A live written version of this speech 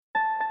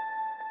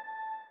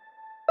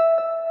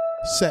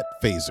Set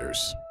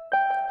Phasers,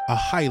 a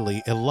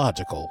highly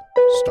illogical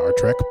Star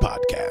Trek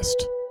podcast.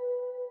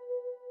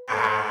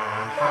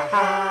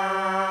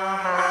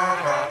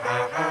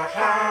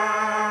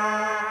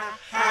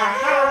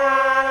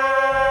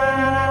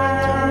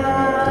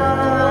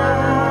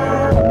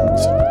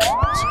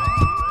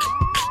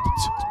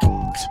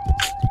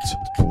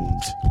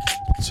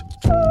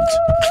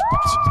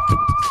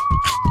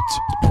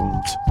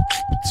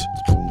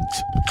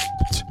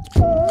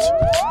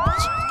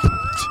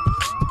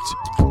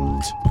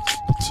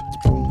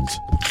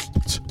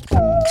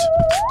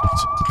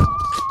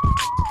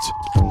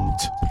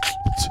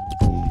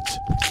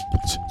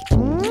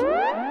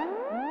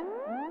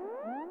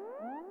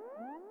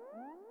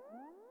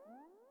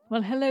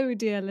 Well, hello,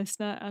 dear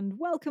listener, and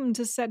welcome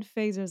to Set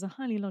Phasers, a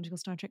highly logical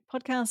Star Trek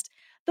podcast,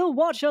 the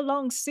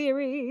Watchalong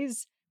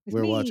series.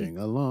 We're watching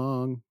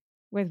along.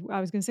 With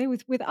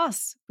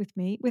us,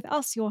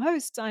 your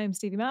hosts. I am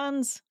Stevie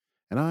Manns.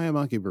 And I am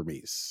Aki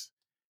Bermise.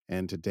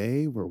 And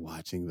today we're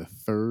watching the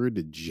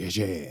third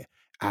J.J.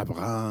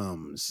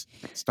 Abrams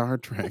Star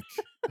Trek.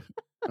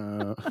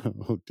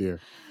 Oh dear.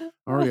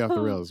 Already off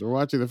the rails. We're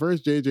watching the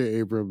first the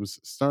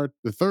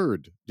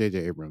third J.J.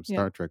 Abrams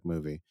Star Trek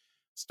movie,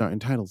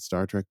 entitled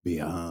Star Trek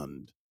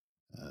Beyond.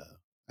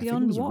 I think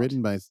it was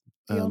written by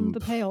Beyond the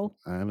Pale.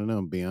 I don't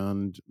know,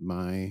 beyond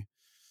my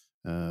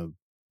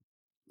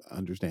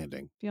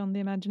understanding. Beyond the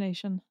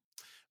imagination.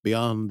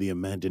 Beyond the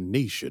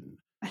imagination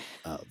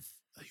of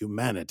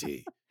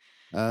humanity.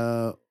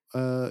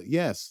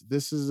 Yes,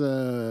 this is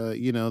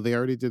they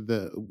already did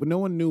no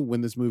one knew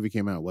when this movie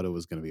came out what it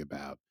was going to be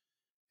about.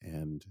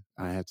 And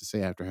I have to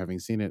say, after having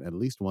seen it at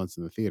least once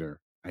in the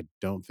theater, I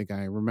don't think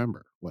I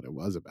remember what it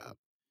was about.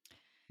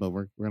 But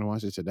we're going to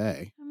watch it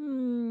today.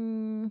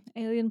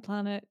 Alien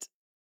planet.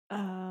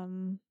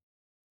 Isn't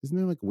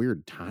there like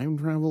weird time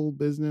travel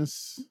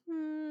business?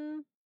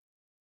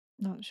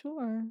 Not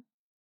sure.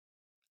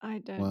 I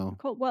don't Well,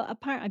 recall. Well,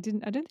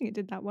 apparently, I don't think it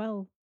did that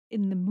well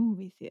in the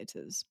movie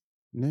theaters.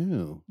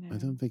 No, I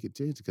don't think it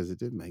did, because it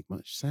didn't make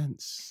much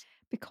sense.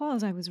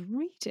 Because I was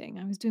doing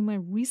my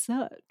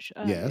research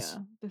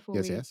before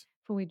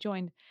we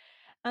joined.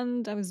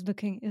 And I was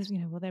looking,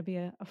 will there be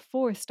a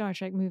fourth Star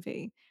Trek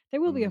movie? There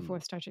will be a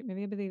fourth Star Trek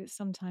movie. I believe it's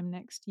sometime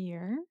next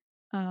year.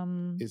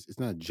 It's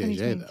not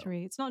JJ, though.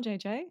 It's not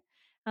JJ.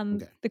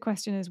 And the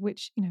question is,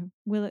 which,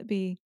 will it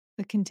be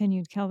the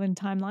continued Kelvin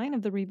timeline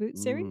of the reboot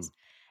series?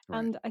 Right.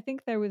 And I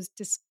think there was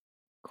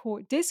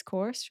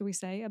discourse, shall we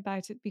say,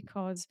 about it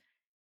because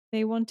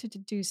they wanted to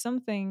do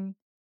something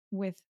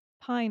with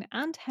Pine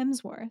and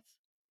Hemsworth.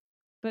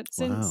 But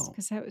since,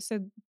 so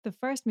the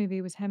first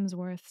movie was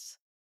Hemsworth's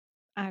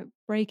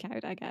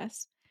breakout, I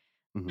guess.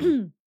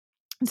 Mm-hmm.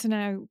 So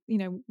now,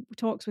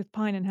 talks with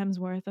Pine and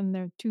Hemsworth, and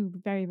they're two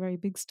very, very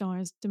big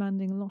stars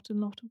demanding a lot of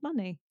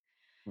money.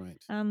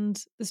 Right.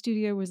 And the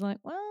studio was like,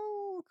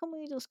 well, can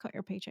we just cut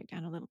your paycheck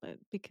down a little bit?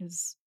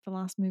 Because the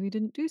last movie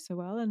didn't do so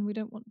well, and we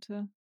don't want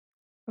to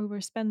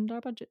overspend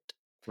our budget.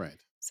 Right.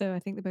 So I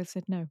think they both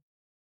said no.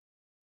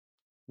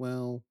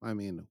 Well, I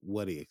mean,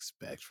 what do you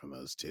expect from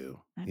those two?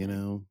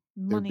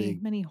 Money,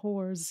 many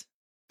whores.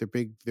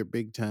 They're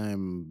big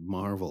time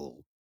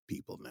Marvel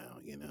people now,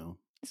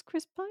 Is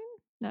Chris Pine?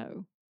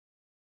 No.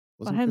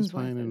 Wasn't Chris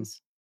Pine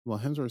is. Well,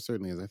 Hemsworth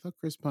certainly is. I thought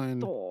Chris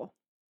Pine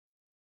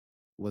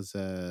was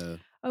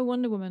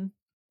Wonder Woman.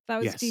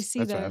 That was DC,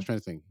 that's though. Right. I was trying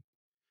to think.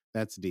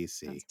 That's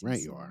DC. Right,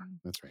 you are.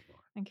 That's right, you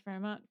are. Thank you very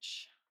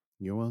much.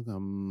 You're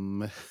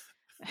welcome.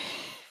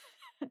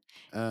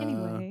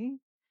 Anyway.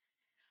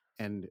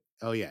 And,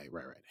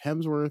 right.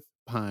 Hemsworth,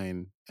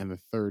 Pine, and the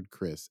third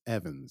Chris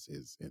Evans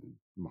is in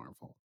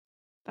Marvel.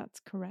 That's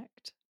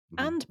correct.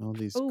 Mm-hmm. And all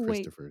these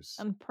Christophers.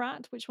 And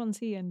Pratt, which one's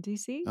he in?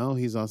 DC? Oh,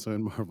 he's also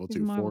in Marvel,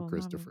 too. Four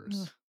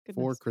Christophers.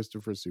 4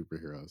 Christopher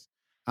superheroes.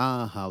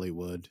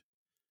 Hollywood.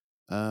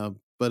 But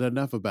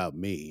enough about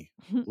me.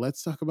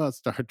 Let's talk about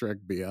Star Trek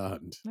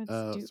Beyond. Let's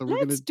chat We're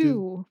about going to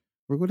do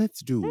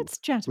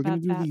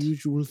that. the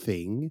usual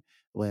thing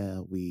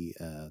where we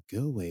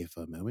go away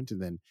for a moment,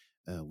 and then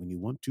when you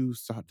want to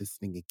start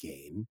listening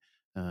again,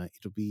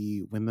 it'll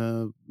be when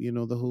the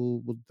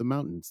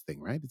mountains thing,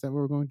 right? Is that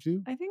what we're going to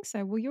do? I think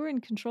so. Well, you're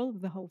in control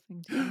of the whole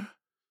thing today.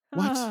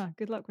 What?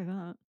 Good luck with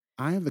that.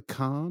 I have the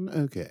con?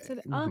 Okay. So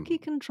the Archie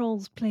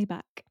controls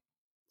playback.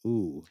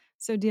 Ooh.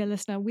 So, dear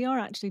listener, we are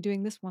actually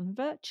doing this one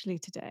virtually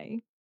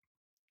today.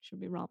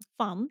 Should be rather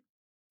fun.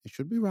 It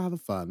should be rather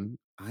fun.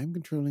 I'm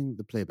controlling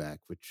the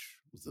playback, which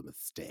was a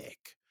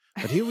mistake.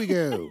 But here we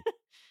go.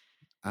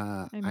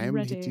 I am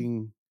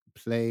hitting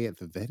play at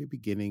the very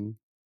beginning.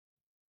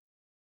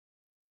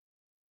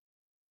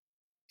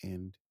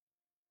 And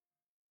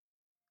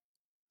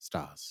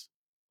stars.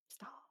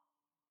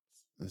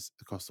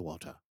 Across the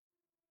water.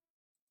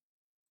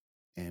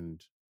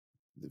 And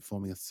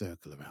forming a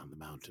circle around the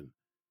mountain.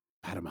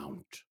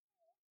 Paramount.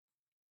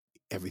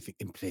 Everything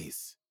in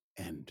place.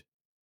 And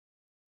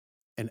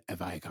an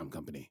Viacom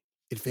company.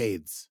 It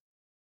fades.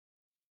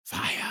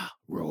 Fire.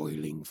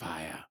 Roiling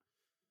fire.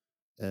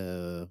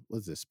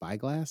 What's this?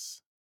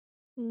 Spyglass?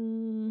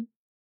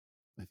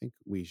 I think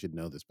we should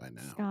know this by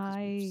now because we've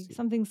Sky, seen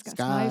something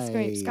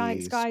skyscrape, Sky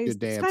sky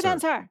Dancer.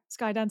 dancer,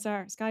 sky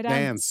dancer, sky dance.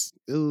 Dance.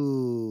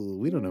 Ooh,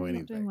 we don't know We're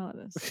not doing anything. well at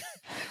this.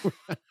 We're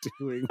not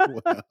doing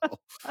well.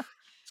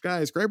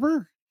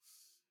 Skyscraper.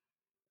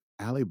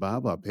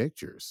 Alibaba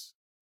Pictures.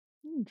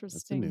 That's a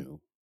Interesting. new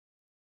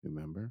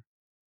member.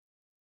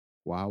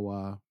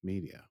 Wawa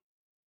Media.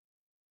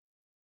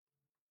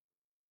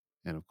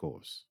 And of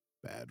course,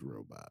 Bad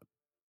Robot.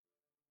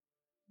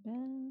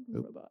 Bad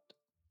Oop, robot.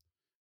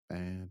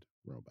 Bad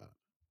Robot.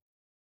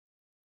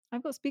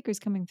 I've got speakers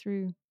coming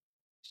through.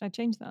 Should I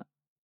change that?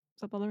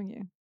 Is that bothering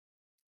you?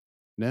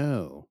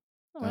 No.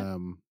 All right.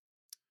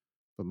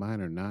 But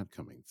mine are not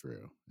coming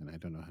through, and I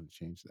don't know how to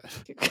change that.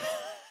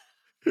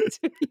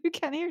 So you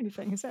can't hear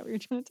anything. Is that what you're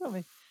trying to tell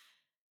me?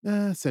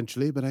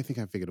 Essentially, but I think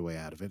I figured a way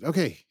out of it.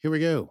 Okay, here we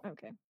go.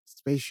 Okay.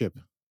 Spaceship.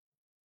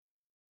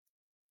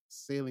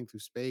 Sailing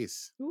through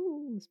space.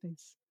 Ooh,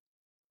 space.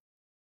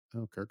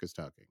 Oh, Kirk is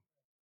talking.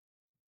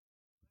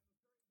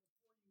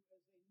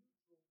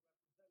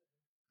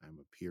 I'm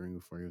appearing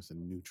before you as a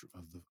neutral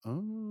of the.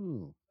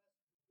 Oh.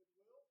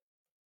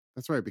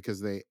 That's right, because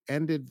they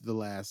ended the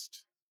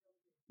last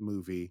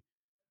movie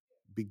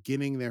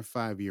beginning their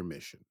 5-year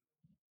mission.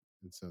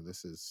 And so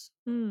this is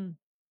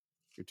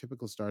your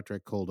typical Star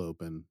Trek cold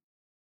open.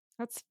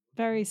 That's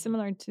very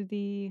similar to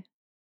the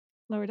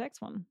Lower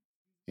Decks one.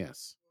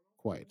 Yes,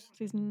 quite.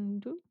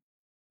 Season 2?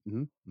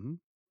 Mm-hmm. Mm-hmm.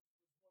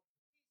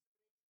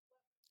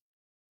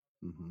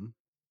 Mm-hmm.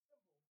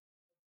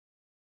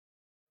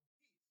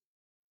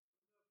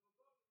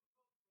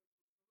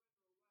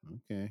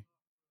 Okay.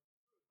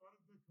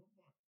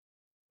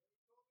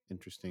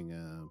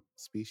 Interesting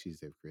species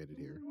they've created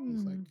here.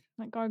 He's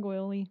like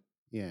gargoyle-y.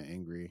 Yeah,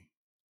 angry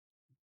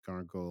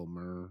gargoyle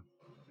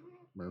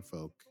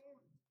merfolk.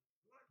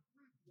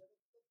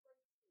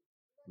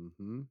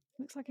 Mm-hmm.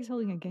 Looks like he's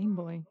holding a Game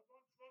Boy.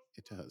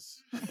 It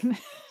does. Like a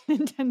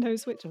Nintendo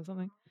Switch or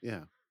something.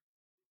 Yeah.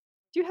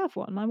 Do you have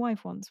one? My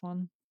wife wants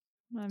one.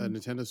 A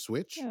Nintendo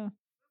Switch? Yeah.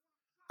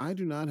 I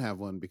do not have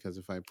one because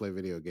if I play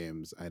video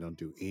games, I don't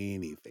do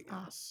anything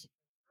else.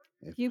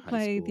 If you high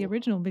play the school,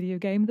 original video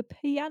game, the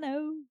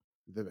piano.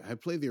 I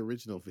play the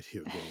original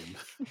video game,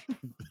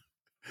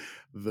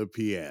 the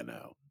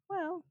piano.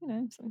 Well,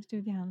 something to do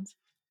with your hands.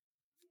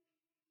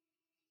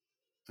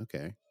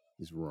 Okay.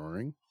 He's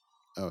roaring.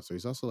 Oh, so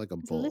he's also like a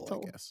He's bull,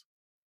 little. I guess.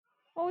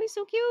 Oh, he's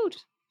so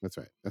cute. That's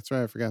right. That's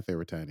right. I forgot they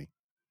were tiny.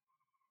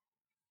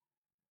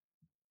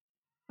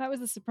 That was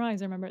the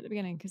surprise I remember at the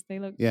beginning because they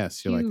looked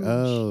Yes, you're huge. like,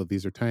 oh,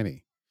 these are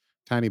tiny.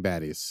 Tiny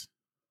baddies.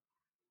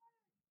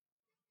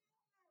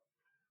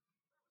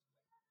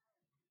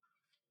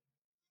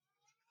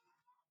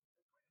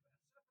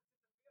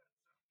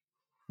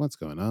 What's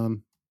going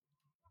on?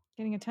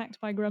 Getting attacked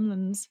by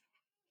gremlins.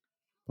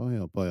 Boy,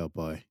 oh boy, oh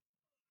boy.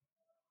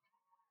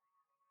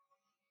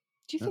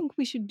 Do you think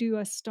we should do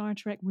a Star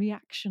Trek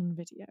reaction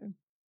video?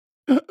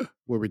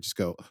 Where we just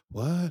go,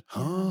 what?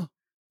 Huh? Yeah.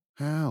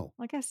 How?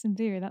 I guess in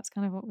theory, that's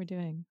kind of what we're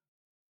doing.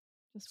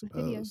 Just with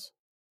video.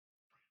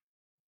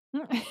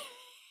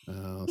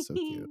 Oh, so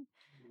cute.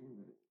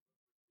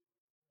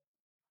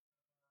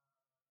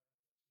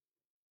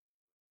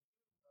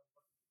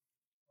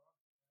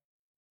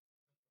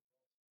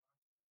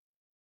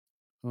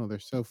 Oh, they're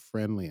so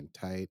friendly and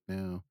tight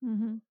now.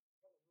 Mm-hmm.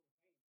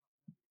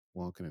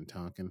 Walking and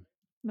talking.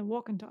 The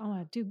walk and talk. Oh,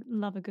 I do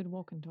love a good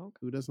walk and talk.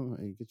 Who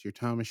doesn't get your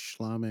Thomas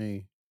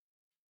Schlamme,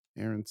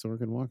 Aaron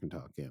Sorkin walk and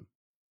talk in?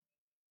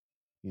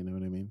 You know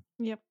what I mean?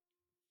 Yep.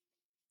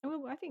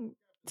 Well, I think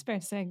it's fair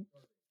to say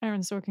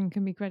Aaron Sorkin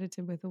can be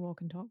credited with the walk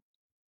and talk.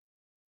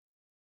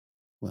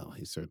 Well,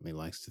 he certainly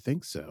likes to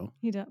think so.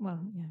 He does.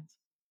 Well, yes.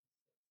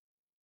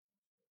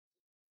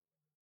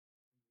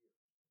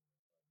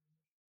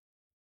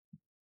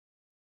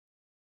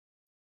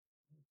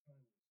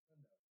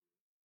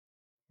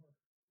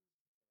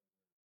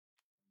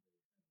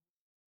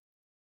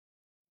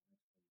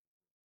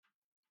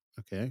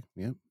 Okay.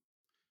 Yep.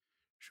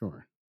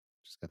 Sure.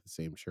 Just got the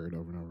same shirt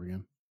over and over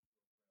again.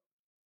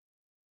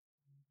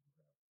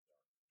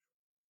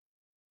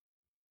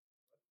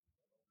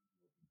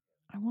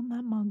 I want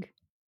that mug.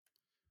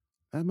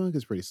 That mug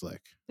is pretty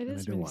slick. It and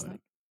is I do really want slick.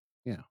 it.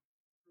 Yeah.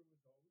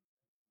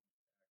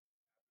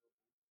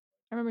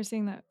 I remember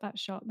seeing that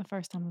shot the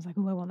first time. I was like,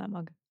 "Oh, I want that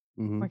mug.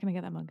 Mm-hmm. Where can I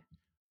get that mug?"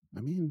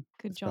 I mean,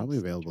 Good it's job. probably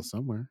available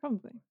somewhere.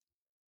 Probably.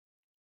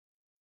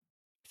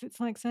 It's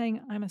like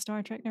saying I'm a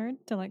Star Trek nerd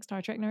to like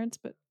Star Trek nerds,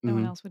 but no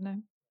one else would know.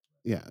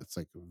 Yeah, it's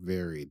like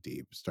very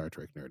deep Star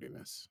Trek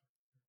nerdiness.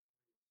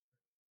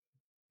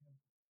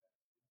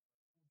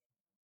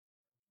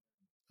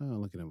 Oh,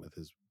 look at him with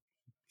his.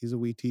 He's a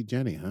wee tea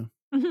Jenny, huh?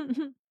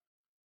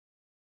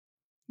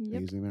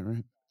 Yep. Using that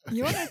right?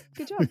 You are.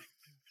 Good job.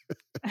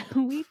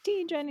 Wee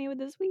tea Jenny with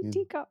his wee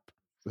teacup.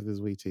 With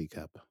his wee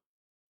teacup.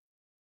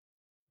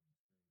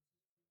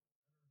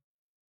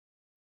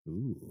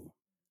 Ooh.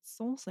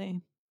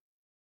 Saucy.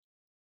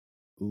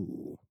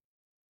 Ooh.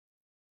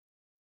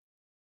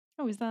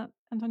 Oh, is that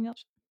Anton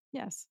Yelchin?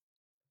 Yes.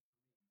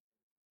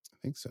 I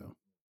think so.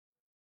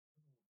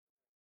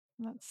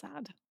 That's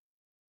sad.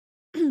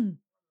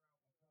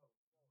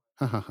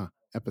 Ha ha ha.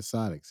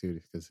 Episodic, see,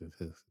 because it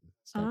says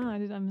Star Ah, Trek.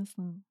 did I miss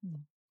that? Mm.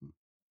 Hmm.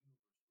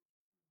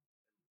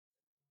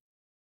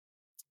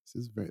 This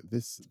is very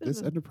It's a bit of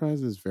this a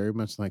Enterprise is very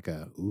much like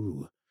a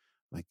ooh,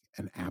 like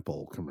an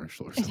Apple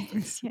commercial or it something.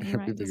 is, yeah, you're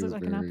right. It Everything does look is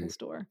like an Apple very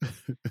store.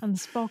 And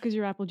Spock is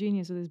your Apple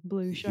genius with his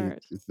blue he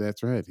shirt.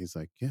 that's right. He's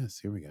like, "Yes,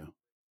 here we go."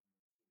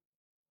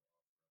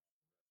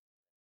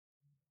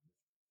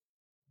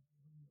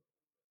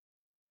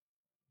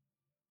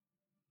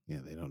 Yeah,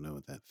 they don't know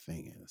what that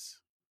thing is.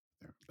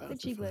 They're about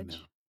to Glitchy find glitch.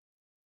 out.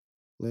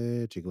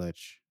 Glitchy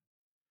glitch.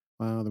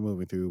 While they're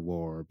moving through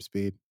warp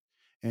speed,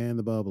 and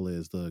the bubble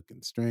is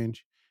looking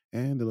strange,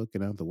 and they're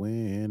looking out the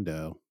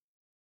window.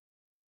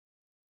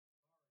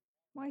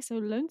 Why so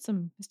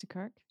lonesome, Mr.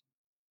 Kirk?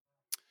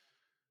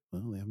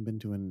 Well, they haven't been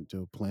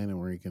to a planet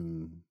where he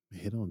can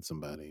hit on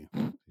somebody.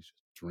 He's just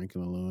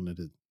drinking alone at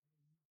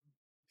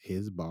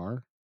his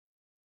bar.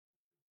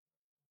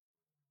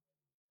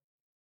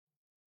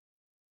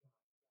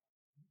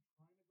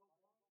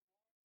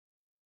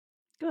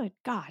 Good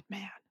God,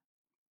 man.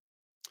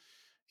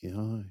 You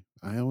know,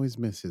 I always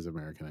miss his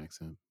American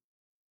accent.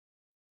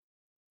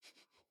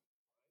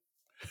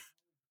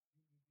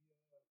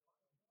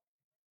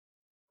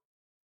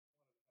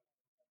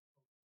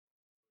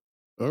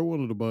 I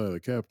wanted to buy the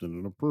captain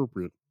an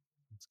appropriate.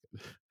 That's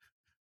good.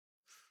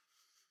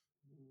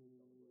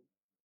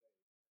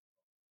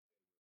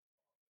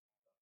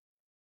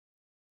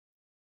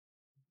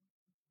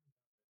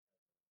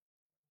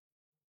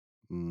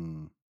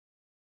 Mm,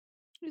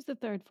 Who's the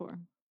third for?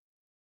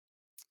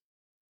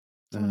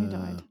 Someone who uh,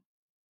 died.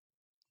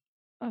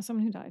 Oh,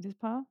 someone who died. His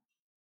pal?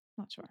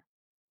 Not sure.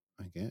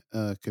 I get.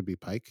 Could be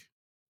Pike.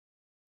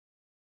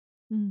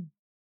 Mm.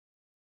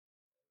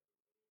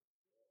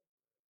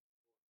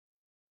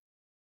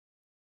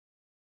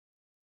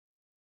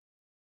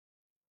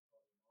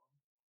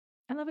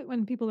 I love it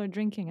when people are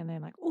drinking and they're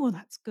like, oh,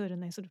 that's good.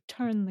 And they sort of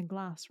turn the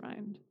glass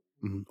round.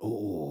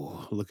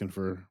 Oh, looking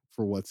for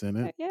what's in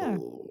it. Yeah,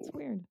 it's Oh,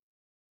 weird.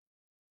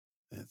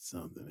 that's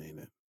something, ain't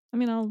it? I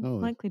mean, I'll Oh,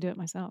 likely do it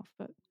myself,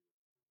 but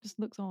just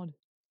looks odd.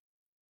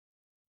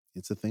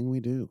 it's a thing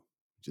we do.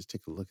 Just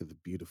take a look at the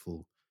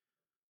beautiful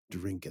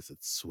drink as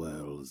it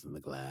swirls in the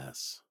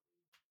glass.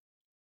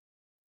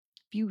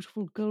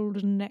 Beautiful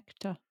golden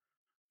nectar.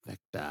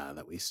 Nectar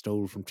that we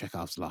stole from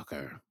Chekhov's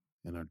locker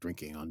and are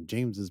drinking on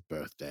James's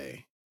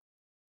birthday.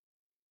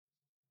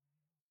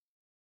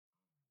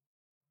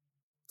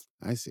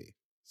 I see.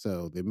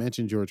 So they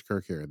mentioned George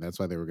Kirk here, and that's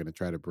why they were going to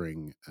try to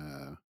bring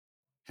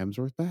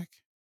Hemsworth back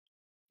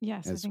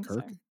Yes, I as think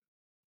Kirk. so.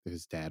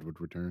 His dad would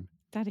return,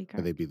 Daddy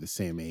but they'd Kirk. be the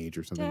same age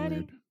or something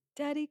weird.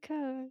 Daddy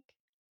Kirk.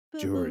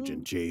 George and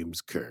Boo.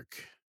 James Kirk.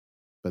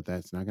 But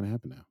that's not going to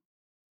happen now.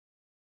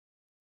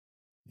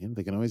 Yeah,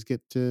 they can always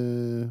get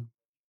Anson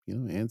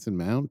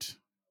Mount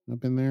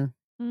up in there.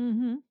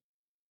 Mm-hmm.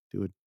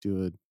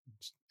 Do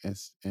a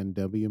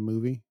SNW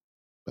movie,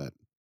 but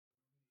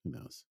who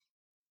knows?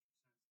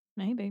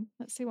 Maybe.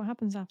 Let's see what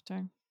happens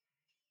after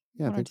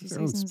Yeah, one or they two got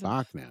their own seasons of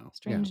Spock now. Yeah,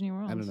 Strange New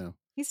I don't Worlds. know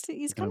He's what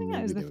kind of coming out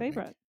movie as the they would make.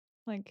 favorite,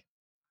 like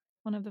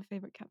one of the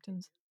favorite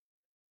captains.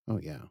 Oh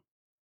yeah.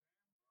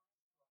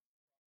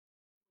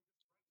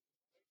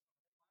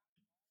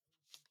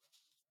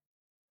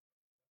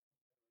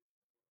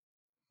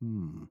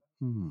 Hmm.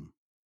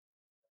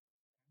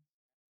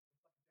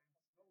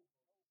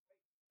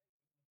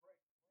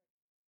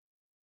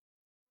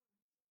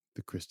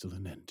 The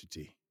crystalline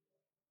entity.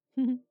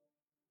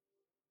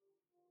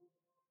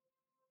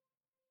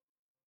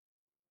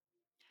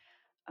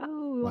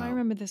 Oh, I Wow.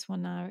 remember this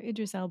one now.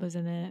 Idris Elba's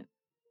in it.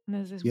 And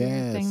there's this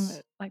weird thing Yes,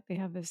 that like they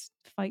have this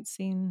fight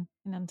scene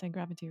in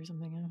anti-gravity or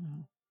something. I don't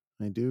know.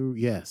 I do.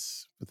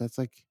 Yes, but that's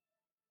like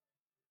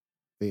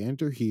they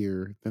enter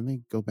here, then they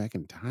go back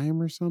in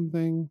time or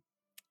something.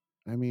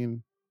 I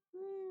mean,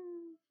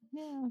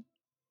 Yeah.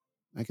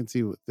 I can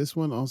see what this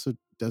one also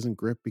doesn't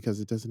grip because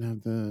it doesn't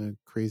have the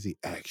crazy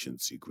action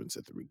sequence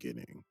at the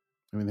beginning.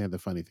 I mean, they had the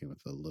funny thing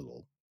with the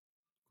little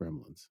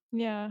gremlins.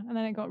 Yeah. And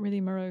then it got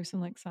really morose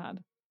and like sad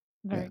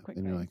very Yeah,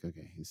 then you're quickly. like,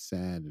 okay, he's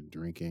sad and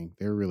drinking.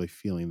 They're really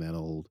feeling that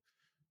old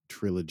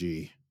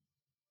trilogy.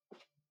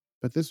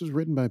 But this was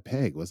written by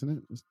Peg, wasn't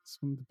it? Was this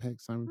one the Peg?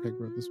 Simon Peg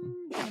wrote this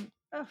one.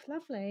 Oh,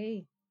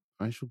 lovely.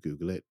 I shall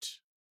Google it.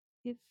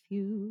 If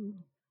you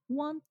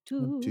want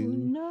Want to to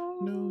know?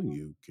 know.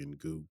 You can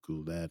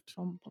Google that.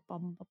 Bum, ba,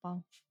 bum, ba,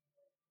 bum.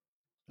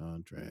 Star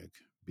Trek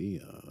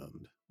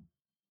Beyond.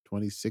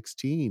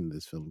 2016,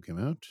 this film came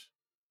out.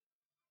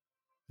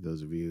 For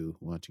those of you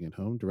watching at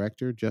home,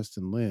 director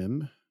Justin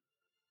Lin.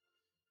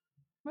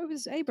 What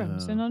was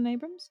Abrams? So Uh, not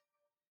Abrams?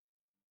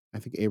 I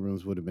think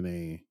Abrams would have been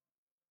a.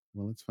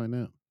 Well, let's find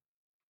out.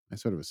 I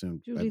sort of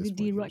assumed by Julie this point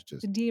he was the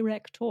just.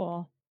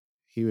 director.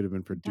 He would have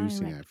been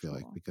producing, I feel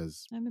Director. like,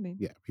 because, Maybe.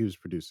 yeah, he was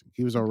producing.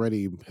 He was Okay.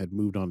 already had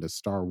moved on to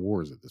Star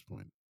Wars at this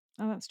point.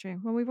 Oh, that's true.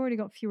 Well, we've already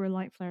got fewer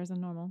light flares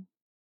than normal.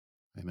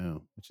 I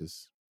know, which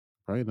is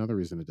probably another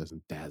reason it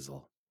doesn't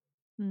dazzle.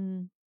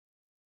 Hmm.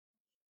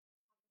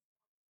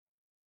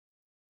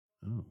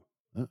 Oh,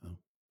 uh oh.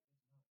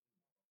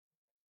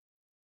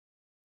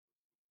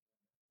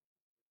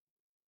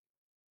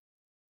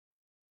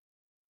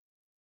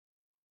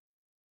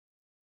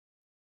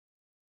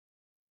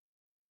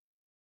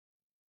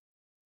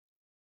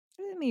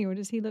 it me, or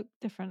does he look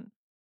different?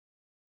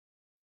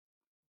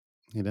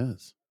 He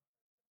does.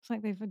 It's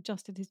like they've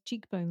adjusted his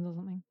cheekbones or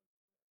something.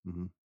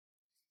 Mm-hmm.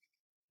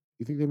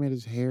 You think they made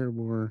his hair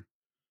more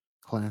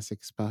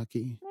classic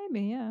Spocky?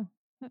 Maybe, yeah.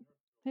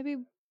 Maybe A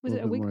was little it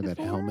a bit week more of that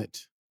before?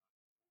 helmet.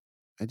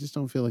 I just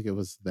don't feel like it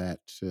was that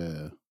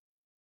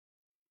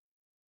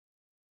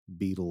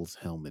Beatles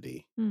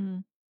helmety Hmm.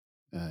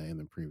 in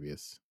the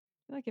previous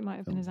I feel like it might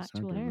have been films. his It's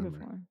hard actual to hair remember.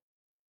 before.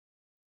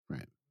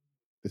 Right.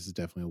 This is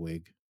definitely a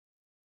wig.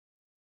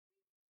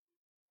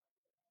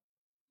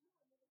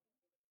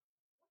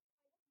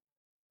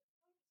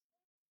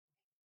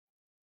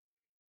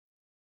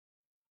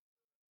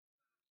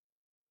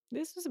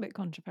 This was a bit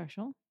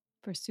controversial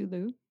for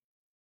Sulu,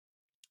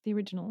 the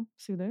original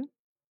Sulu,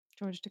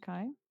 George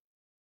Takei.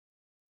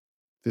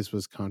 This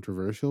was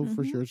controversial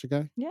for Hmm.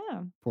 Shirchikai?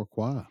 Yeah.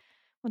 Pourquoi?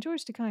 Well,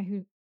 George Takei,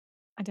 who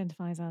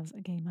identifies as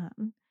a gay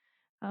man,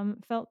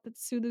 felt that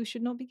Sulu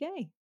should not be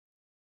gay.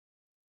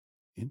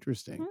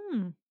 Interesting.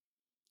 Hmm.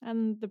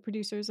 And the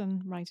producers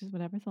and writers,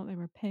 whatever, thought they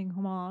were paying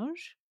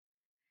homage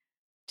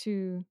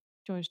to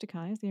George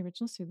Takei as the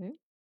original Sulu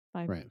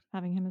by Right.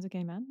 having him as a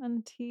gay man,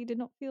 and he did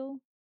not feel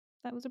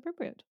that was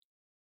appropriate.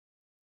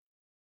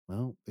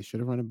 Well, they should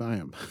have run it by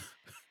him.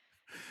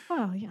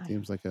 Well, yeah,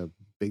 Seems like a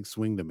big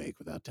swing to make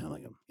without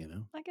telling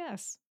him, I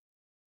guess.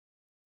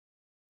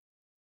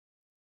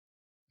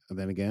 And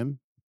then again,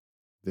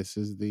 this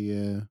is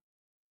the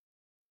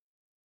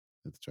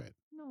that's right.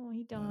 No,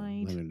 he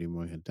died. Leonard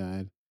Nimoy had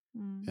died.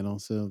 Mm, And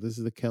also this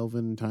is the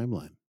Kelvin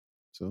timeline.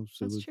 So that's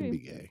Sulu can true. be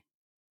gay.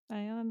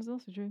 That is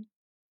also true.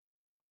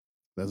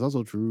 That's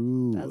also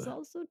true. That's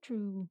also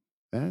true.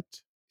 That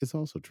is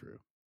also true.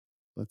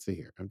 Let's see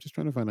here. I'm just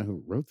trying to find out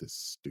who wrote this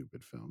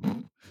stupid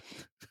film.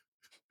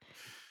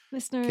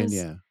 Listeners,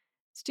 Kenya.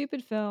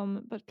 stupid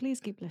film, but please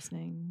keep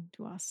listening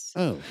to us.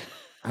 Oh,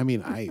 I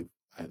mean,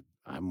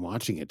 I'm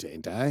watching it,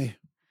 ain't I?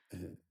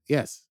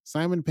 Yes,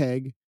 Simon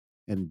Pegg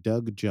and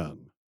Doug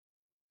Jung.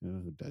 You know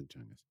who Doug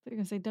Jung is? They're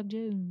going to say Doug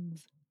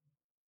Jones.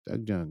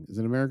 Doug Jung is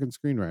an American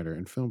screenwriter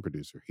and film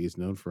producer. He is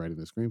known for writing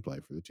the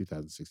screenplay for the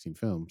 2016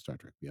 film Star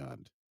Trek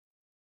Beyond.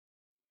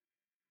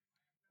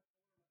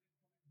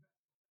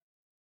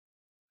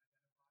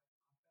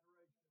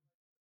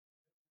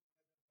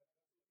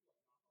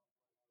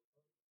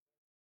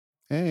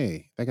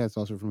 Hey, that guy's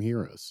also from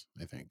Heroes,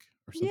 I think,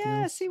 or something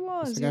Yes, else. he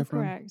What's was. the guy You're from?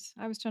 correct.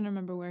 I was trying to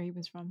remember where he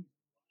was from.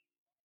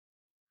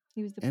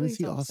 He was the And is police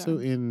he also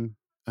officer. in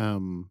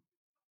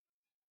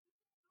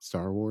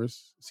Star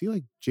Wars? Is he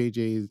like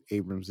J.J.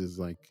 Abrams is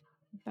like?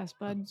 Best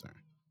Oh, bud. sorry.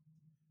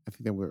 I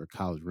think they were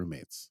college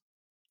roommates.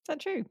 Is that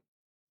true?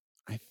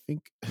 I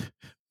think.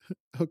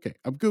 Okay,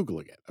 I'm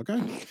googling it. Okay,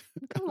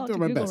 You've got a I'm lot to doing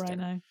my Google best right here.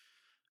 now.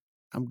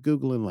 I'm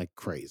googling like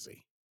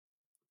crazy.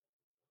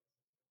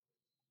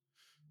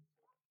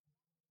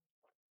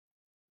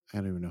 I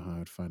don't even know how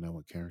I'd find out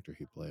what character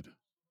he played.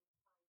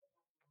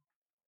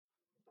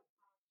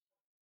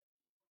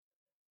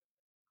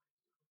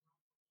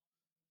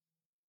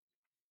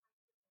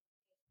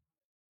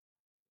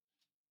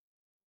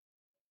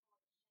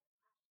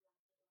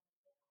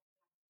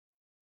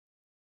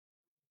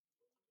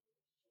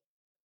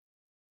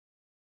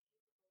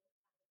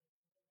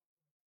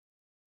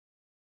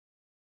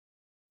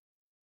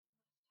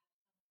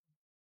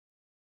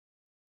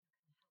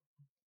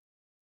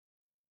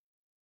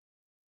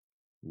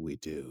 We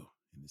do,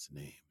 and his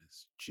name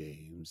is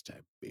James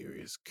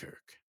Tiberius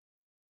Kirk.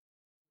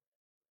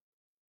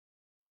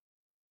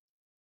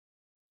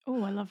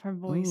 Oh, I love her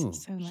voice.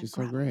 It's Oh, so like she's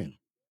so great. gravelly.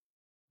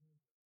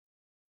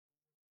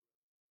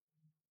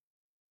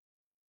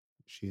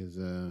 She's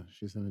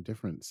in a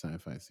different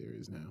sci-fi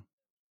series now.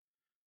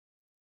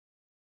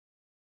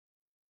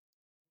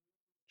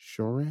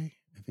 Shore,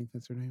 I think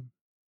that's her name.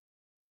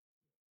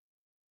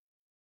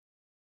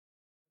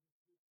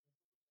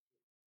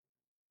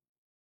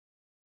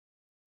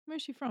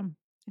 Where's she from?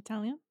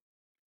 Italian?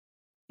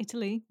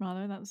 Italy,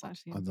 rather. That was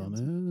actually I the don't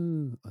answer.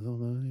 know. I don't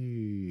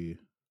know.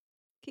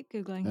 Keep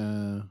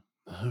Googling.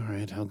 All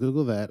right, I'll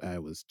Google that. I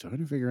was trying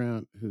to figure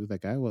out who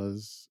that guy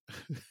was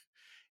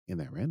in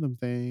that random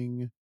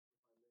thing.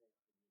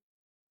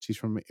 She's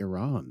from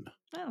Iran.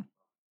 Oh,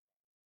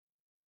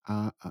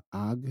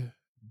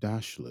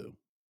 Agdashlu.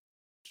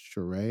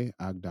 Sheree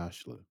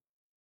Agdashlu.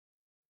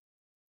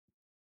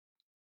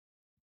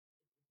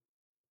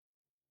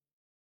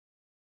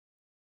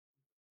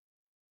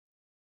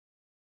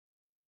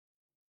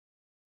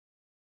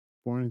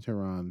 Born in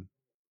Tehran,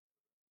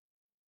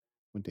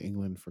 went to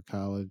England for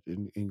college,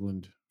 in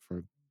England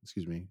for,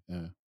 excuse me,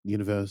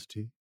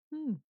 university.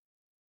 hmm.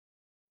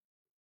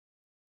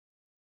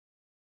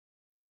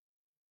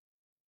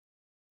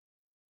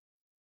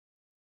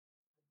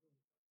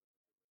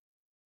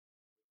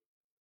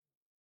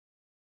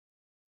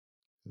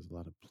 There's a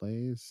lot of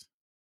plays.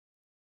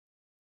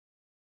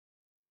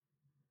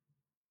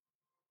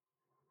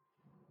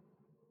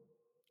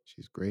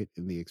 She's great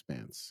in The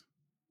Expanse.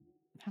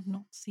 Have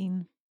not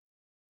seen.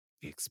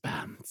 The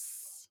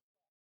Expanse.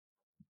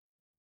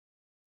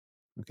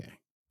 Okay,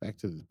 back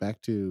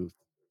to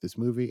this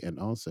movie and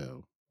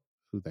also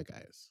who that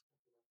guy is.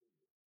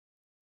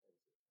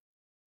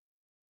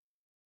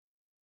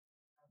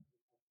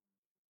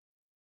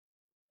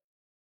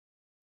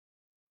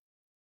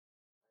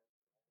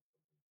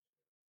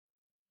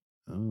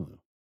 Oh,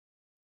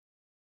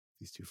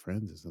 these two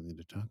friends have something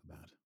to talk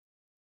about.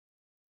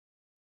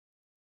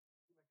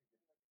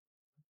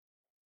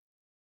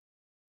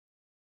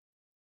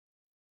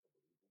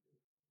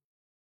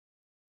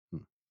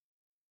 Hmm.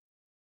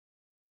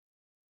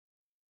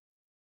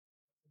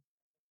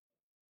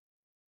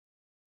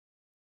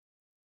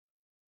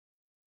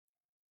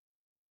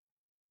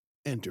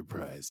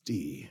 Enterprise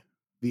D.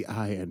 The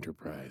I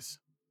Enterprise.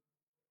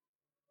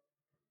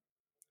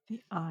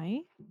 The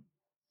eye?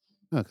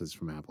 Oh, because it's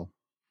from Apple.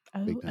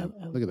 Big Oh, oh, time.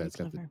 oh, Look at that. very It's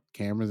got the clever.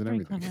 cameras and Very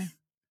everything. clever.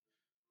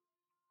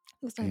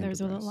 Looks like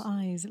there's little Enterprise.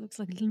 eyes. It looks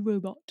like a little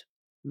robot.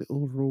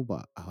 Little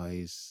robot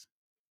eyes.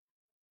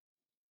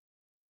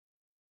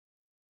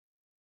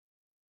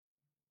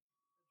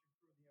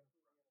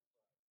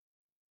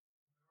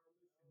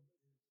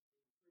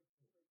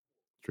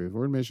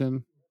 Straightforward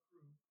mission.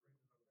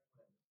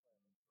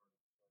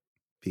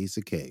 Piece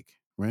of cake,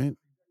 right?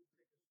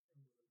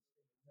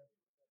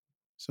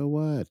 So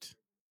what?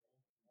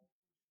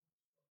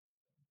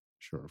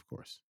 Sure, of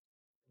course.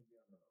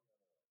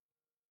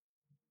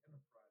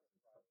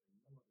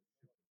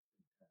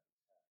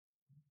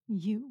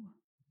 You.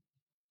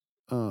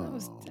 That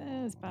was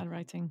Oh. bad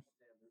writing.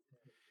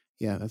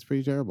 Yeah, that's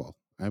pretty terrible.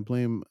 I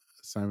blame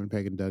Simon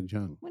Pegg and Doug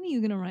Chung. When are you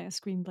going to write a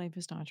screenplay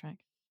for Star Trek?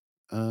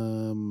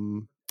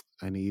 Um,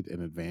 I need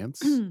an advance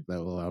that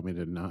will allow me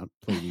to not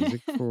play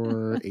music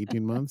for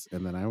 18 months,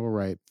 and then I will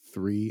write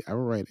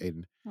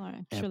an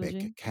epic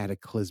Trilogy.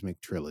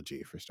 cataclysmic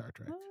trilogy for Star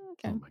Trek. Oh,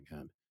 okay. Oh my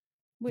god. It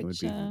would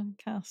Which be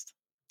cast?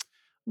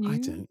 I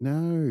New? don't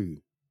know.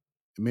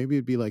 Maybe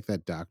it'd be like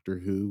that Doctor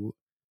Who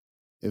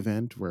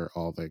event where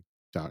all the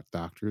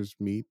doctors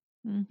meet.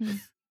 Mm-hmm.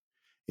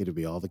 It'd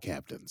be all the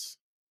captains.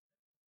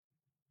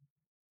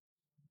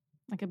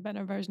 Like a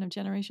better version of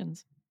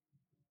Generations.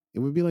 It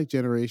would be like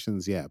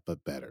Generations, yeah,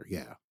 but better.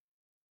 Yeah.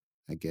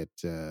 I guess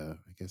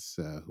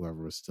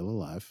whoever was still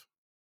alive.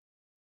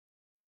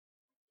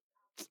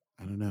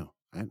 I don't know.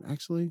 I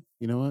actually,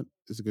 you know what?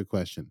 This is a good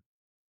question.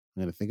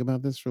 I'm going to think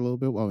about this for a little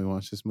bit while we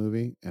watch this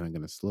movie, and I'm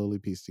going to slowly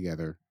piece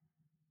together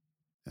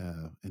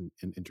an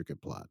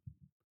intricate plot.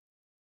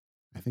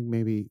 I think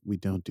maybe we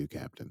don't do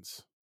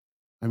captains.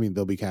 I mean,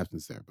 there'll be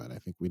captains there, but I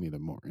think we need a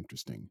more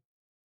interesting,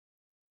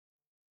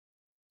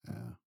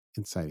 uh,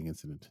 inciting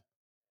incident.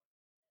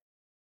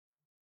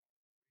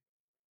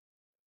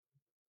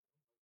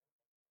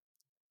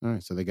 All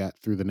right, so they got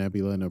through the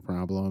nebula, no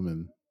problem,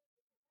 and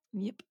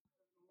Yep.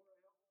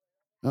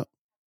 oh,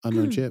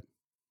 unknown ship.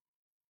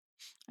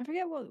 I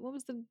forget what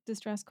was the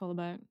distress call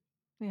about.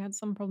 They had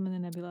some problem in the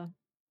nebula.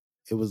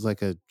 It was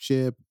like a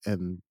ship,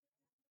 and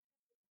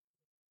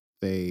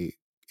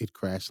it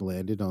crash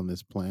landed on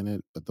this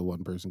planet, but the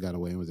one person got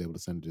away and was able to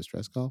send a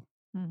distress call.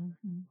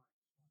 Mm-hmm.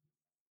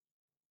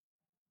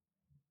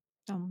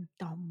 Dum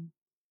dum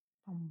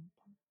dum.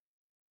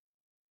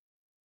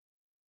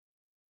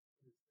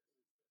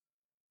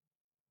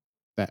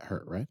 That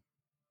hurt, right?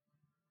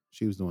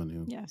 She was the one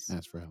who Yes.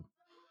 asked for help.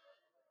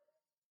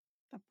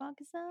 The fuck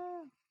is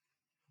that?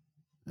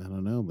 I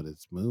don't know, but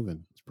it's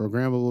moving. It's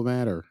programmable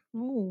matter.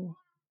 Oh.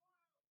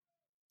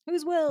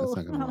 Who's That's Will?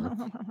 not going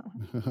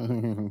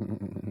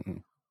to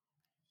work.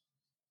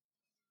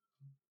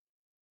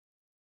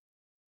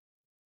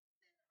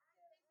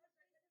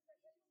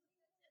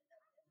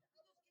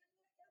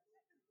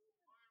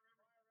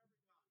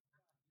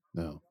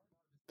 No,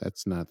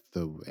 that's not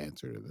the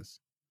answer to this.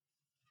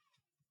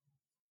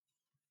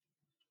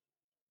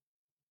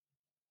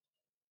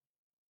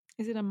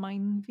 Is it a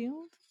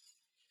minefield?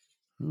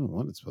 I don't know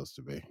what it's supposed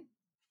to be.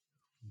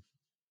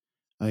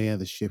 Oh, yeah,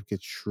 the ship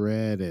gets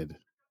shredded.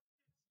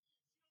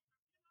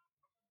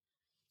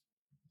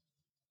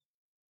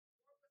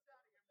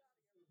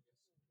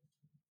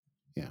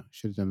 Yeah,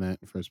 should have done that in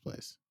the first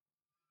place.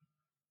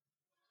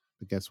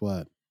 But guess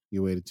what?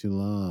 You waited too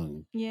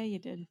long, Yeah, you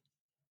did.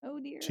 Oh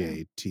dear.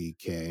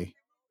 JTK.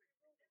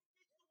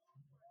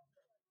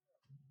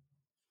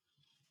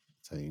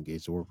 That's how you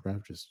engage the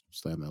warcraft. Just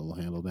slam that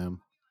little handle down.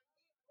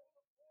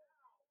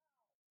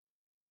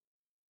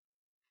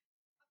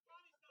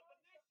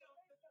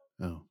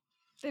 Oh,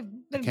 I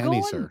They're can't,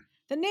 gone. sir.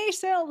 The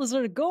nacelles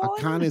are I gone.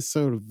 can't,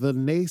 sir. The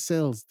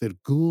nacelles, they're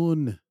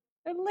gone.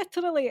 They're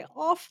literally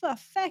off the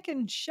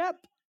feckin' ship.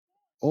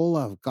 All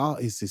I've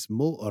got is this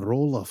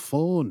Motorola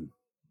phone.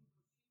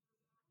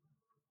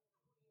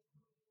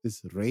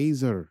 This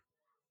razor.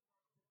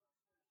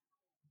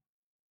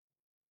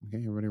 Okay,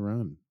 everybody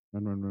run.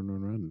 Run, run, run,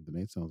 run, run. The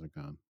nacelles are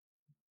gone.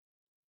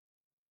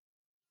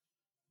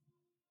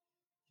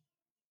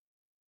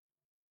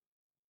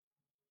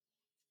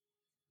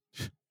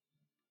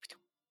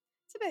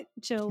 It's a bit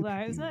chilled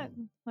out, isn't it?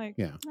 Like,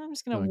 Yeah. I'm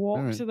just gonna Like, all walk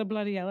right. to the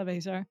bloody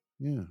elevator.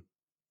 Yeah.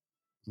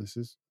 This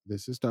is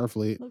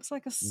Starfleet. Looks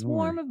like a Don't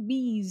swarm worry. of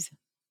bees.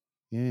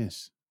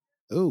 Yes.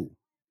 Oh,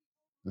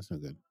 that's no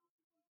good.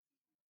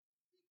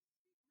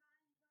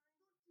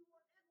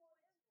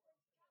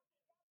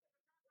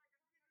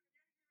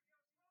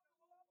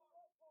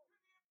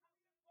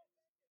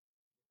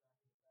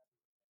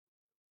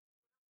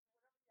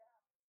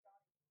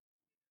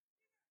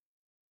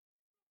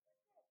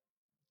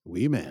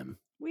 Wee man.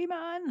 Wee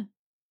man.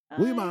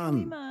 Wee Aye, wee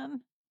man.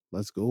 man.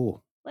 Let's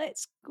go.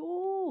 Let's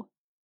go.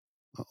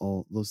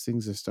 Uh-oh, those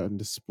things are starting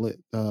to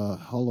split the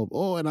hollow.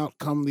 Oh, and out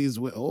come these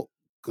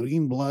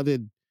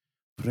green-blooded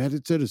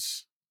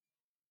predators.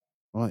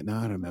 All right, now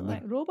I Look remember.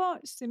 like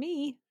robots to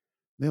me.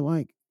 They're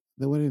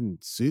wearing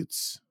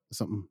suits or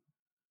something.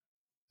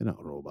 They're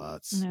not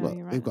robots. No, Look,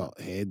 you're they've right. got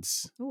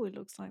heads. Oh, it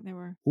looks like they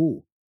were.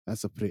 Ooh,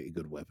 that's a pretty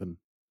good weapon.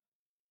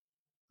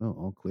 Oh,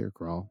 all clear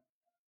crawl.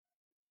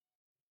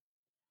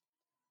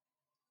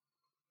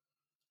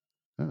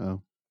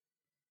 Uh-oh.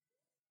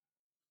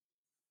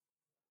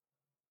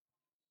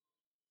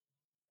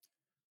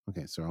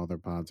 Okay, so all their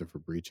pods are for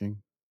breaching.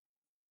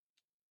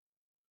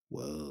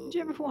 Did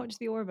you ever Whoa. watch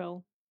The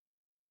Orville?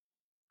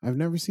 I've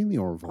never seen the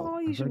Oh,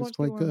 Orville. you I've should heard it's watch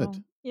The quite good.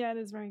 Orville. Yeah, it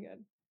is very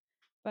good.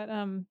 But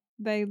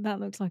that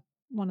looks like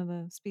one of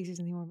the species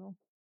in The Orville.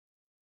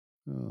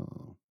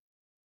 Oh.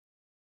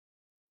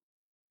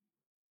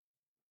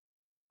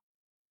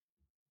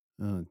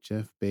 Oh,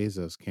 Jeff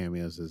Bezos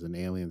cameos as an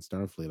alien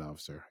Starfleet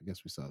officer. I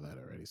guess we saw that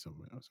already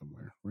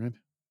somewhere, right?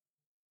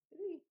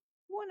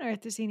 What on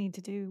earth does he need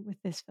to do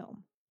with this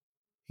film?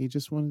 He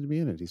just wanted to be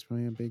in it. He's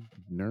probably a big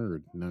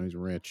nerd. Now he's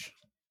rich.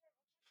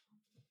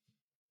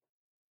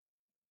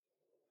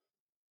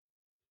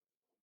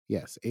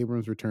 Yes,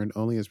 Abrams returned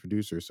only as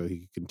producer so he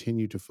could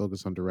continue to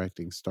focus on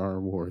directing Star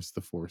Wars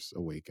The Force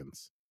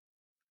Awakens.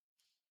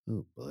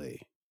 Oh boy.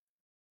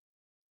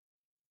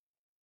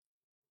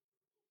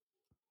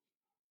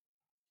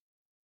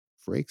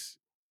 Frakes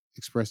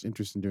expressed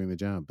interest in doing the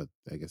job, but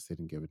I guess they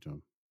didn't give it to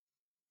him.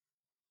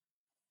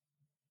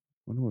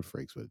 Wonder what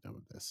Frakes would have done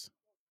with this.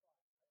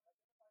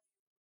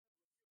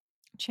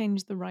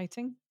 Change the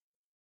writing.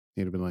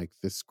 He'd have been like,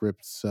 "This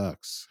script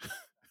sucks."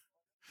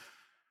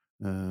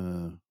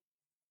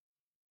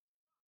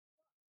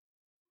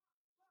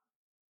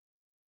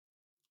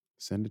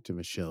 Send it to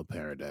Michelle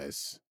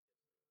Paradise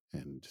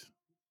and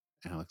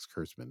Alex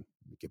Kurtzman.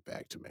 Get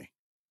back to me.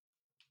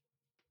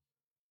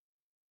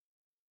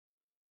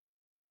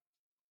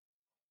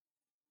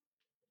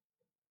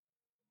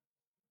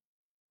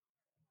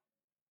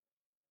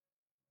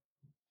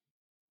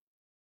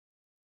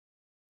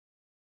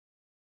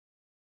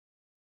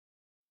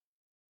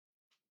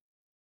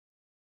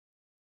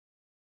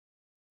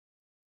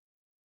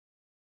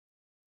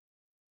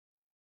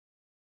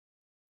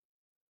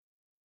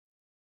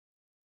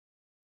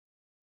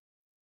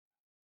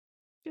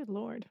 Good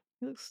lord.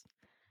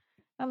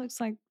 That looks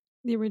like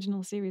the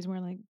original series where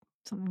like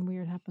something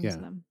weird happens to Yeah,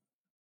 them.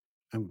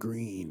 I'm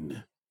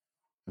green.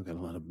 I've got a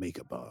lot of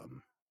makeup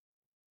on.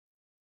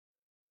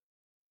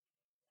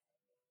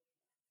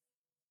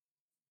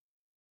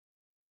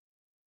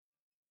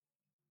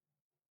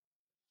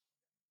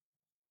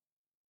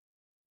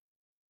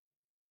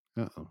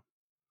 Uh-oh.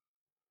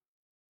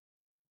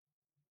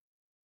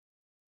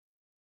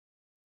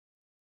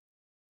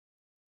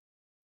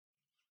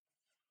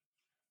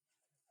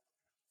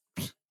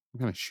 What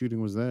kind of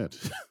shooting was that?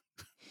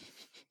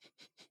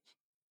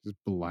 Just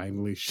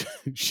blindly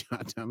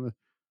shot down the.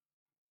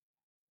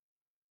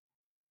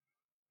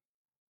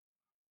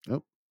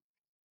 Oh,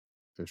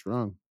 they're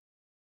strong.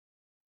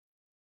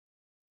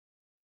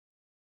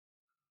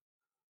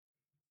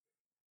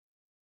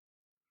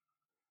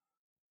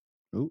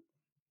 Oh,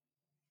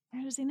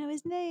 How does he know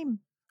his name?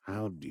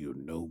 how do you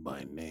know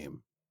my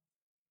name?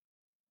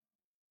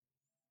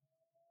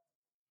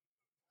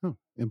 Oh,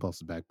 Impulse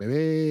is back,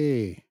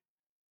 baby.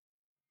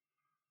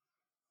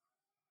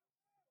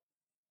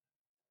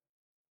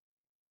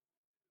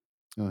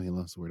 Oh, he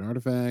lost the word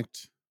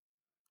artifact.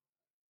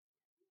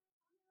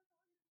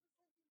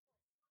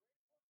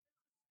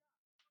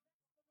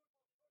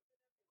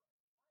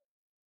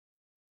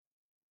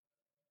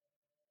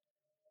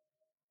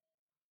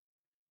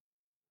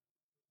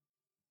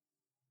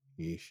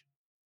 Yeesh.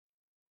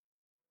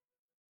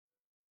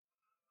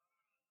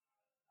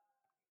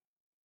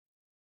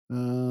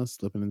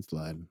 Slipping and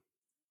sliding.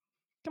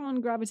 Come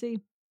on,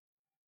 gravity.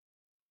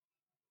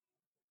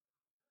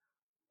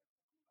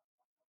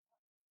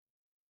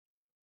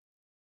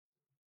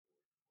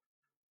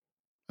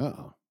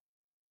 Uh-oh.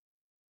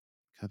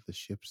 Cut the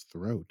ship's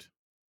throat.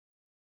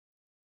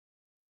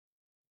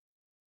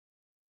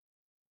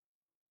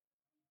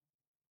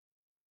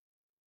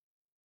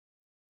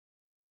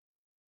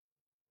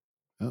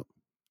 Oh,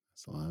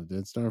 that's a lot of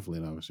dead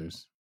Starfleet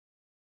officers.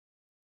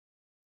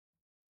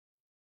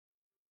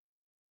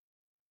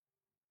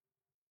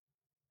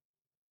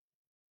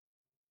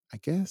 I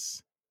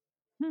guess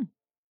Hmm.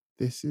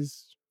 this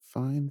is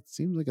fine. It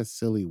seems like a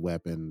silly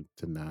weapon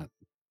to not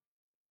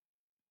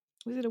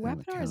Was it a have a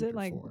weapon or is it counter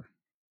like for.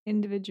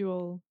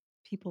 individual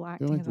people They're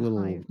acting like as a hive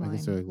little, I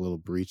guess they're mind? like little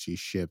breachy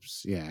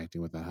ships, yeah,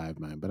 acting with a hive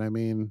mind. But I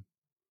mean,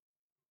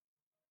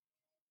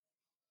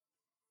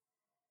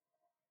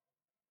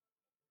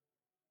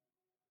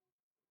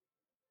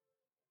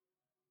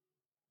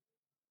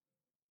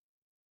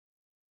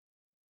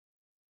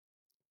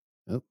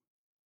 oh,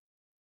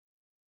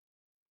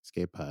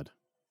 escape pod.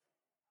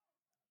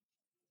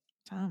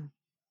 Damn.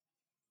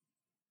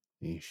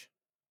 Yeesh.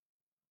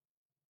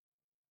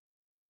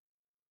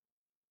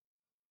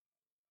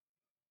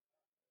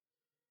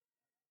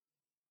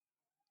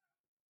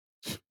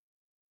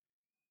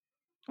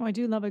 Oh, I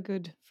do love a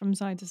good from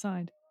side to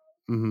side.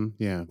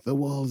 Yeah. The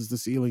wall is the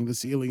ceiling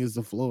is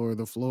the floor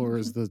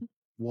is the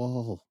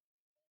wall.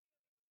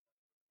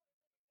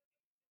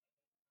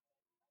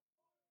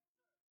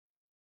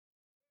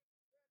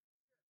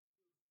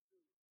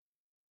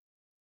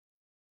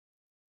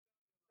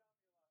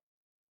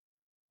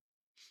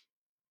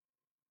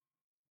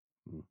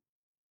 Mm.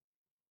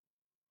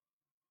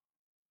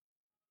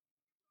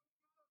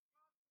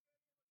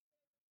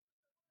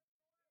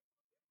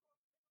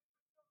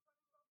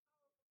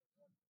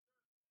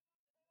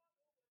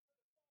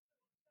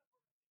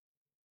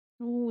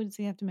 Oh, does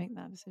he have to make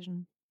that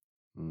decision?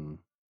 Mm.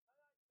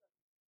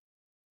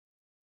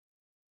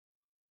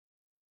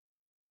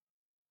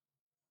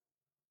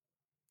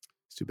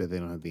 It's too bad they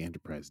don't have the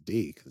Enterprise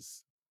D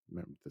because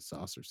remember the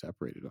saucer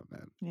separated on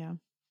that. Yeah.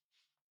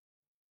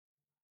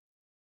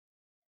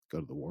 Go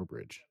to the War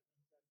Bridge.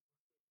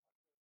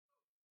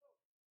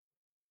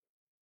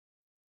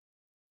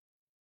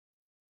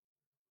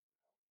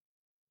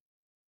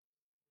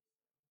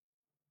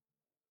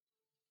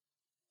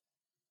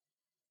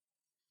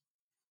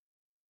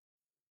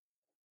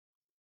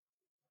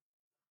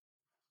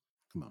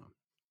 Come on.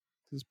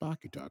 This is Spock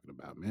you're talking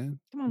about, man.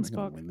 Come I'm on, not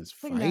gonna Spock. win this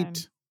Take him down.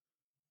 fight.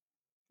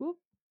 Whoop.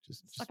 Suck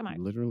Just him out.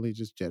 literally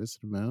just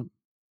jettison them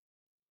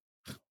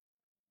out.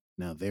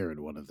 Now they're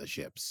in one of the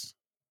ships.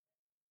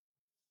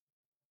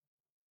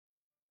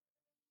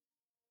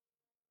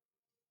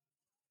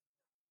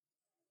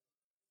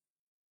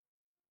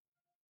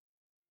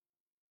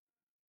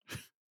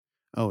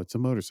 Oh, it's a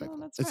Oh, motorcycle.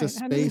 that's It's a right.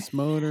 How did space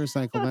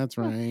motorcycle. That's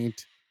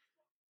right.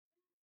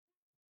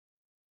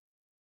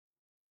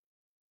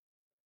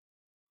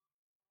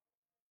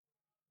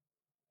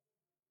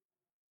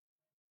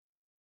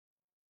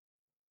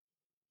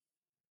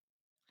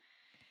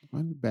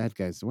 Why do bad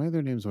guys? Why are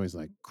their names always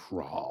like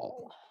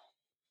Crawl?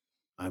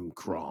 I'm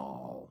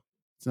Crawl.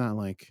 It's not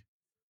like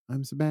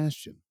I'm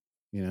Sebastian.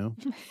 You know,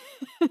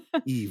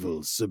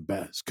 evil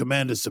Sebastian,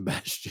 Commander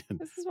Sebastian.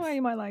 This is why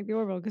you might like the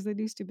Orville, because they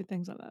do stupid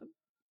things like that.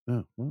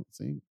 Oh well,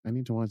 see, I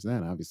need to watch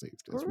that. Obviously,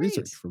 as research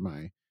Great. for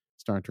my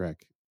Star Trek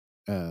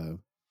uh,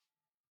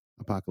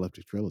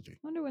 apocalyptic trilogy.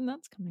 Wonder when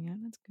that's coming out.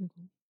 Let's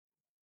Google.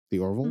 The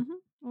Orville,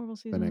 Orville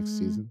the next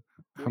season season.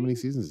 How many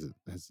 3? seasons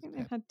I has it think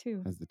they've had? had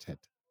 2. Has the Tet?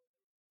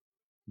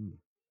 Hmm.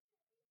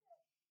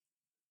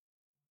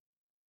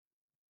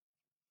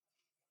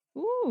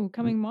 Ooh, Mm,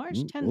 coming March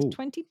mm, 10th, oh,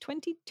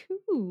 2022.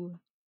 oh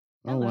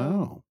Hello.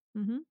 wow!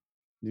 Mm-hmm.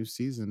 New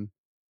season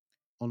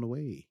on the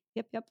way.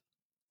 Yep, yep.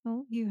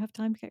 Well, you have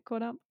time to get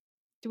caught up.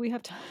 Do we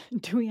have time?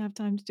 Do we have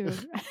time to do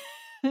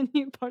a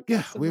new Yeah,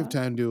 podcast of we have that?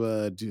 time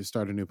to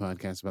start a new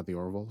podcast about the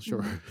Orville.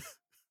 Sure. Mhm.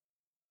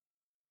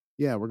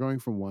 Yeah, we're going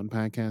from one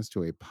podcast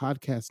to a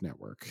podcast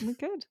network. We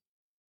could.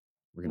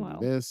 We're gonna do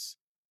Well, this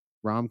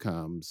rom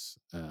coms.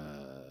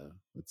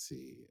 Let's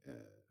see,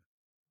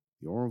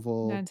 the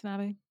Orville, Downton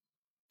Abbey.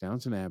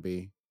 Downton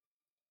Abbey.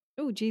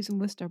 Oh, Jeeves and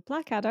Wooster.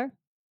 Blackadder.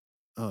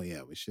 Oh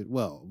yeah, we should.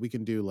 Well, we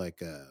can do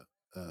like a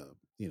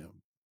you know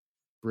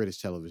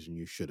British television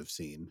you should have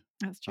seen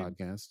That's true.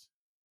 podcast.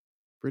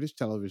 British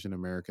television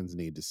Americans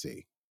need to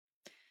see.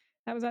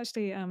 That was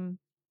actually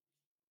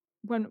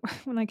when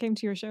when I came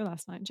to your show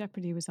last night.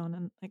 Jeopardy was on,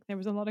 and like there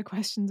was a lot of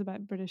questions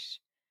about British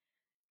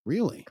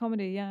Really?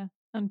 comedy. Yeah,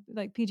 and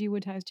like PG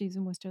Woodhouse, Jeeves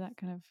and Wooster, that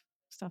kind of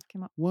stuff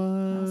came up.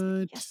 And I was like,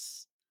 What?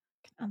 yes,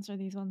 I can answer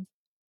these ones.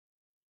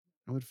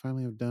 I would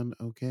finally have done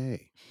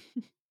okay.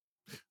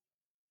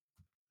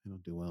 I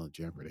don't do well at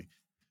Jeopardy.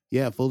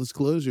 Yeah, full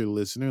disclosure,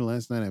 listener.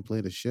 Last night I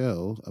played a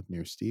show up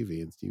near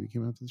Stevie, and Stevie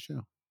came out to the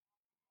show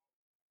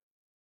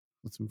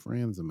with some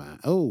friends of mine.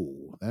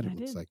 Oh, that I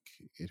looks did. like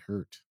it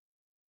hurt.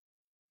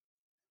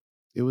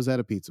 It was at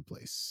a pizza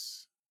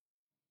place.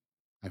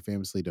 I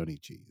famously don't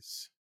eat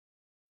cheese.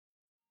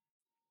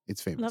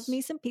 It's Love me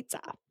famous. some pizza.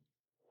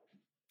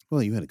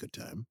 Well, you had a good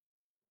time.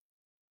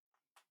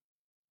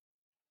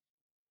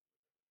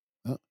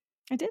 Oh,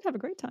 I did have a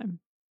great time.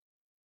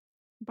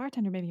 The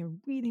bartender made me a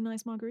really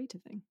nice margarita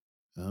thing.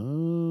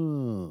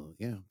 oh,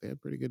 yeah, they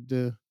had pretty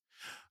good.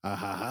 Ah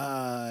ha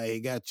ha! He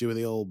got you with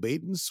the old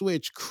bait and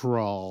switch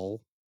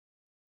crawl.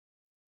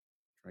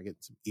 Try getting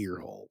some ear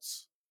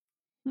holes.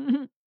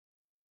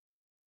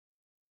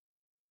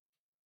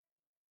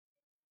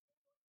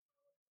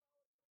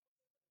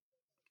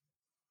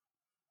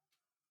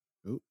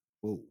 Oh,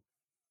 whoa!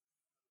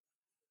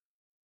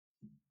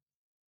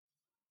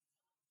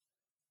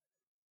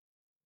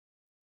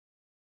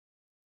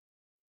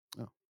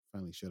 Oh,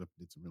 finally showed up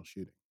and did some real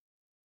shooting.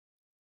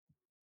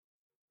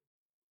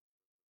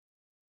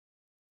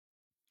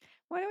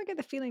 Why do I get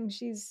the feeling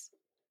she's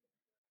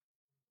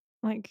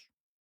like,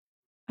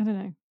 I don't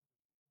know.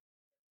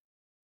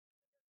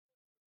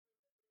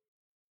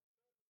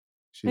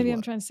 She's Maybe I'm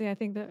what? trying to say I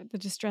think that the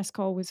distress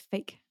call was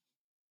fake.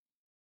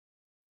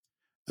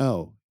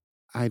 Oh,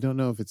 I don't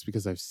know if it's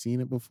because I've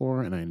seen it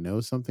before and I know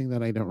something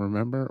that I don't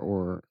remember,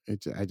 or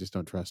I just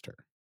don't trust her.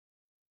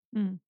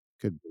 Mm.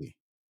 Could be.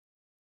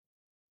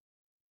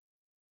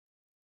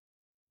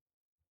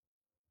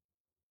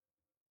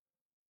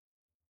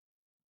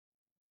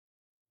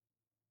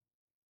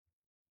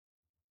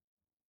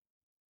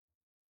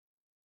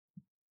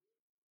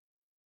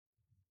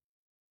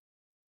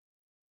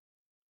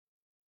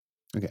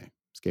 Okay,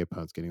 escape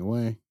pod's getting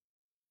away.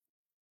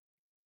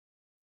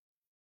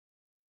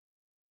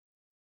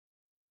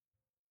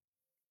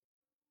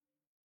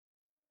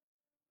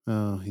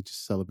 Oh, he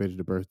just celebrated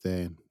a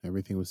birthday and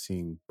everything was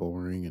seeming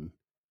boring and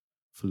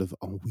full of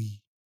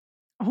ennui.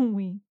 Oh,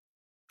 we.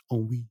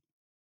 Ennui.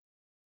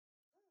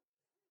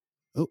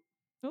 Oh,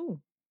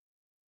 Oh,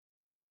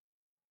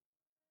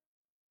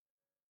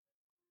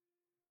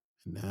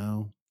 and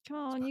now come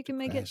it's on, you about to can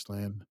make it. crash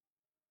land.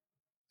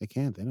 They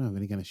can't. They don't have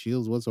any kind of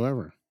shields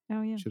whatsoever.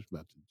 Oh, yeah. Ship's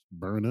about to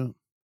burn up.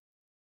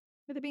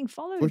 But they're being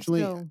followed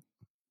Fortunately, still.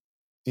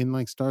 in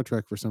like Star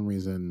Trek, for some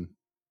reason,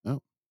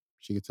 oh,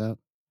 she gets out.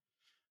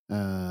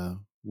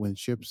 When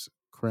ships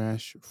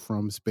crash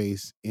from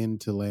space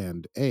into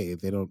land, A,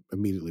 they don't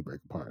immediately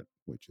break apart,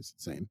 which is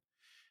insane.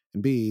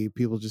 And B,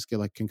 people just get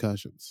like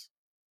concussions.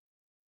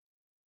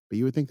 But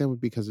you would think that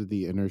would be because of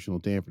the inertial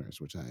dampeners,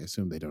 which I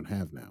assume they don't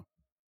have now.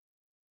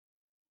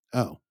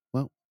 Oh,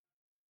 well,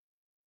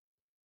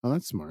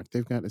 that's smart.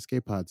 They've got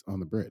escape pods on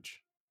the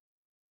bridge.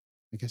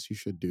 I guess you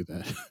should do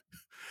that.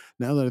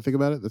 Now that I think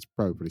about it, that's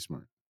probably pretty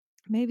smart.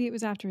 Maybe it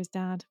was after his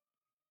dad.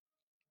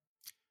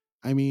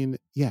 I mean,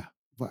 yeah.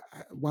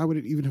 Why would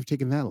it even have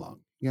taken that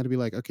long? You got to be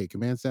like, okay,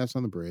 command staff's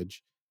on the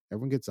bridge.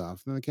 Everyone gets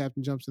off. And then the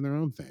captain jumps in their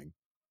own thing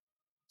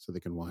so they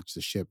can watch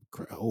the ship.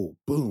 Oh,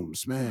 boom, Right, yeah.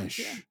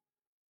 smash,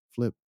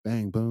 flip,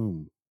 bang,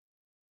 boom.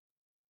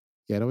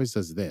 Yeah, it always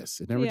does this.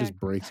 It never Yeah. just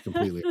breaks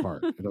completely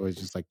apart. It always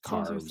just like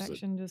Saucer carves a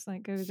section just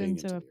like goes thing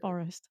into into a the earth.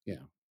 forest.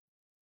 Yeah.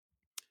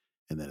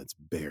 And then it's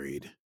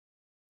buried.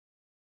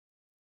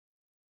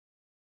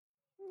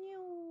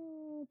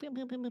 Pew,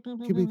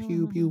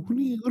 pew, pew,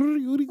 pew.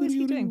 What is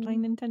he doing?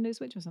 Playing Nintendo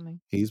Switch or something?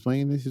 He's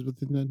playing this. He's with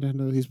the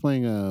Nintendo. He's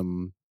playing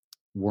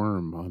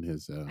Worm on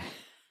his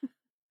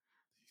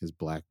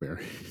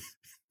BlackBerry.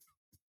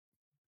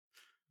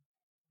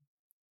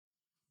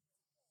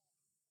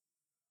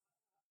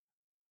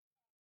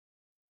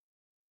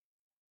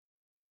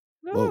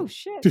 Oh, Whoa.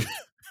 shit.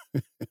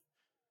 That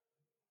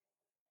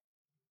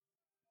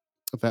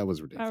was That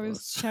was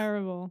ridiculous.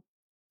 terrible.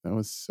 That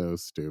was so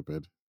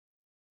stupid.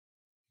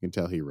 You can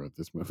tell he wrote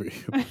this movie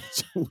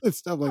with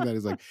stuff like that.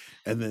 He's like,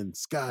 and then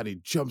Scotty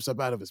jumps up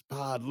out of his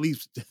pod,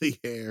 leaps into the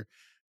air,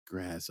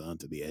 grass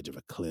onto the edge of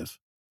a cliff.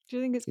 Do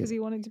you think it's Yeah, because he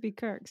wanted to be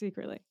Kirk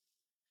secretly?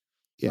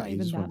 yeah. Not He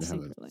even just wanted that to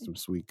have secretly. some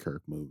sweet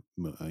Kirk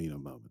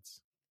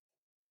moments.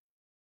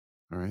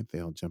 All right, they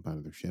all jump out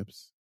of their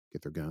ships,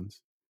 get their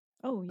guns.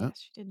 Oh, Oh, yes,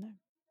 she did know.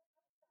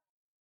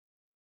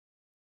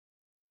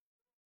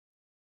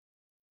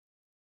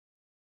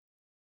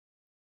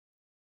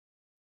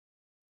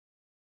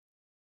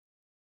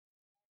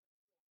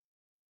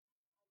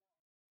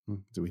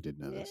 so we did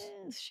know this.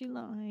 Yes, she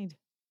lied.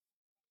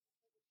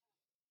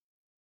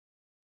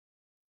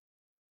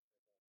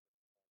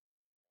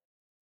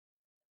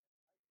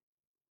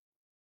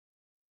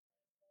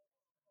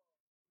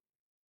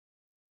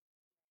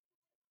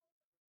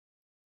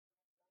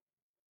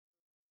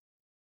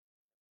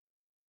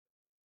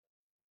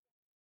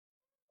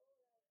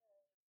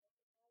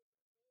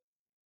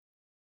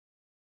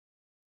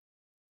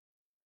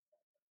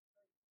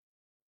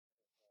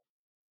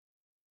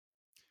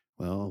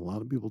 Well, a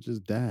lot of people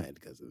just died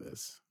because of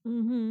this.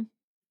 Mm-hmm.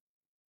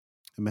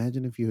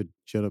 Imagine if you had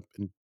showed up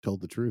and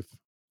told the truth.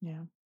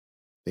 Yeah.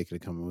 They could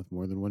have come in with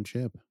more than one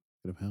ship.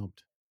 Could have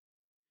helped.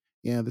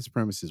 Yeah, this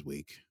premise is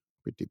weak.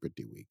 Pretty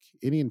weak.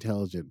 Any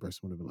intelligent person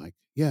would have been like,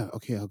 yeah,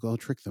 okay, I'll go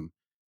trick them.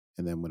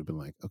 And then would have been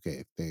like, okay,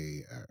 if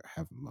they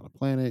have them on a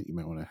planet, you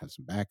might want to have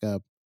some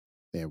backup.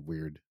 They have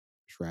weird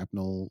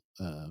shrapnel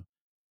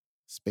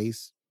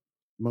space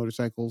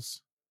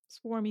motorcycles,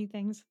 Swarmy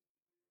things.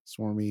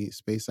 swarmy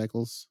space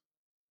cycles.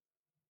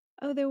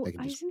 Oh, They can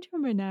I just, seem to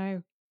remember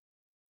now.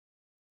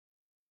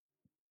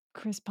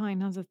 Chris Pine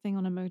has a thing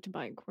on a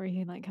motorbike where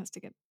he like has to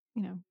get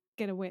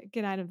away,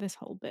 get out of this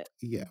whole bit.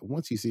 yeah,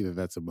 once you see that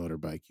that's a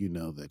motorbike, you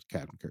know that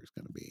Captain Kirk's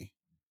going to be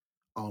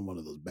on one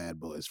of those bad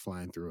boys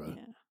flying through a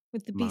Yeah.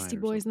 With the Beastie mine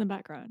or Boys in the something.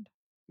 background.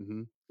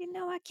 Hmm.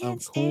 I can't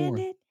Of stand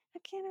course. it. I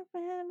can't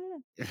stand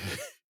it.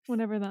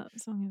 Whatever that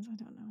song is, I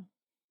don't know.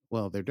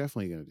 Well, they're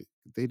definitely going to do.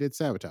 They did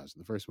Sabotage in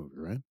the first movie,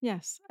 right?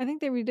 Yes, I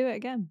think they redo it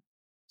again.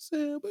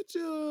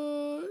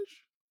 Sabotage.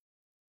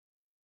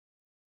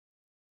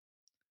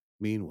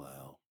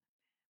 Meanwhile,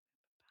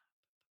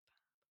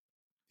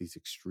 these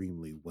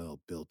extremely well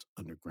built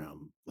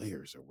underground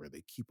layers are where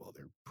they keep all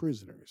their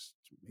prisoners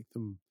to make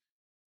them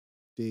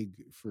dig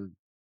for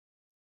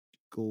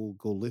gold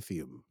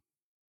lithium.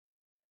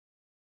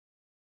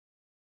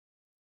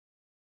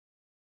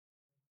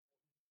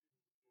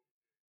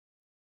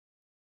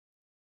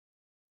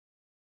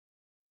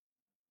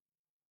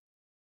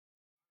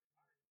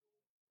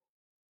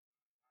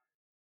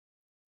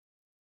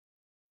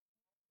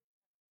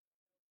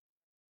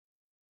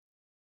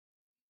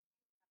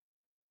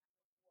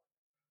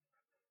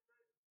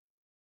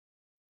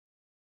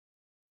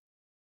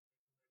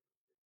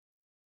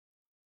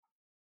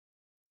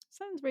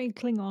 Sounds very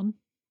Klingon.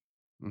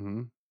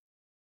 Mm-hmm.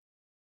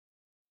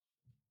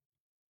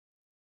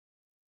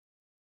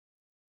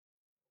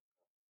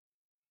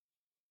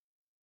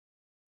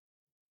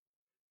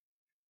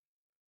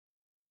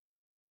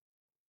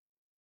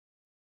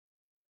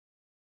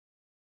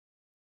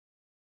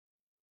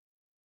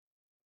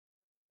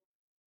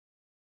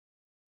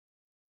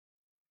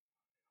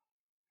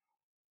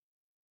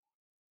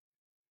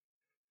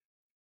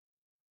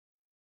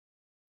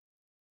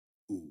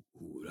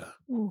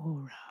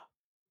 Uhura.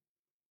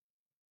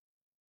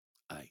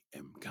 I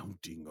am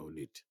counting on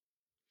it.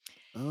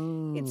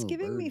 It's Oh,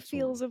 giving me bird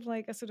feels song. of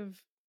like a sort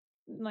of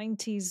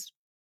 90s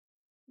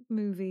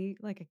movie,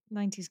 like a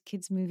 90s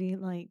kids movie,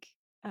 like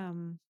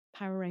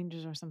Power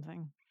Rangers or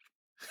something.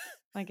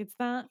 Like it's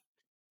that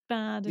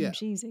bad and Yeah,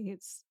 cheesy.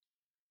 It's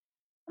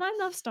and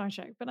I love Star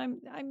Trek, but I'm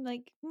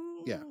like,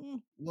 yeah.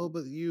 Well,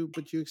 but you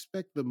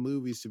expect the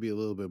movies to be a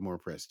little bit more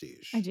I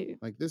prestige. do.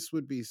 Like this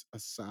would be a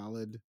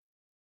solid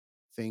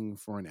thing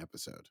for an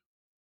episode.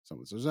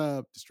 Someone shows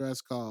up,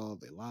 distress call,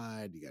 they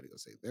lied, you got to go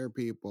save their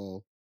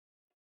people.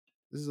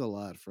 This is a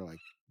lot for like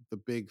the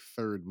big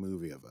third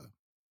movie of a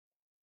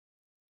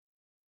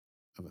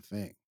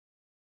thing.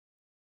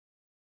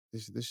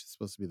 This is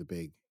supposed to be the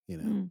big,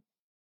 Mm,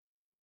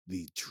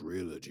 the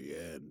trilogy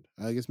end.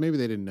 I guess maybe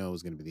they didn't know it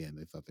was going to be the end.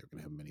 They thought they were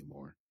going to have many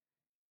more.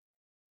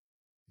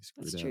 They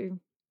that's screwed up. true.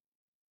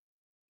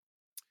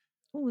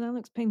 Oh, that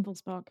looks painful,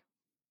 Spock.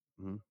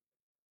 Hmm.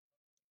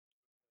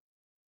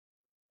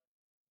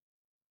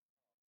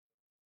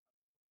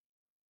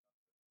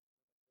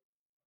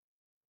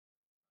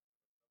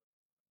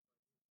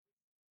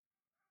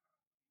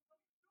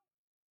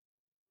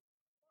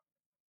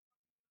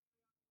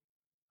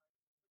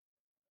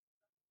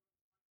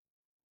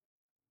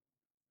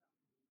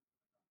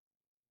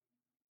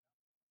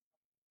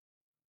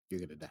 You're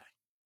going to die.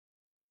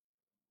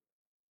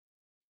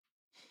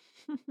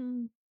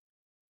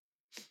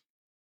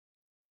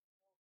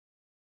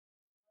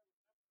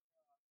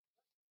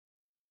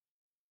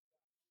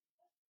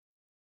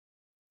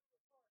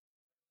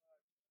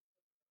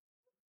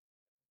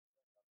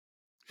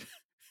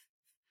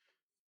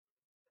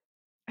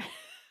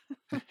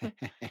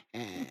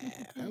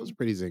 That was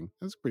pretty zing.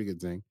 That was a pretty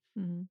good zing.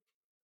 Mhm.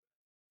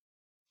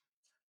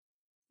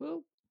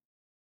 Well,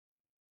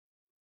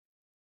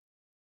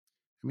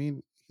 I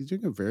mean, he's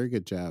doing a very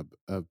good job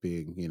of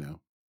being,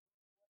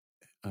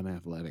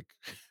 unathletic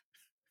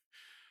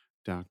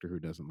doctor who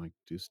doesn't like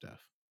to do stuff.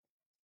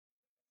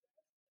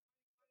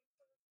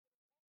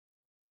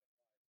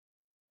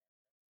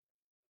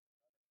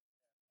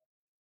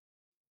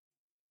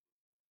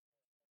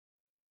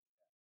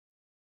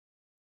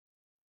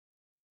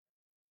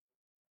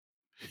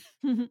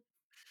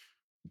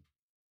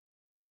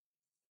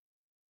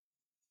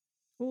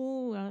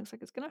 oh, that looks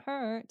like it's gonna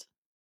hurt.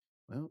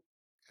 Well,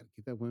 got to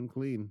keep that one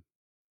clean.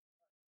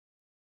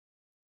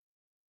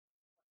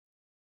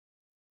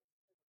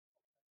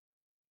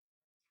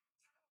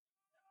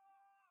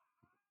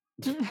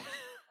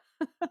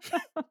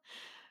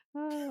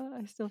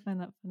 I still find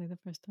that funny the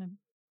first time.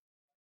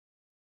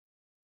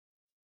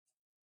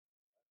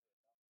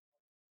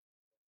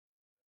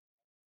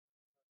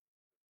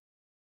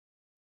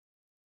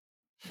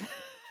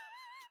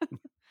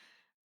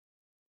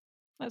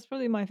 That's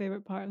probably my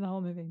favorite part of the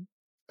whole movie.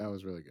 That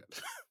was really good.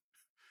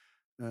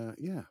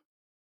 Yeah,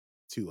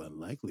 two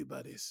unlikely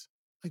buddies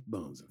like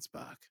Bones and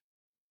Spock.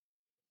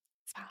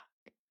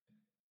 Spock,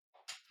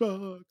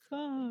 Spock,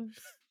 Spock.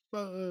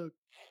 Spock.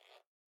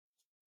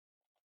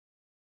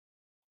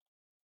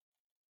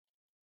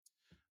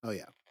 Oh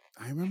yeah,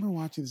 I remember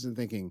watching this and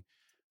thinking,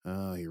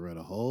 "Oh, he wrote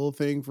a whole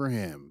thing for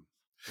him."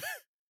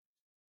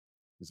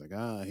 He's like,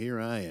 "Ah, here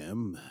I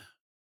am,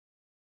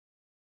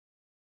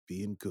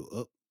 being cool."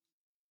 Oh,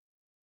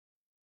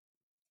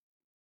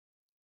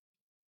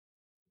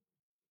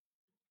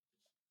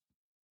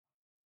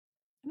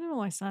 I don't know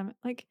why Simon.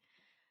 Like,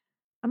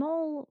 I'm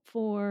all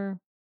for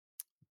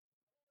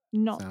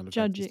not sound effects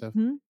and judging. stuff.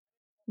 Hmm?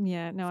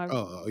 Yeah, no, I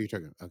Oh, you're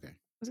talking. Okay,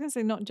 was gonna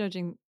say not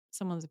judging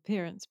someone's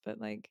appearance, but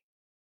like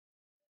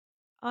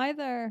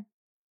either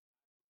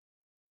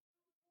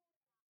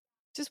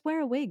just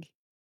wear a wig.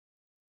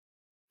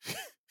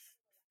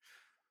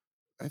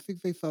 I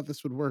think they thought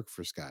this would work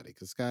for Scotty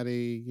because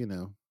Scotty,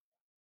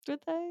 Did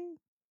they?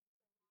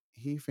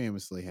 he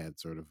famously had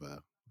sort of a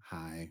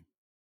high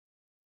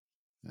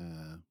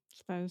uh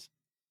Suppose.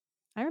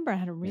 I remember I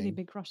had a really thing.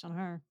 big crush on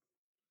her.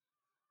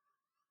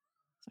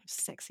 Sort of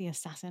sexy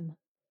assassin.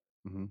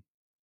 Hmm.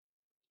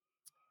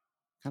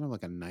 Kind of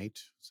like a knight.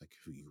 It's like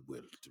who you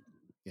will.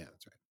 Yeah,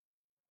 that's right.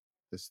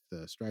 This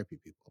the stripy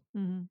people.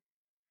 Hmm.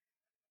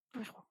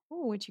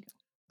 Oh, where'd you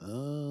go?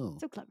 Oh,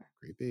 So clever.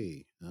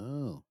 creepy.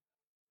 Oh,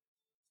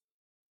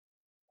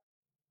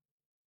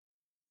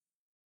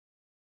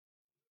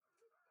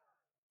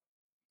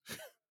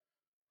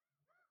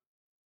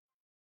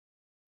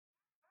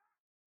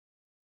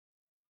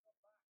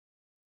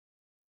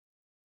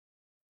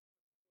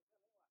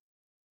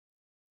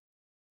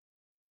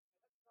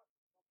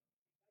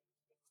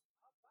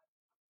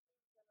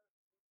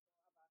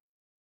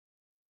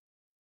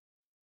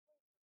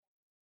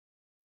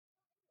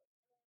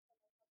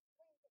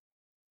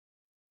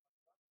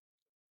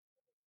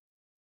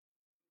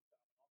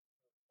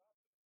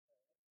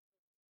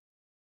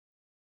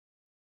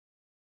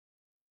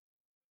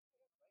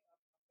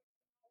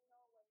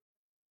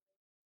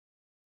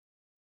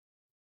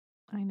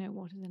 I know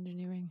what is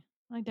engineering.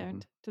 I hmm.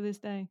 don't to this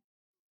day.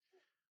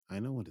 I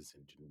know what is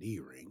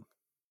engineering.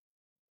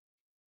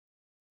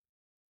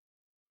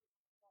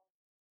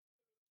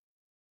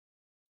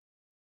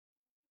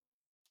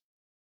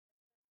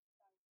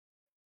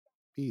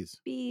 Bees.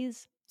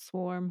 Bees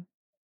swarm.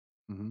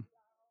 Mm-hmm.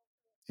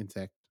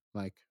 Insect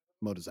like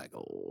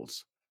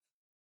motorcycles.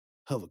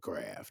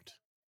 Hovercraft.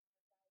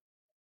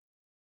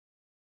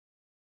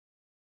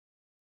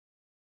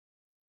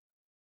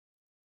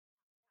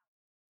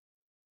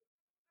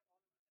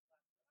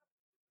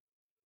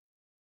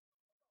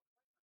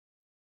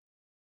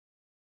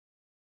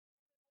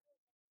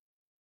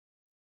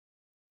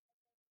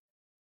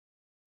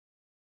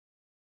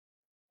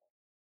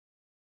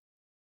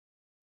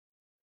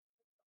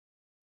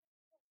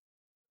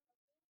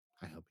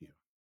 I help you.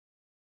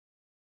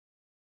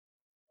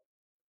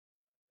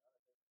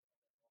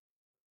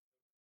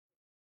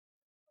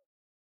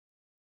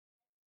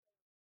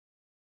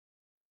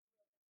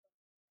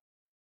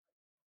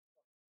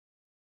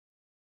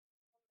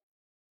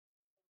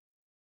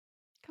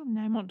 Come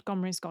now,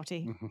 Montgomery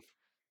Scotty. Mm-hmm.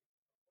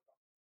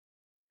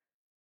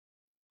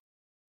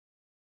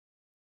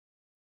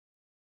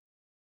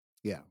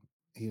 Yeah.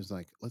 He was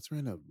like, let's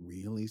write a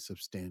really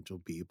substantial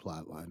B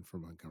plot line for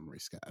Montgomery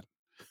Scott.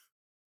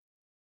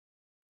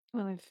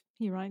 Well, if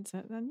he writes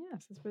it, then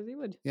yes, I suppose he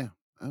would. Yeah.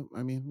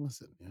 I mean,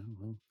 listen. Yeah.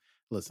 Well,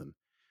 listen.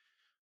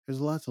 There's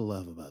a lot to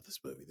love about this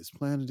movie. This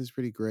planet is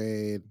pretty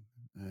great.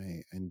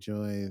 I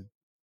enjoy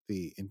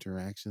the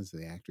interactions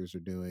the actors are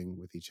doing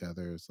with each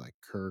other. It's like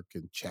Kirk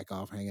and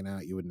Chekhov hanging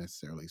out. You wouldn't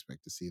necessarily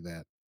expect to see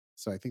that.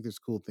 So I think there's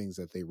cool things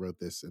that they wrote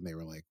this and they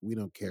were like, we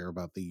don't care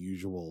about the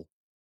usual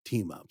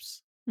team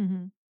ups.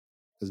 Mm-hmm.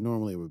 Because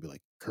normally it would be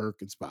like Kirk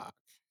and Spock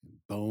and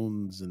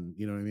Bones and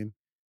you know what I mean?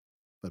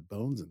 But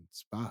Bones and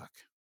Spock,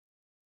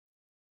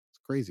 it's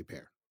a crazy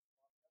pair.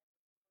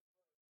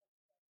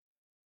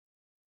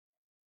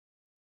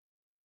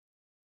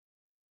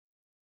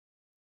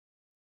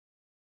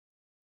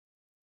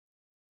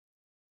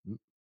 Mm.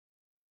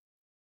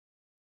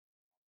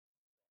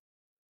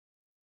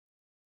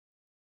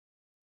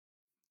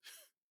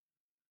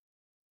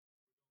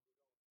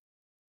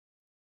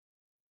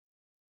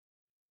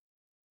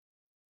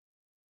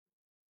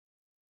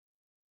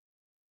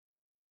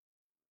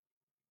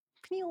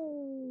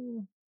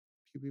 Pew!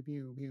 Pew pew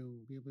pew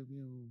pew pew pew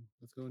pew.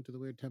 Let's go into the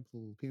weird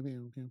temple. Pew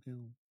pew pew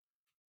pew.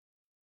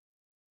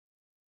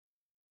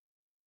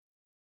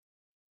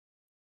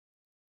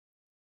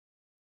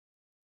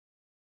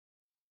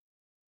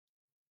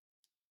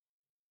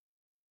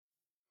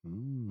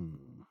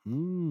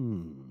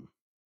 Hmm.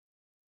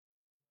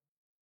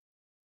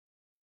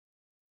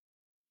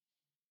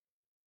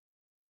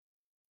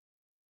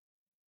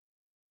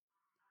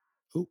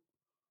 Oh,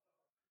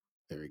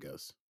 there he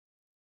goes.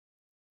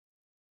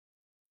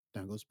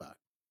 Down goes Spock.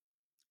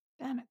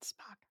 Damn it,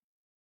 Spock.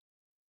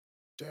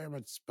 Damn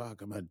it,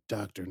 Spock. I'm a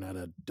doctor, not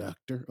a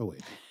doctor. Oh,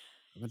 wait.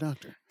 I'm a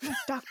doctor. I'm a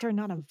doctor,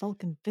 not a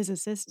Vulcan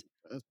physicist.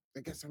 I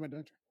guess I'm a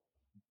doctor.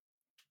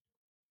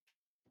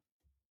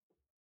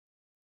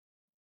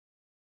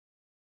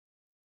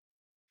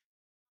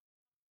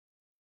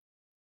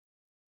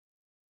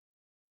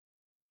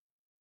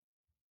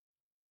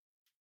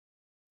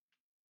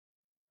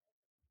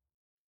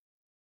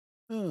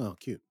 Oh,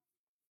 cute.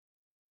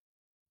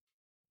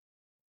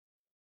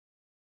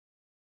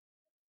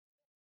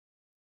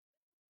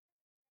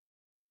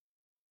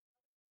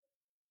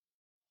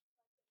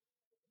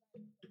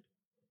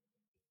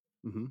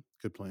 Mm-hmm.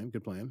 Good plan.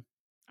 Good plan.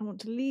 I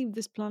want to leave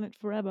this planet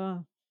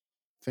forever.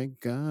 Thank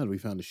God we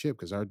found a ship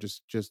because our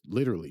just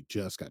literally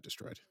just got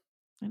destroyed.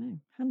 I know.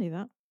 Handy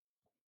that.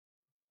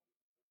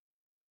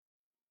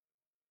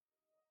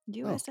 Oh,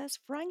 USS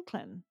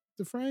Franklin.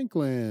 the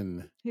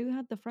Franklin. Who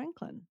had the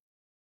Franklin?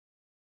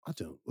 I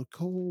don't. What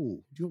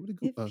Cole? Do you want me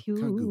to If can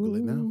I Google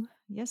it now? you.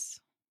 Yes.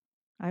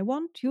 I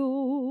want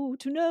you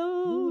to Google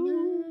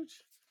know. it.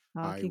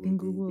 Mark, I you will can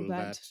Google Google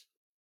that. that.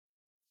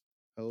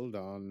 Hold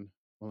on.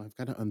 Well, I've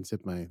got to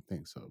unzip my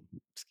thing, so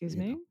Excuse you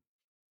me. know.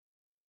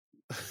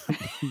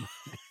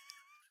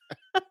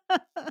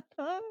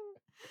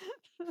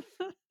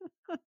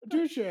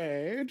 Touche,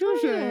 Oh,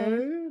 touche.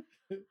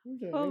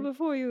 well,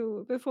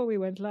 Okay. before we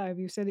went live,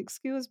 you said,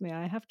 "Excuse me,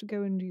 I have to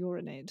go and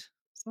urinate."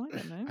 So I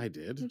don't know. I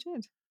did. You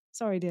did.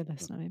 Sorry, dear Uh,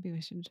 listener. Maybe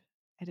we should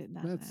edit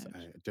that That's out.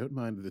 I don't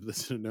mind the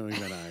listener knowing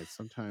that I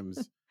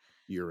sometimes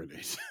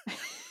urinate.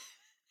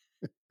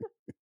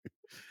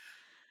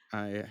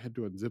 I had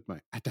to unzip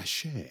my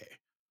attaché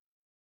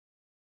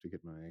to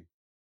get my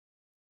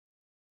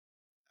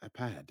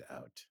iPad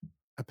out.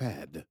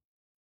 iPad.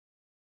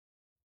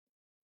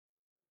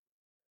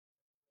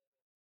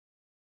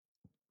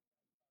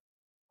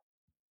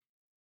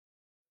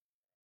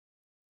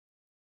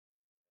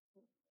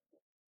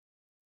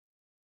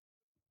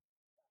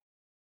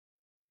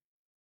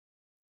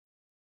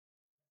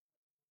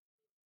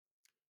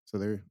 So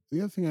the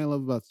other thing I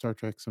love about Star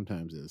Trek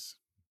sometimes is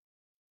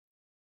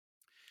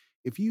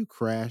if you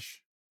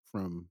crash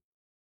from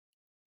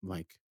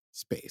like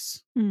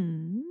space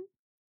Mm.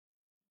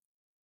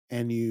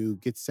 and you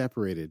get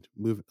separated,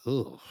 moving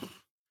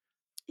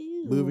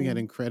at Ew.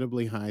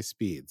 incredibly high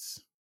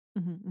speeds,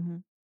 Mm-hmm, mm-hmm.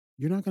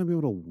 you're not going to be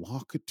able to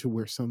walk it to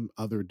where some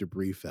other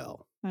debris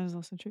fell. That is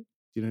also true.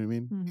 Do you know what I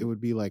mean? Mm-hmm. It would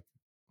be like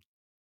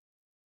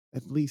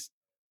at least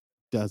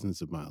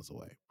dozens of miles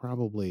away,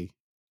 probably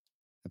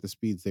at the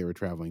speeds they were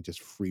traveling,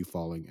 just free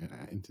falling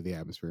into the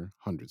atmosphere,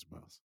 hundreds of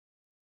miles.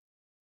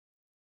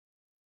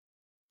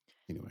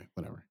 Anyway,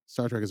 whatever.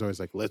 Star Trek is always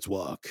like, let's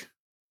walk.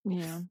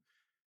 Yeah.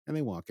 And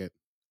they walk it.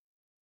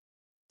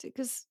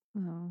 Because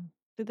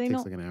It takes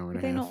like an hour and were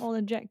a they not half. all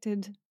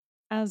ejected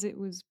as it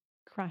was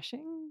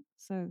crashing?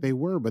 So They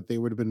were, but they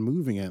would have been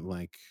moving at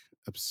like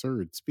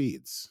absurd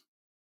speeds.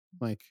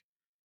 Like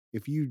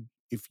if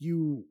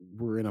you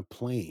were in a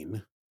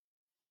plane,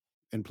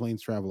 and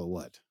planes travel at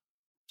what,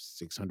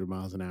 600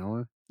 miles an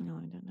hour? no,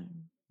 I don't know.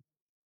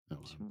 No,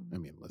 Sure. I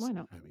mean, Why listen.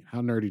 not? I mean,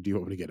 how nerdy do you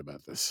want me to get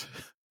about this?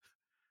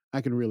 I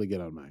can really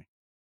get on my.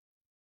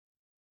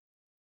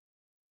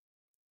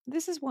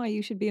 This is why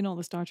you should be in all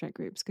the Star Trek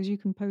groups, because you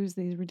can pose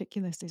these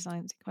ridiculously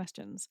sciencey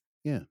questions.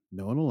 Yeah,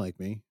 no one will like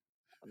me.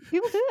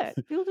 People do it.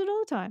 People do it all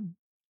the time.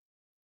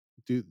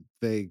 Do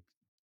they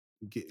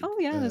get? Oh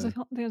yeah,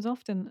 there's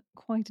often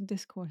quite a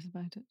discourse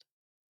about it.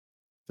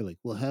 They're like,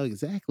 well, how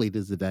exactly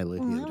does the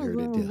dilithium turn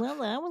into?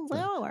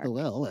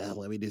 Well,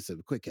 let me do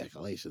some quick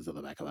calculations on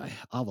the back of my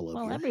envelope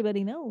Well, here.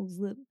 everybody knows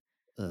that.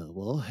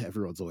 Well,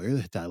 everyone's aware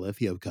that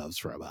dilithium comes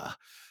from a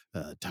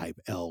type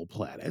L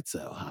planet,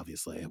 so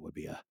obviously it would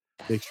be a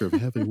mixture of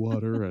heavy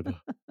water and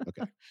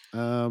okay.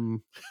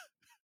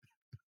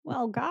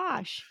 Well,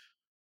 gosh.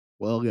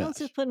 Well, Let's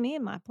gosh. just put me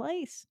in my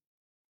place.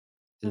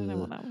 I don't know Uh,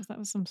 what that was. That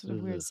was some sort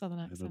of weird Southern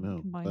I don't accent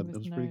know, combined but it with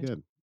was pretty nerd.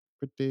 good.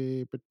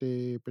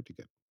 Pretty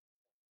good.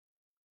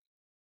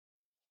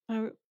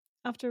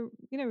 After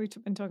we've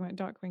been talking about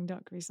Darkwing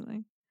Duck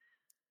recently.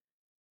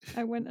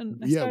 I went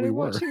and I Yeah, we started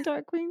were. watching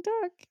Darkwing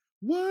Duck.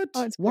 What?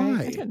 Oh, it's great. I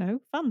Why? don't know,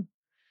 fun.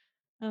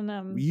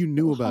 And You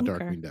knew little about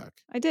honker. Darkwing Duck.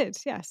 I did,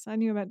 yes. I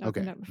knew about Darkwing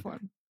Okay. Duck before.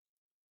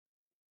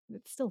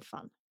 It's still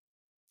fun.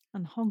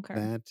 And honker.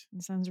 That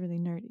It sounds really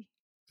nerdy.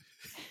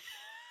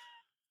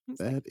 It's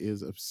like, that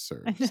is I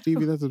absurd. know.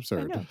 Stevie, that's I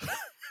absurd. know.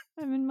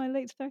 I'm in my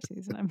late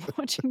 30s and I'm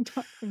watching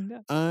Darkwing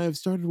Duck. I've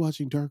started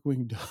watching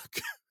Darkwing Duck.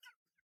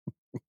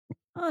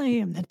 I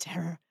am the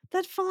terror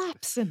that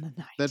flaps in the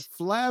night. That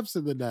flaps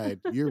in the night.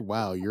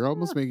 You're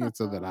almost making it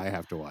so that I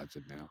have to watch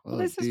it now.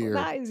 Well, Oh dear.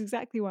 that is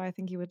exactly why I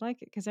think you would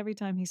like it, because every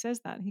time he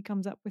says that, he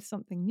comes up with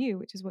something new,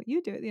 which is what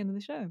you do at the end of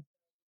the show.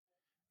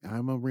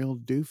 I'm a real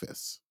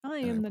doofus. I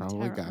And am I the probably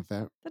terror got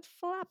that. that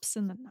flaps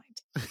in the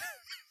night.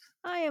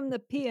 I am the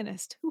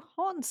pianist who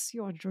haunts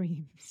your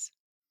dreams.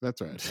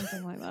 That's right.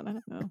 Something like that. I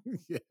don't know.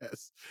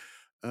 Yes.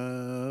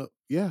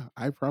 Yeah,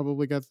 I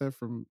probably got that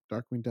from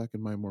Darkwing Duck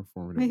in my more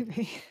formative years.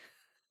 Maybe.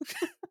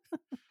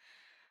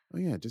 Oh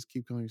yeah, just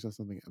keep calling yourself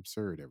something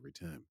absurd every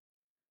time.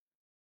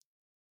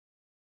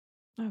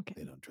 Okay.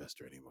 They don't trust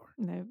her anymore.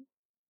 No.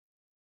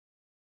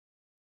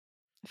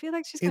 I feel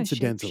like she's going to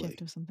Incidentally.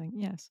 shapeshift or something.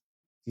 Yes.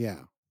 Yeah.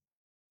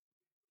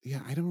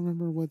 Yeah, I don't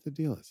remember what the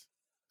deal is.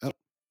 Oh.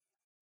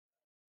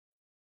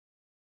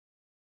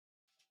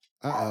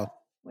 Uh-oh.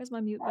 Where's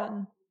my mute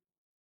button?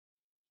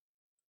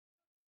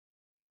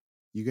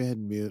 You go ahead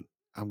and mute.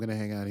 I'm gonna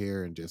hang out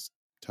here and just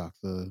talk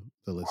the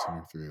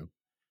listener through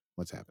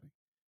what's happening.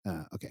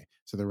 Okay,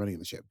 so they're running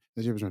the ship.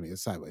 The ship is running.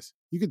 It's sideways.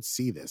 You could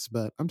see this,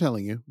 but I'm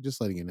telling you,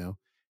 just letting you know.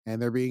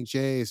 And they're being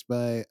chased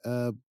by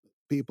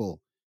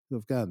people who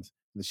have guns.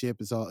 The ship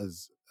is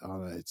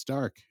it's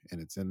dark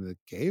and it's in the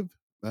cave.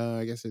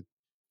 I guess it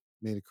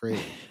made a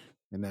crater.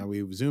 And now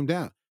we've zoomed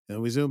out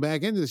and we zoom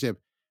back into the ship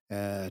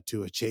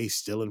to a chase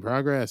still in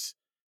progress.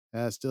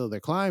 Still, they're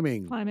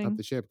climbing up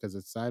the ship because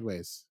it's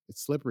sideways.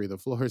 It's slippery. The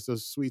floor is so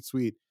sweet.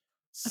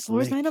 The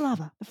floor is made of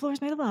lava.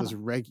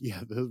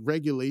 The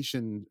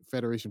regulation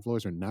Federation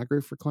floors are not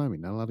great for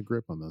climbing. Not a lot of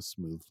grip on those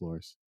smooth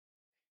floors.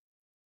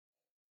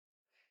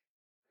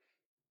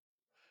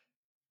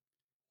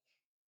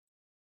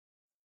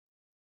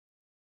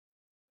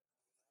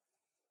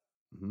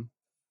 Mm-hmm.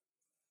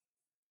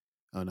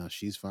 Oh no,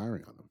 she's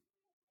firing on them.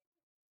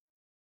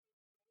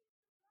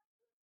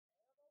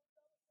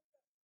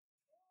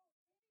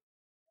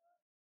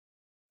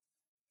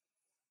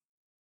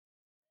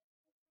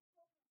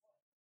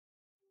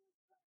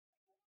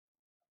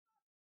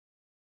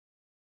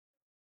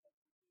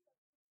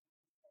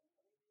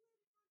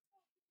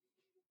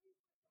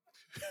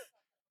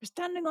 We're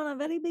standing on a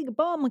very big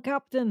bomb,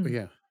 Captain. Oh,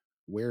 yeah.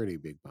 Where-y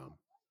big bomb?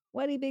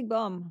 Where-y big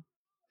bomb?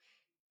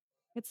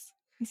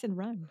 He said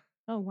round.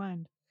 Oh,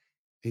 wound.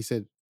 He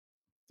said,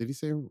 did he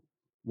say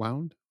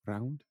wound?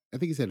 Round? I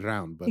think he said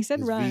round, but he said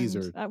his round. V's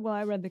are Well,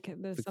 I read the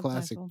the subtitle.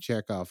 classic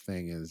Chekhov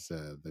thing is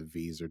the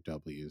V's or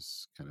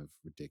W's, kind of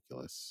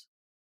ridiculous,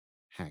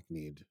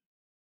 hackneyed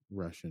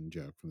Russian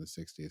joke from the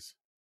 60s.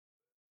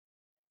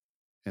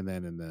 And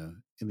then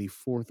in the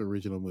fourth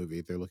original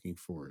movie, they're looking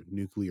for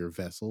nuclear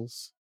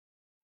vessels.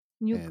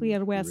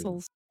 Nuclear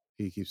vessels.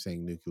 He keeps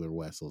saying nuclear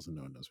vessels, and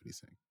no one knows what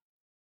he's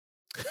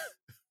saying.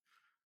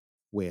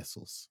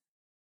 Vessels.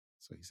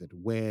 So he said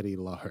very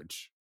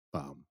large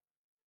bomb,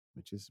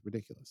 which is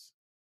ridiculous.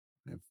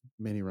 I have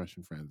many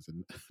Russian friends,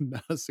 and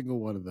not a single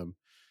one of them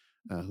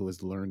who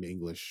has learned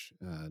English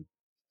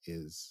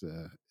is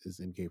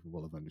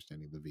incapable of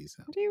understanding the V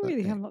sound. Do you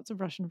really have lots of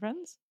Russian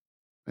friends?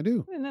 I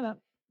do. I didn't know that.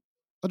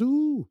 I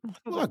do.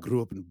 Well, I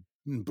grew up in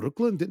in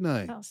Brooklyn, didn't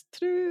I? That's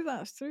true.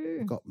 That's I've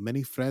true. got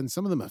many friends.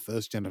 Some of them are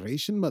first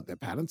generation, but their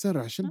parents are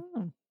Russian.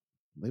 Oh.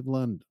 They've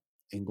learned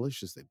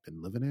English as they've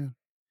been living here.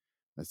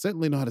 I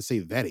certainly know how to say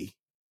very.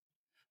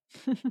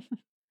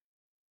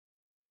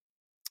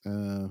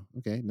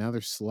 Okay, now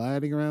they're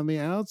sliding around the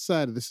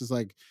outside. This is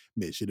like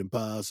Mission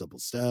Impossible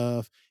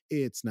stuff.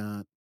 It's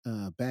not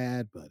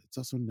bad, but it's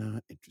also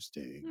not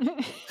interesting.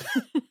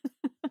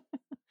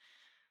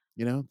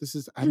 This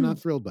is I'm not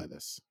thrilled by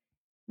this.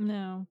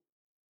 No.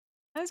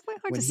 It's quite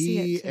hard When to see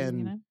it he too, you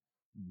and know?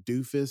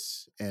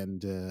 Doofus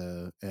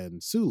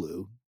and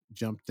Sulu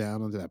jumped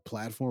down onto that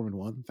platform and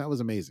won, that was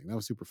amazing. That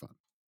was super fun.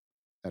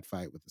 That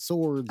fight with the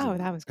swords Oh, and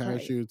that the was great.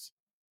 parachutes.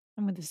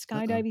 And with the Uh-oh.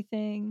 skydiving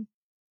thing,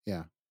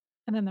 Yeah.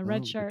 and then the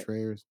red Oh, shirt.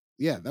 betrayers.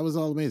 Yeah, that was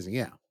all amazing.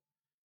 Yeah.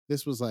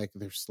 This was like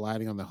they're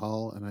sliding on the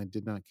hull, and I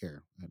did not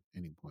care at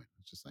any point.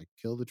 It's just like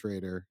kill the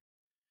traitor,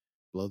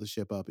 blow the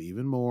ship up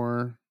even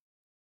more.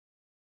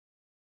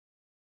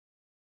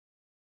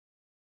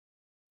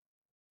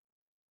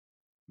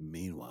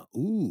 Meanwhile,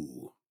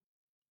 ooh,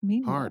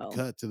 hard Meanwhile,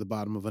 cut to the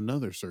bottom of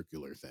another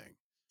circular thing.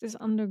 this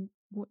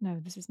no,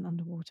 this isn't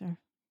underwater.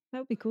 That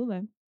would be cool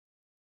though.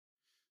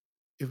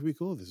 It would be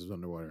cool if this was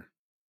underwater.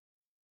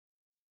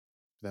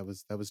 That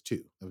was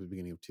two. That was the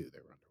beginning of two. They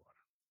were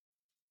underwater.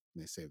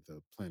 And they saved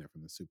the planet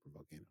from the super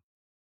volcano.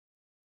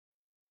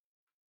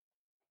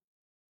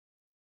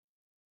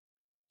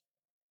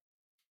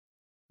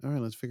 All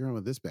right, let's figure out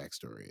what this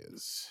backstory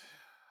is.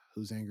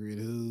 Who's angry at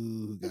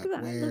who Look got at that.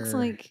 It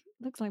where.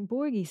 looks like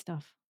Borgy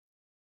stuff.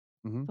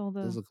 Mm-hmm. With all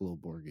Does the look a little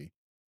Borgy.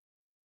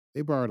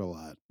 They borrowed a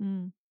lot.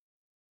 mm.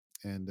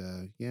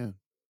 And yeah.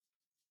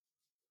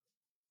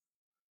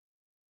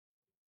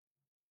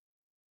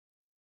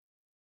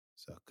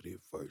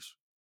 Sacrifice.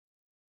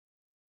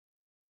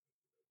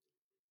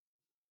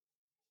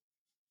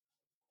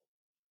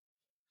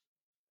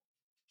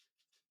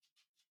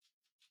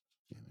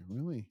 Yeah, they're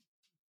really.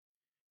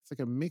 It's like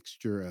a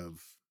mixture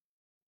of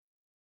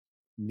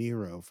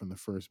Nero from the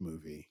first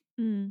movie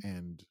Mm.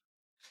 and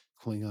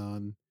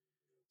Klingon.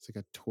 It's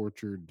like a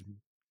tortured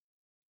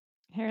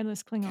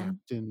Hairless Klingon.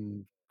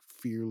 captain,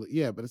 fearless.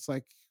 Yeah, but it's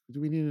like, do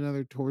we need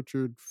another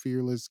tortured,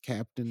 fearless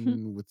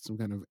captain with some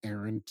kind of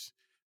errant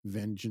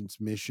vengeance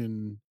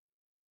mission?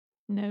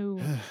 No.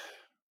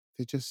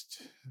 they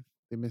just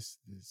they miss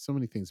so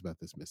many things about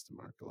this missed the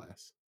mark,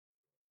 alas.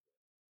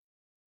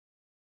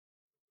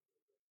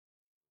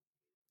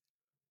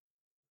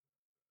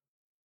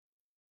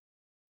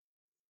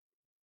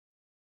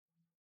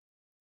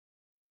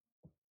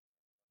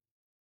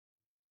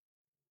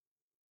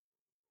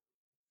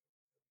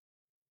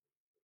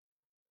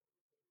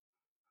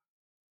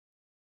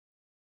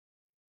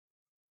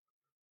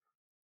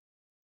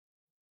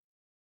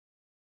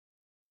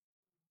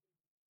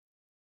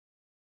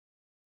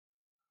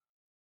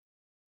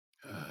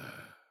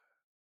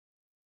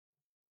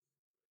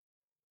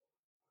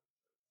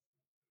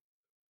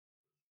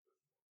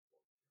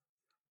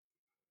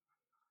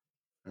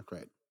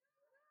 Okay.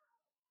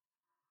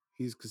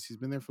 Because he's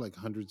been there for like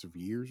hundreds of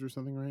years or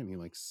something, right? And he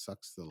like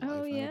sucks the Oh life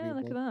out of yeah, look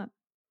at people. that.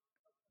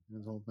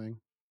 His whole thing.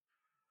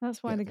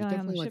 That's why Yeah, the there's guy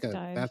on the definitely like ship a.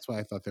 died. That's why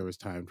I thought there was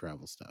time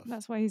travel stuff.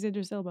 That's why he's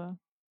Idris Elba.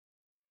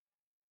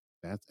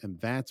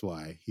 That's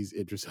why he's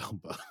Idris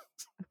Elba.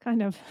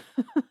 Kind of.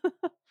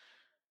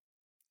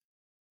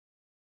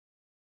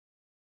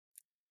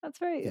 That's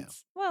very Yeah.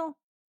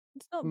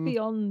 it's not Mm,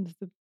 beyond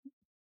the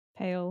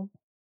pale.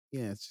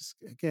 yeah, it's just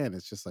again,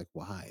 it's just like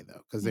why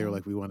though? Because they were Yeah.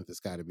 like, we wanted this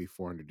guy to be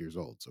 400 years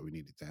old, so we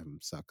needed to have him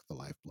suck the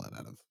lifeblood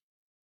out of.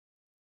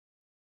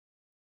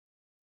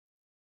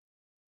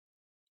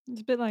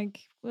 It's a bit like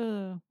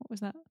what was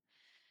that?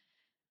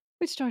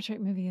 Which Star Trek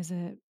movie is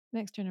it?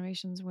 Next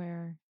Generations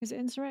where is it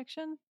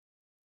Insurrection?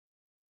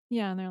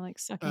 Yeah, and they're like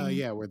sucking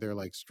Yeah, where they're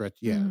like stretch.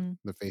 Yeah, mhm,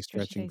 the face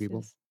stretchy stretching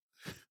people. faces.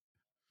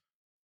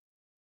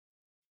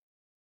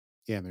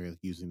 Yeah, and they're like,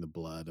 using the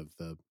blood of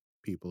the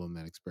people in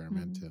that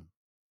experiment Mhm. to,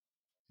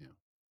 you know,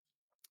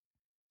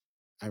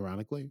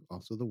 ironically,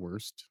 also the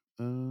worst.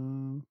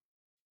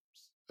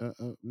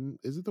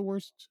 Is it the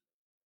worst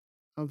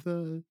of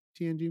the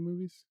TNG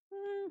movies?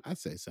 Mm, I'd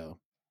say so.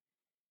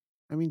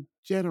 I mean,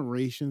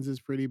 Generations is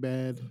pretty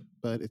bad,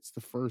 but it's the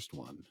first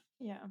one.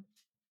 yeah.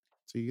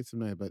 So you get some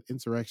night, but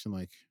Insurrection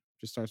like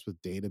just starts with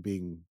Data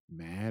being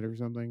mad or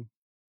something,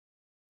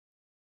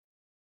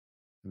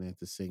 and they have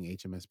to sing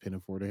HMS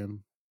Pinafore to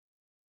him,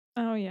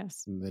 Oh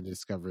yes. and they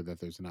discover that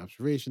there's an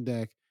observation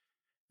deck,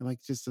 and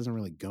like just doesn't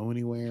really go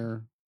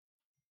anywhere.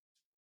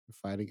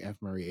 Fighting F.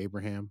 Murray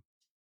Abraham,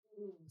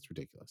 it's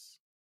ridiculous.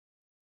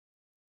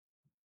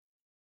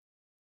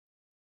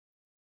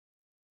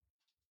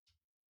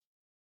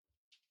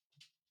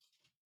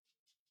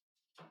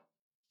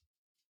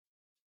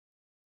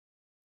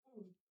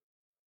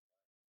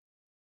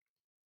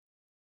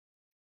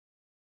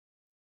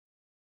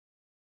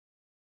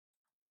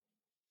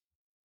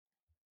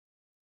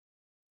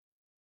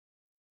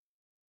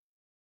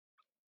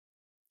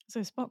 So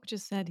Spock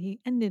just said he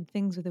ended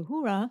things with a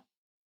hoorah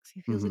because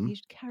he feels that Mm-hmm. he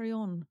should carry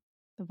on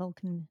the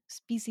Vulcan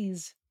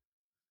species,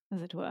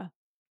 as it were,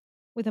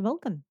 with a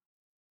Vulcan.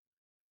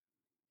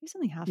 He's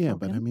only half Yeah,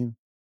 but I Vulcan. mean,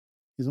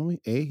 he's only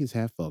A, he's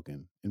half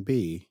Vulcan, and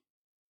B,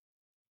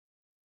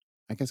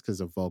 I guess because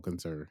the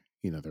Vulcans are,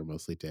 they're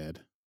mostly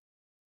dead.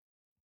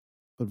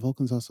 But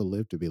Vulcans also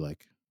live to be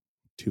like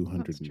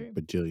 200 That's and true.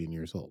 bajillion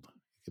years old.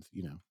 It's.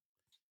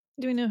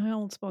 Do we know how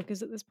old Spock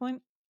is at this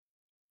point?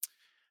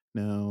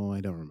 No,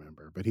 I don't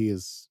remember, but he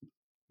is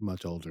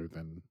much older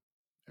than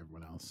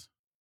everyone else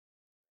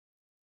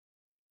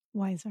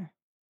Wiser.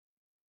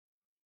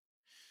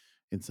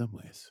 in some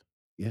ways.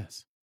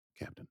 Yes,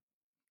 Captain.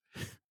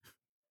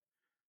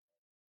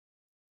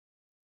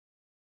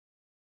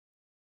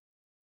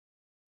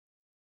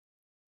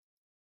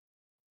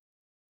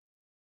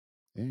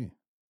 Hey.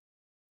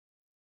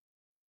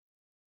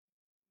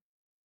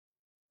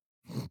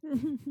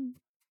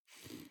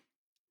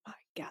 My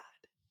God.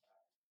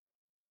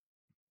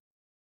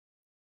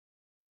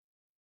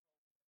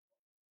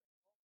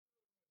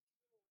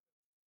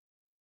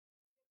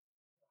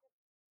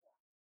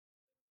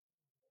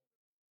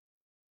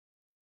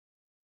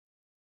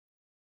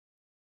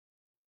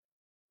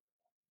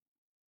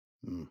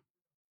 Mm,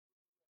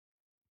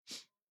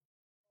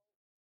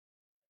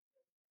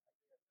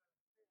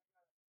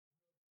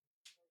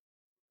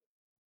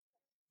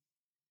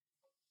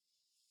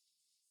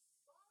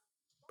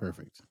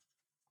 perfect.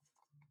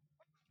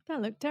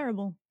 That looked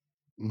terrible.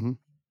 Hmm.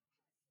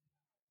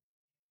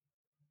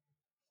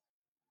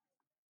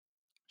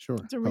 Sure.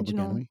 It's Public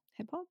original Enemy.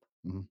 hip hop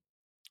Hmm.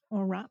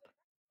 or rap.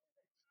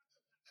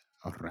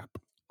 A rap.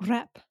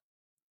 Rap.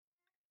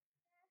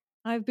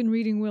 I've been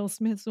reading Will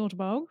Smith's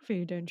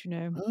autobiography, don't you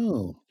know?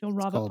 Oh, Feel it's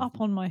rather called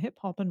up on my hip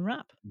hop and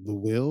rap. The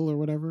Will or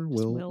whatever. Just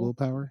Will Will.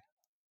 willpower.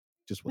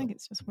 Just I think Will.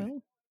 it's just Okay.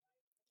 Will.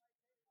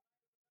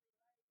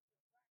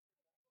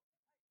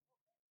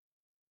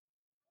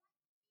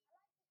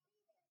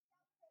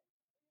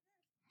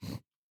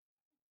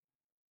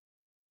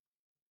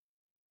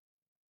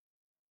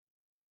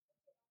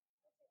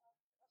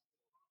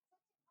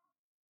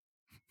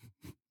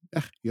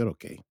 Ah, you're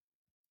okay.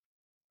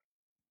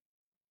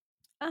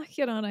 Ah,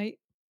 you're all right.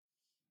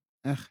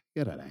 Ah,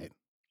 you're all right.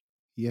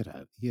 You're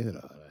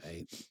all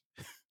right.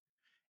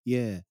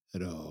 Yeah,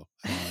 all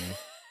right.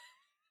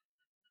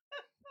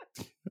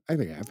 I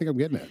think I'm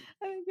getting it.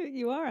 I think that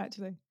you are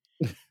actually.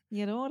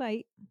 You're all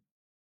right.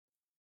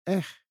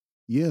 Eh,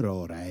 you're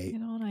all right.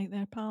 You're all right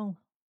there, pal.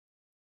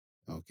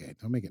 Okay,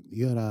 don't make it.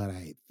 You're all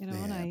right You're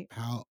all there, right.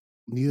 pal.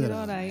 You're You're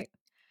all all right. right.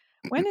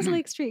 When is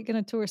Lake Street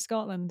going to tour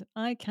Scotland?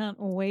 I can't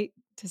wait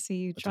to see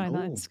you try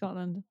that in Oh,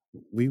 Scotland.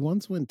 we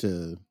once went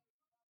to.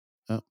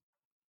 Oh,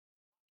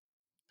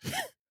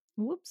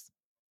 Whoops.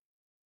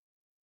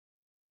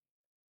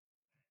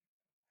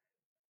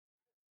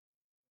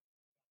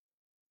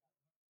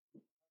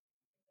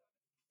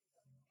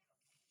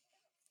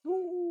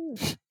 Ooh,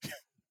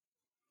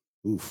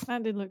 oof.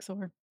 that did look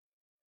sore.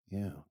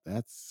 Yeah,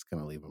 that's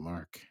gonna leave a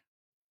mark.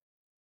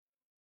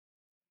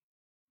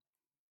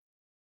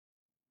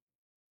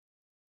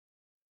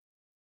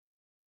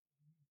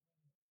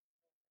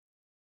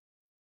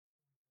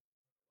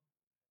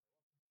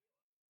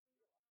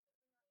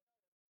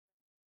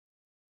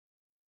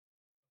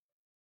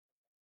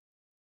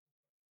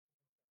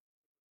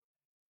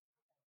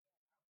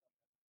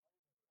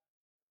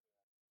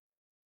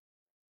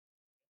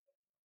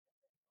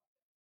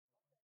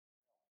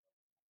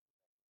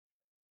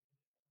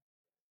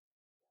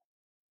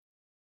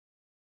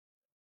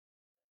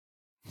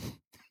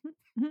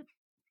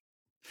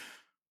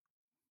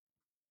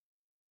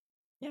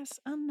 Yes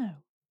and no.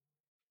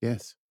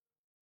 Yes,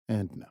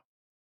 and no.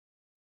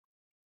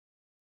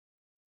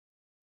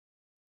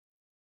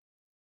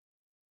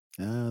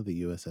 Ah, the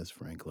USS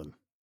Franklin.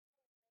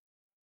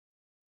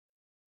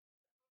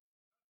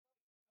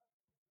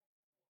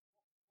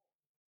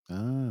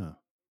 Ah,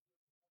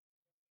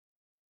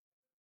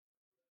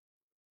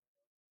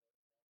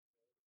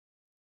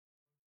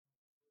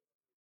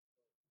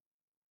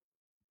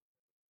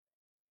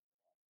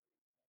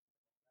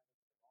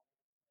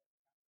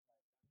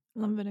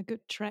 Loving a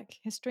good Trek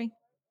history.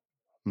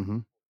 mm-hmm.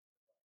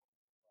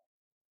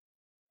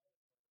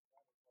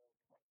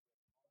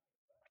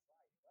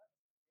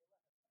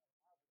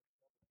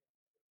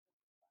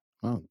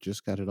 Well,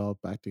 just got it all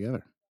back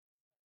together.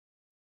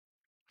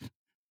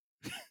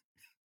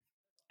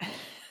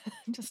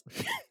 Just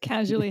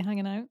casually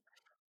hanging out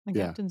in the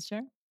Yeah. captain's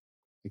chair.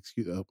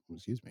 Excuse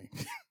me.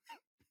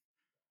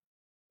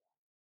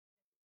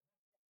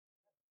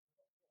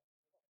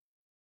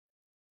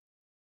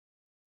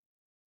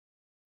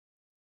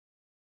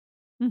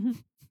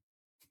 Mhm.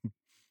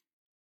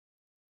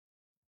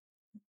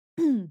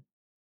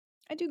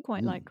 I do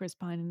quite like Mm. Chris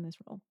Pine in this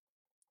role.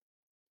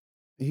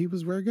 He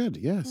was very good.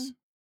 Mm. Yes.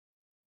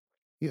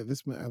 Yeah.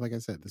 Like I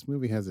said, this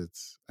movie has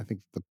its. I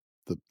think the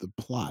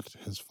plot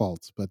has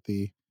faults, but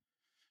I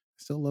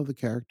still love the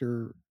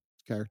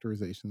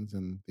characterizations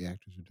and the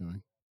actors are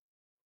doing.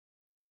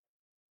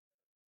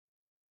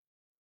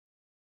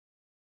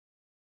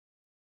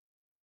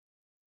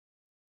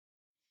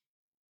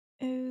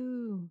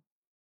 Oh,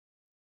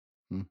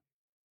 Mm,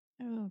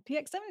 oh,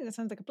 PX70. That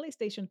sounds like a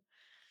PlayStation.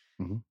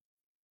 mhm.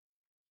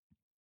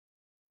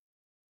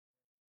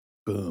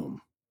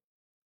 Boom.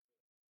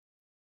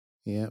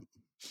 Yep.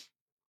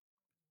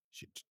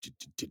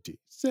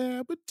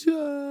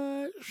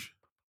 Sabotage.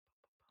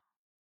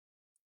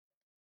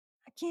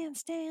 I can't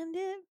stand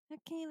it. I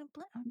can't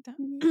apply.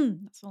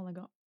 That's all I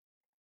got.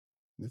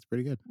 That's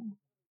pretty good.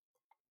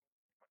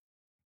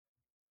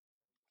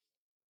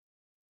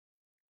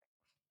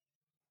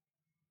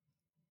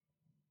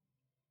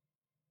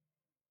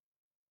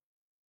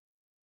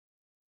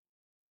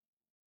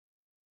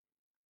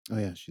 Oh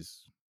yeah,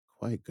 she's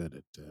quite good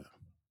at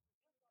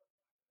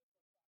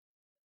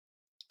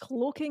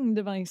Cloaking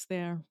device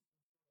there.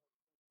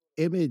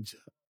 image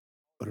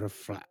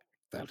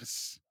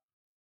reflectors.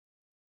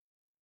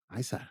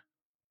 I saw.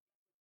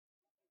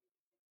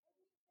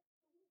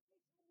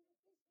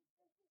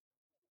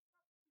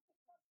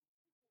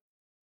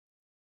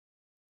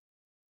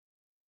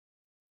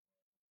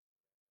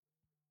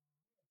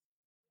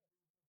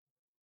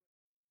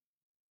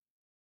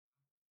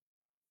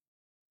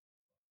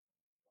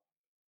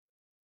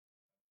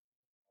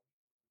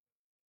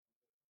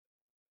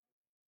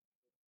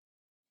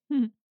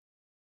 Hmm.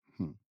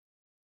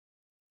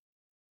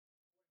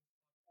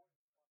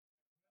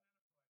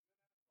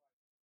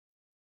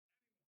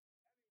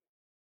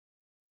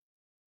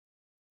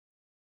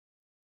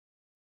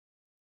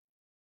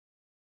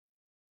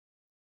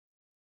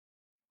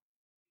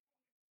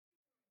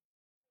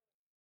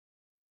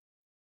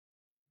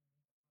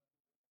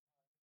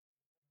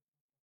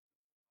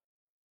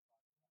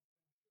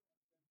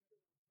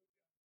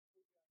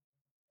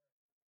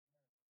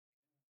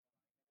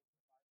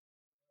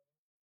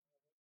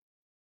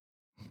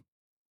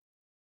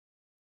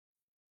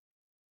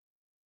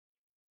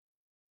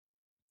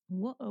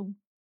 Whoa.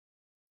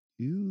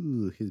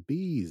 Ooh, his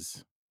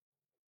bees.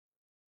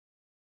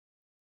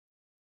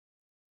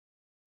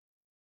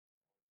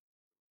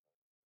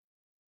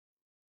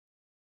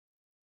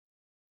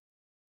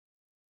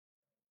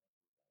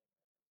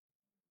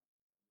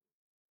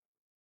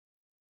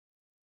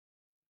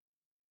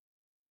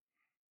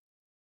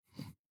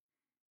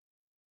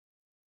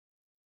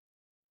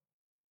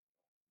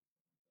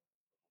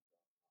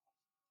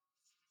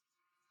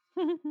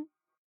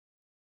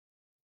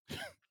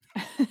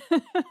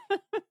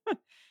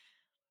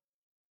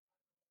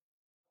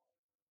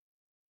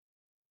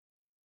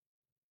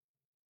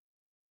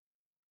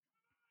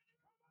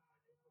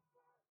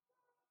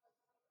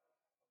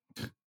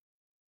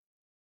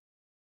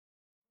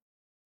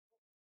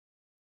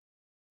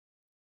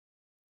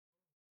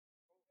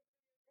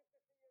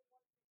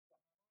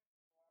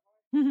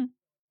 I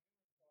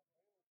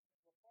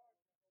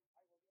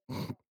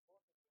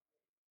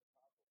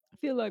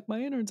feel like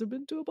my innards have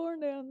been to a barn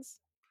dance.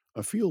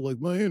 I feel like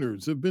my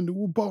innards have been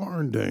to a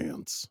barn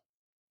dance.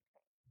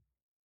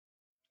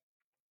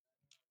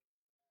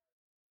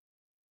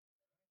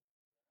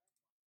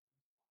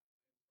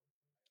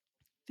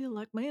 Feel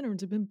like my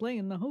innards have been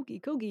playing the hokey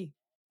cokey.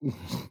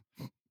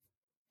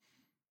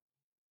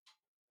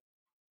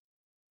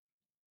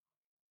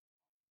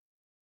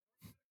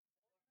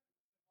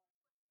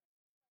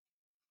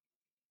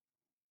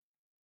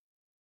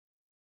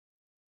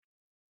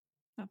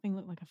 That thing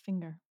looked like a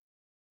finger.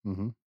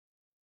 Mm-hmm.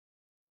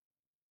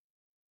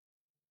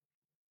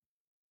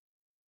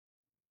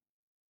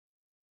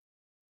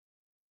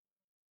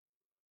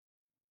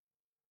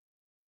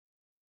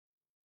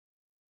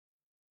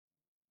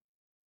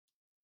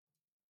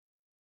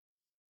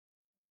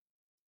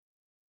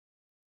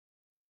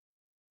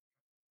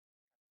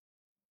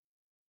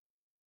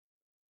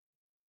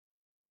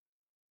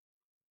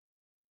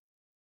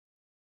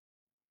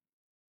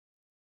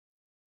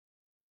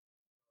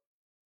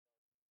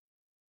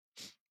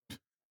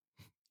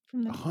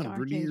 From the 100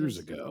 dark years ages.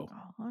 ago.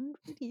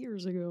 100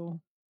 years ago.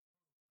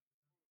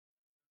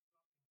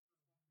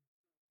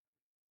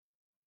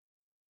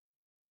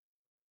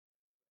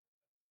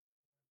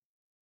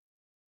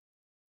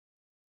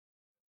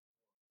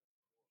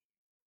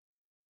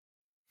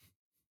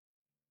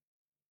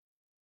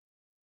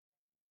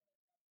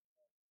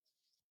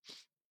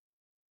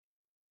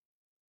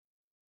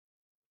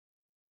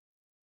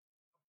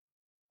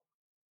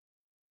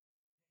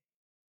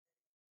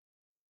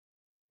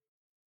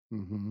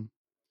 Mm-hmm.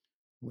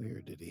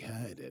 Where did he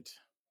hide it?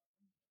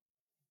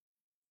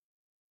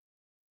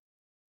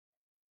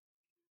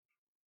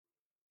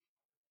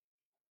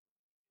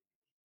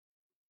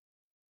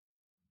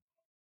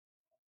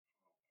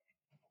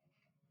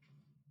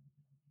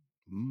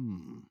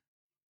 Mm.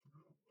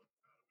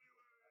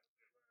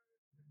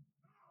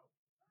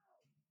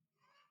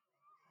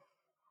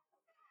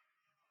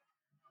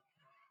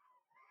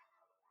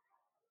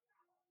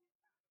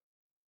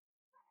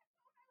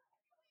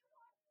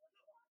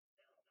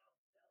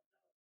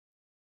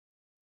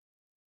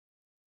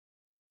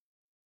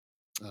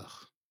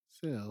 'Ugh,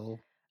 Phil.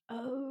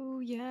 Oh,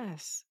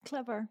 yes.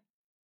 Clever.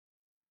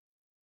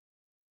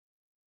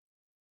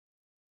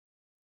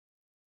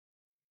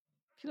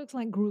 She looks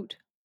like Groot.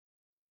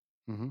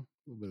 Mm-hmm. A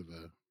little bit of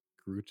a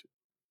Groot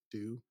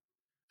do.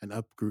 An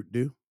up Groot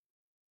do.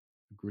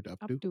 Groot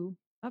up Up do. to.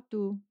 Up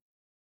to.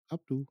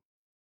 Up do.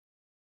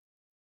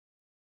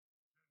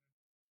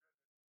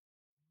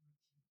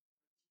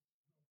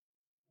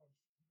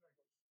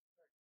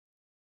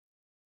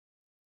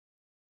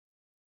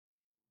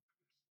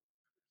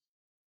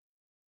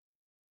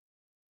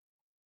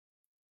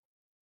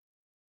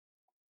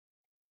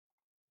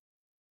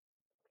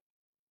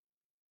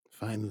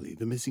 Finally,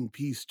 the missing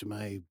piece to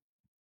my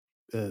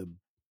uh,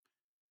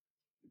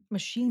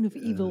 Machine of uh,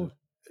 evil.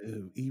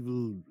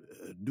 evil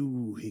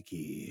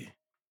doohickey.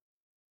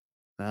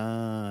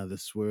 Ah, the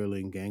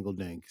swirling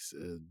gangledanks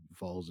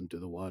falls into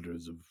the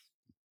waters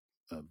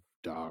of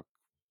dark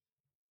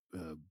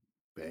uh,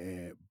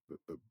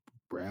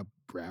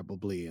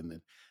 probably, and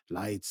it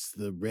lights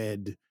the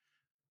red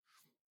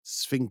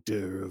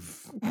sphincter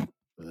of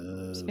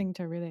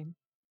Sphincter, really.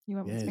 You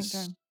went with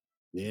sphincter.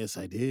 yes, yes,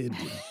 I did.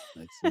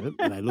 That's it.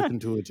 And I look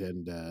into it,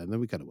 and then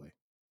we cut away.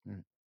 All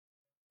right.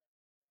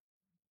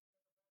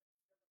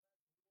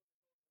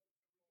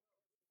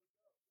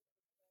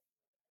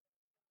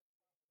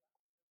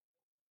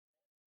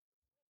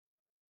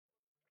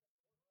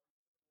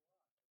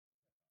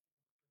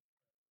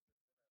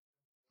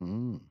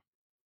 Mm.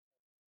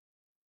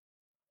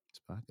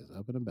 Spock is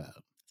up and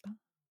about. Spock.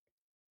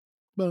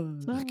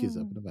 Spock is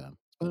up and Spock. about.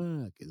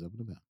 Spock is up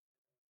and about.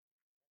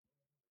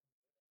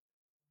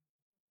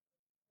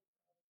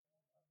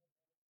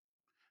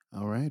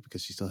 All right,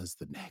 because she still has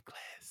the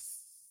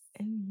necklace.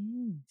 Oh,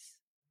 yes.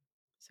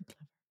 So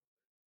clever.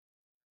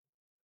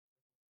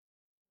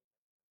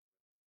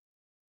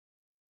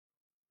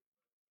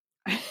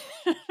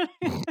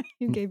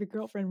 You gave your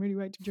girlfriend really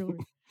right to jewelry.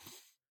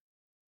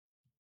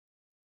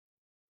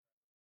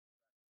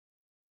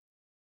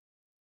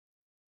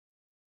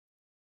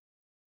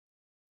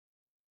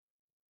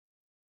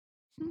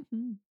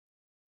 Mhm.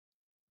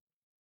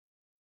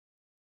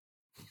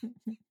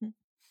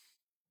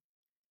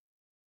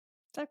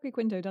 Zachary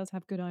Quinto does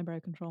have good eyebrow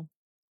control.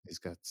 He's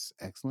got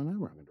excellent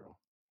eyebrow control.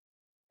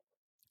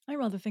 I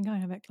rather think I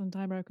have excellent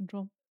eyebrow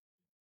control.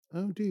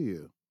 Oh, do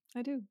you?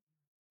 I do.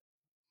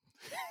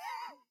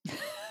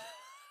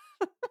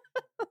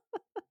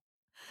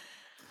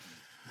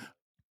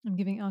 I'm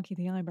giving Aki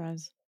the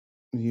eyebrows.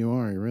 You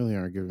are. You really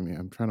are giving me.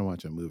 I'm trying to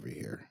watch a movie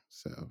here.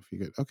 So if you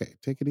could, okay,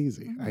 take it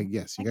easy. I Oh,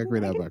 Yes, you I got can,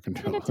 great I can eyebrow one at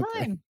control. a Okay.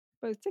 time.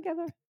 Both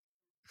together.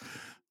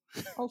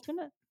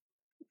 Alternate.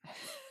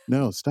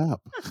 No,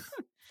 stop.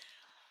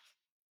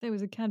 There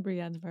was a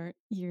Cadbury advert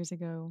years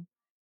ago,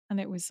 and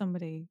it was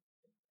somebody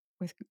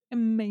with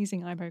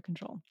amazing eyebrow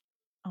control.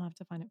 I'll have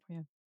to find it for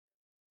you.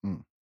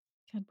 Hmm.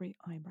 Cadbury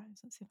eyebrows.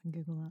 Let's see if I can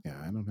Google that.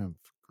 Yeah, I don't have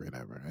great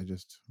eyebrow. I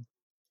just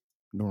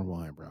normal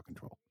eyebrow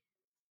control.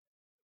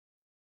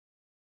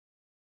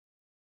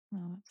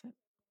 Oh, that's it.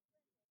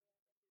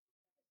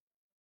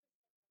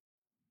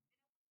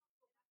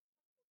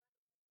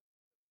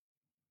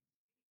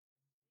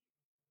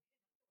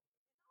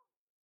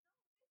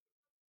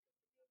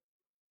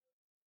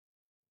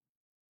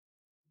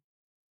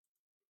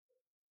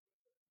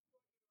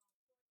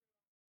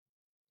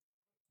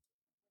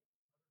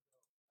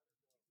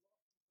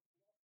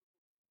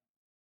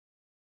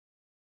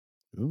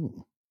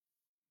 Ooh,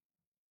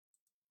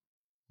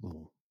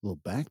 little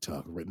back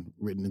talk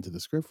written into the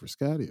script for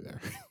Scotty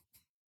there.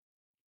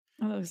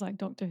 Oh, that looks like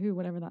Doctor Who,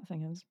 whatever that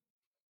thing is.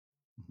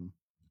 Mm-hmm.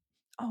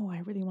 Oh, I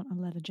really want a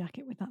leather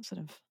jacket with that sort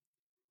of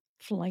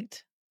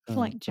flight For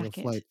the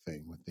jacket. flight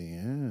thing with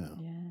the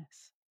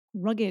Yes,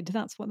 rugged.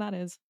 That's what that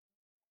is.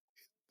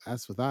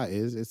 that's what that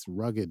is. It's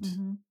rugged.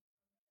 Mm-hmm.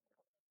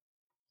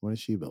 What is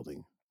she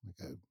building?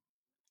 Like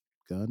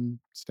a gun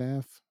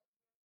staff?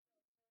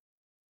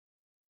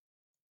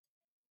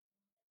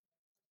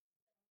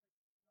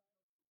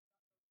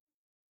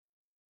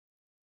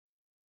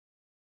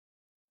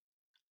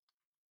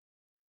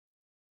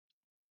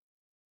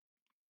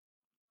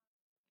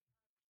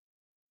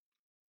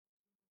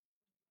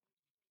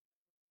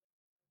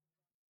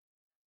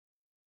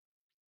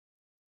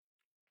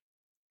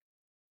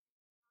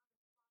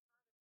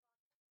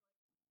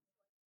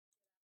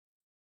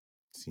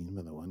 Seen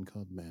by the one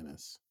called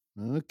Manus.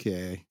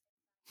 Okay.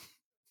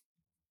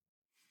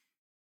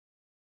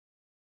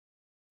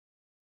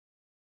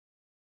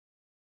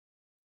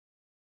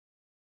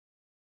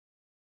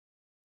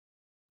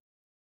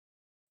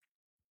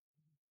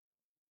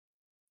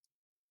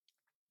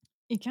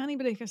 You can't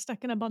even get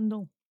stuck in a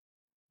bundle.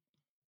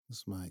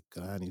 That's my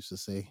God used to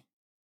say.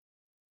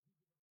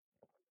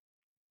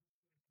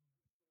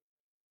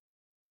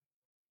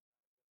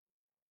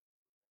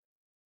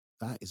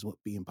 That is what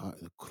being part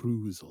of the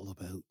crew is all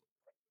about.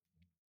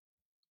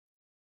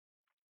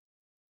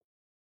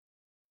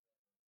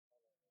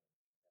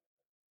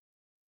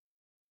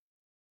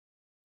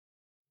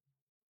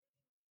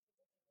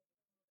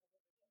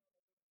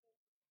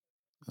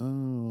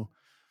 Oh,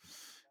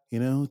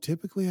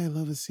 typically I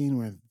love a scene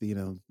where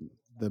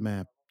the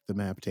map the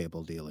map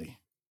table dealy,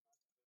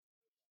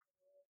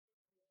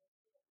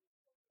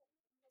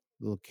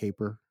 little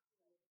caper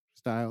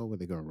style where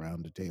they go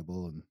around the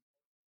table and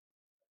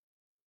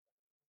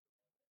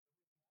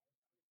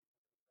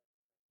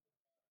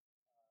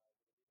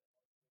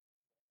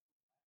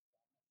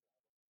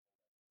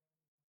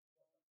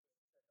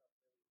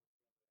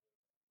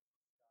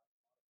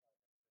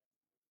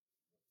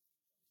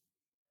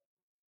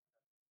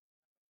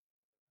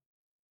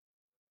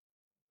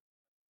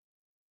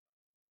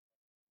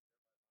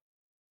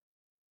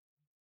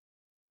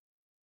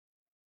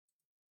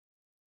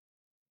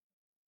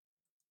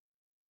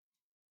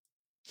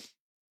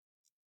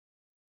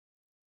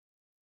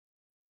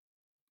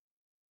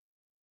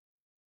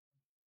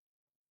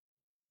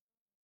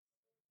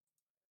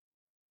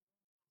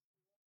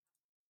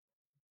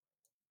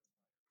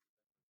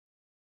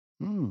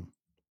Hmm.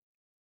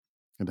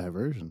 A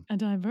diversion. A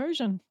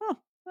diversion. Huh,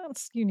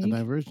 that's A unique.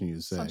 diversion, you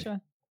Such say?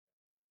 a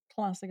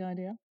classic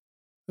idea.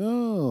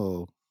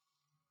 Oh,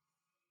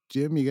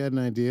 Jim, you got an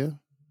idea?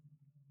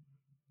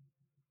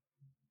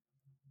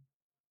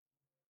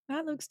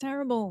 That looks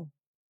terrible.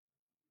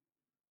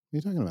 What are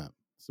you talking about?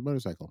 It's a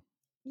motorcycle.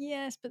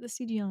 Yes, but the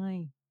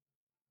CGI.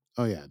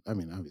 Oh yeah, I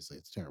mean, obviously,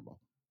 it's terrible.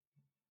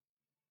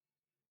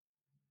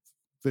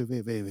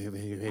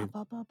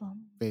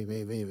 Ba-ba-ba-bum.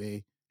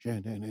 I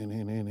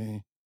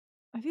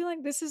I feel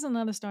like this is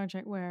another Star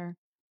Trek where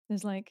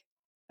there's like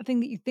a thing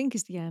that you think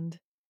is the end,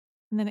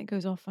 and then it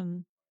goes off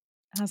and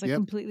has a Yep,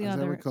 completely as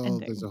I other recall,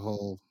 there's ending. a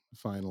whole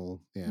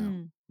final,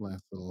 Hmm.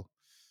 last little.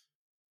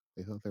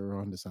 They thought they were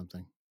onto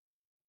something.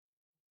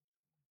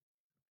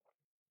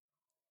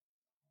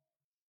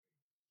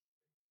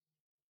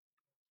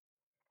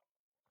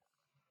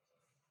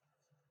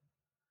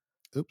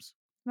 Oops,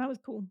 That was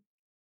cool.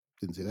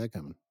 didn't see that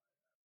coming.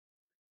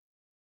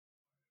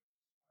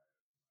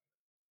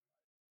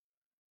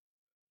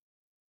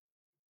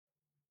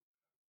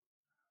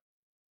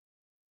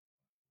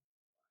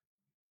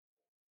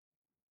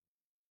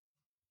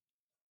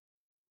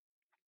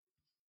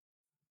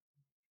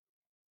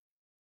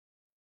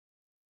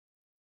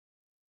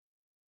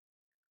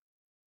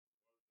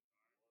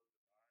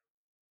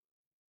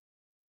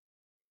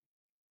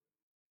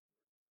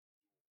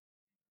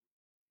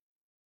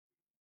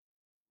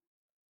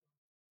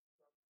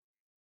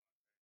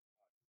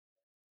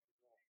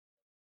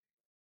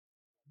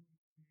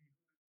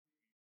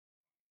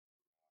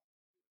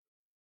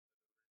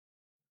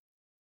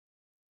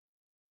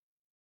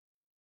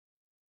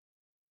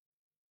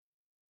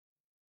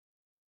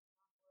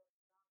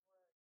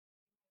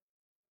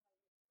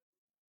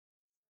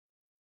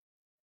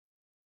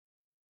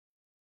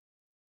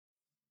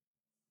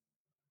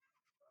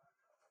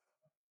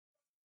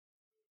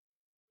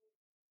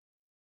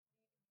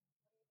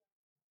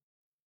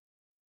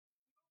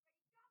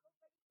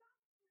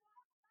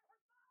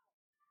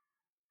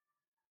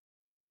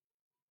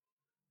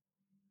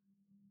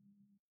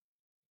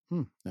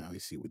 Now we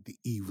see with the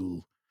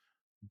evil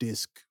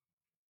disc.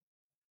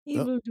 Oh,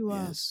 Evil Dua.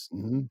 yes.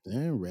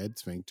 Red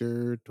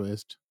sphincter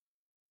twist.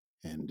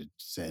 And it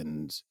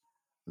sends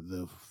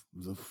the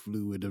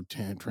fluid of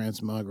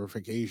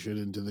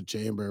transmogrification into the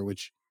chamber,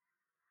 which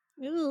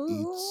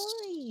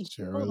eats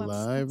her Oh,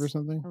 alive or that's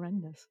something.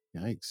 horrendous.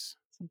 Yikes.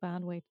 It's a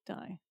bad way to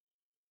die.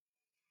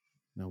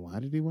 Now, why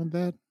did he want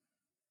that?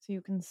 So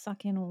you can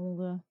suck in all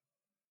the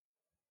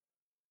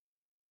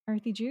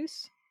earthy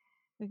juice,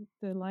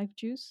 the life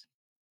juice,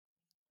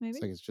 It's maybe.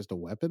 like it's just a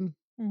weapon.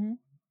 Mm-hmm.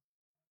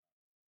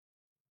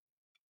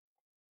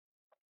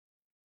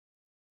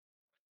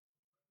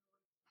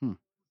 Hmm.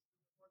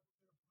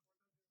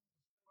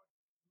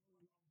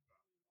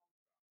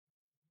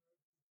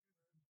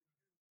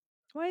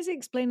 Why is he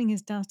explaining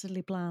his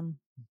dastardly plan?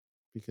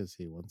 Because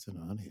he wants an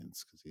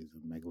audience, because he's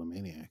a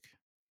megalomaniac.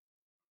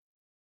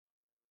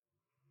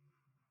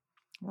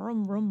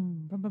 Rum,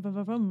 rum, rum, rum,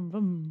 rum, rum,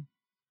 rum.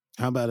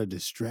 How about a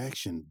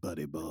distraction,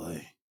 buddy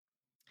boy?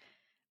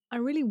 I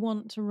really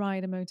want to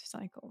ride a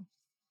motorcycle.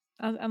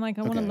 And like,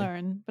 I want to Okay.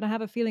 learn, but I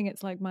have a feeling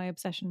it's like my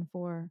obsession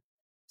for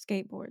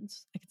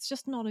skateboards. Like, it's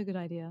just not a good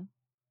idea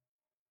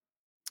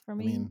for I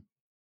me. mean,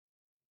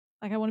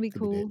 Like, I want to be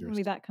could be cool, I want to dangerous.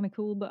 be that kind of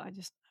cool, but I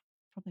just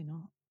probably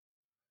not.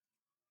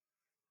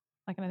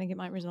 Like, and I think it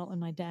might result in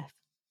my death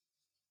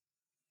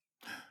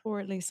or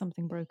at least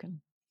something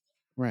broken.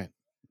 Right.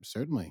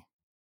 Certainly.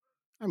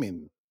 I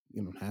mean,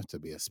 you don't have to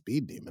be a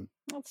speed demon.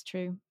 That's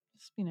true.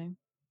 Just,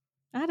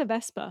 I had a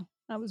Vespa.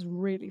 That was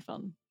really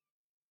fun.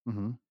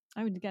 Mm-hmm.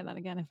 I would get that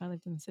again if I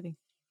lived in the city.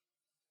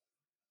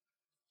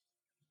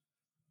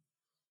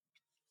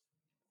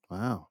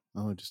 Wow.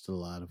 Oh, just a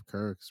lot of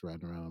Kirks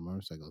riding around on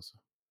motorcycles.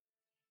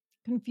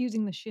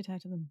 Confusing the shit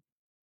out of them.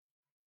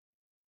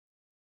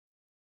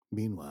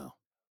 Meanwhile,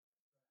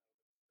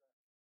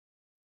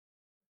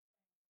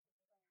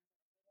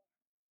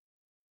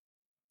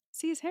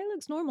 See, his hair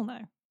looks normal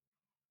now.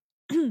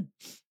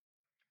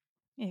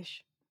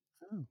 Ish.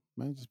 oh,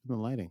 might have just been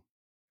the lighting.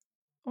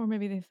 Or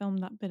maybe they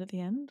filmed that bit at the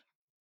end.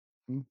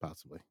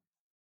 Possibly.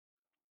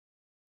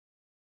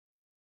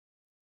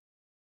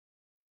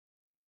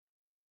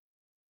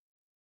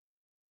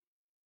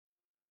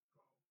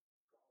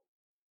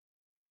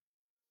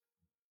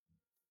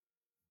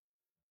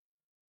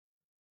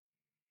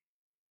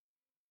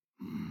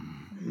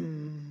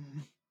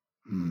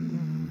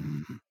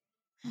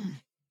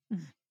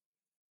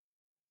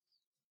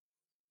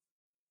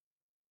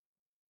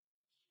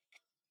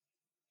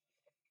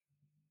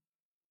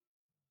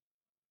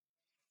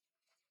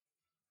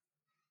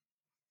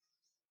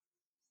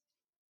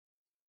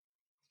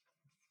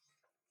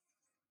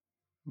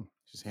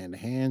 She's hand to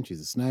hand. She's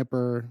a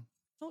sniper.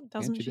 What Can't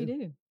doesn't you she do?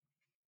 do?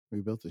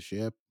 Rebuilt the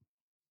ship.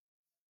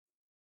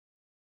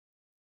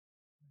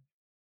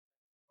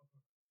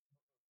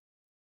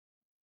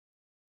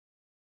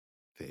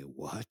 They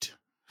what?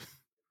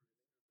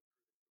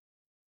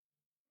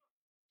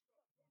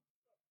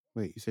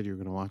 Wait, you said you were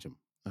going to watch him.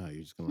 Oh,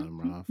 you're just going to let him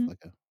run off like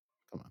a.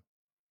 Come on.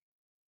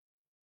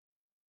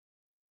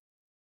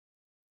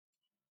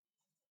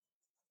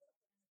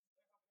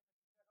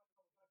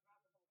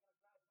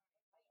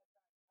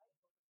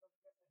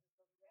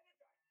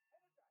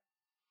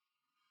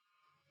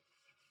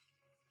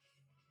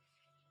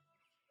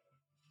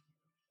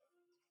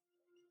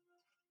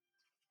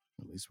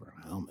 least wear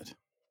a helmet.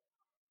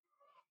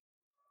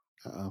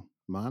 Uh-oh.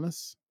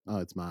 Manus? Oh,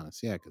 it's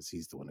Manus. Yeah, because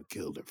he's the one who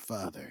killed her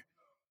father.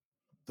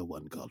 The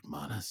one called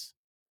Manus.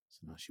 So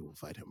now she will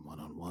fight him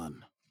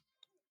one-on-one.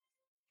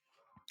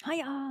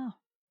 Hiya!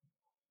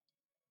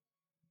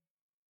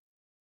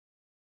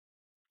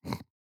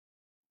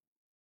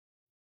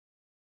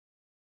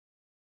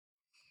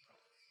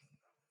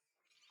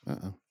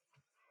 Uh-oh.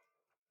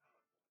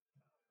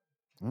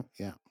 Oh,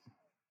 yeah.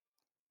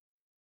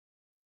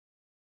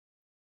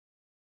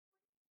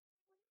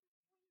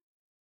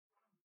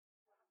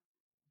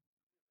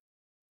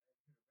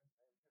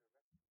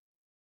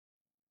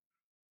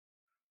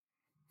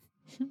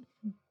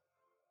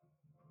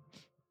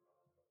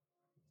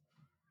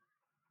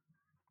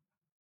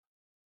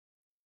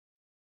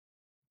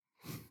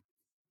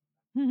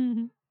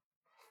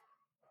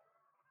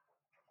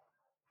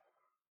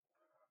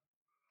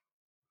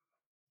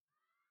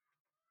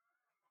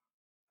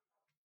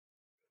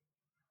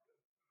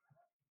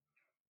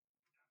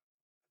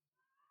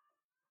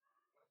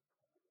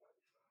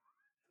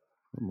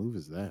 What move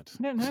is that?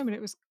 I don't know, but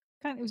it was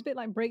a bit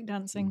like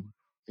breakdancing.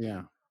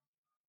 Yeah.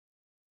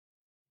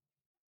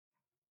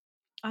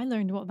 I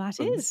learned what that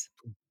is.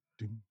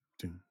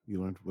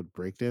 You learned what I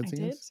breakdancing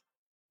did. is?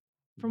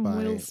 From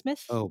Will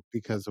Smith.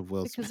 Because of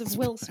Will Because of Smith's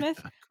Will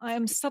Smith, I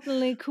am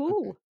suddenly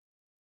cool.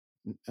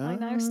 I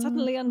now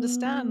suddenly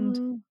understand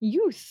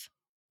youth,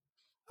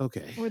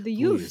 Okay, or the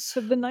youth please.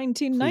 of the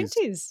Please.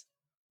 1990s,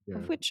 of You're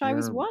which I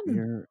was you're one.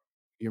 you're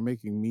you're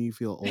making me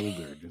feel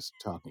older just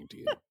talking to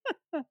you.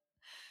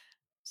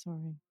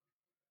 Sorry.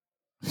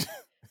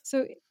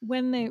 So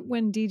when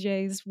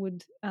DJs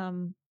would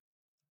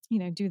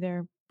do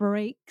their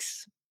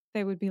breaks,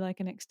 there would be like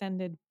an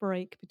extended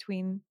break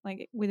between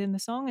like within the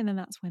song, and then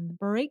that's when the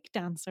break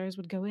dancers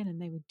would go in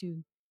and they would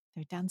do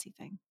their dancey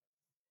thing.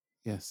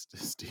 Yes,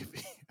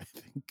 Stevie.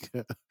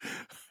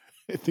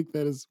 I think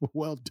that is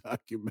well Is it?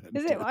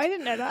 documented. I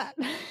didn't know that.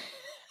 I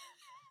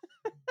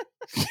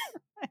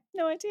had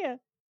no idea.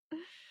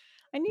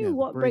 I knew Yeah, the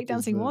what break is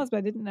breakdancing was, but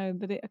I didn't know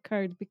that it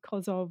occurred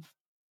because of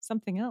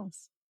something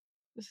else.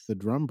 the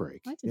drum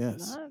break. I didn't know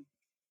Yes. that.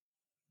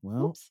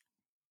 Well, Whoops.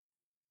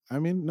 I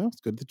mean, no, it's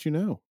good that you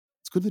know.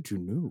 It's good that you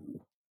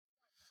knew.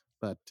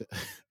 But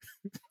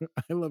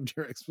I loved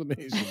your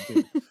explanation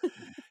too.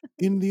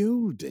 In the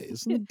old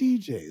days, when the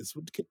DJs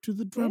would get to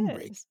the drum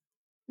break, Yes.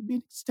 it'd be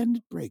an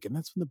extended break, and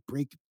that's when the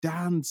break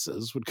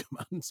dancers would come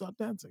out and start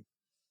dancing.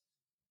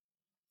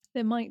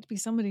 There might be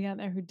somebody out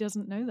there who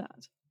doesn't know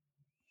that.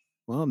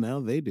 Well, now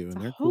they do, It's a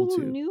and they're cool whole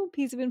too. new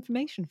piece of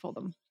information for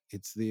them.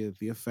 It's the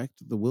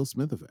effect, the Will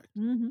Smith effect.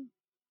 Mm-hmm.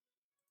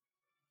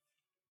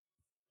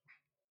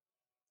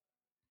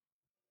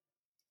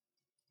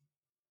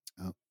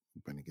 Oh,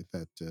 I'm trying to get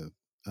that.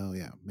 Oh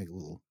yeah, make a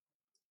little.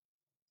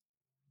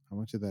 How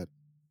much of that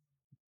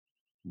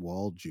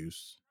wall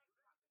juice?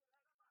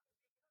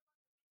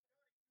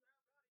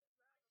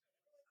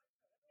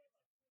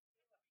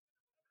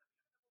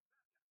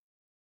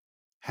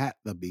 Hat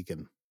the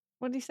beacon.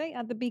 What did he say?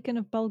 At the beacon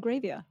of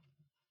Belgravia.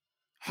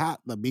 Hat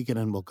the beacon,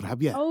 and we'll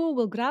grab you. Oh,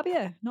 we'll grab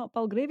you, not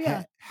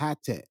Belgravia.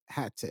 Hat it,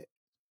 hat it.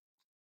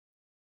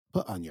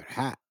 Put on your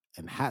hat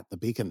and hat the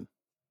beacon.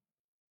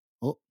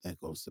 Oh, there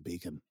goes the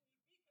beacon.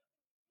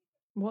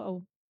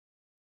 Whoa.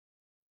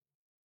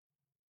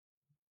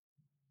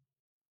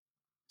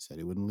 Said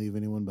he wouldn't leave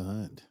anyone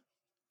behind.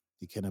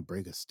 He cannot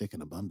break a stick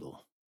in a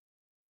bundle.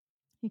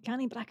 You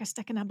can't break a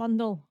stick in a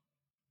bundle.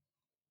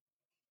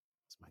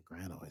 That's my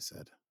gran always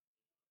said.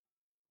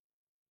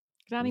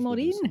 Granny We'll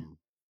do Maureen. some.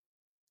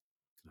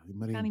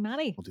 Granny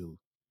Maddie. We'll do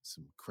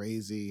some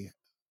crazy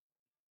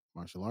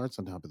martial arts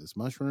on top of this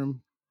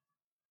mushroom.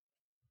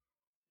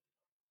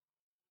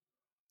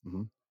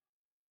 Mm-hmm.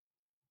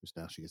 Just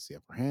now she gets the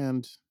upper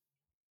hand. Is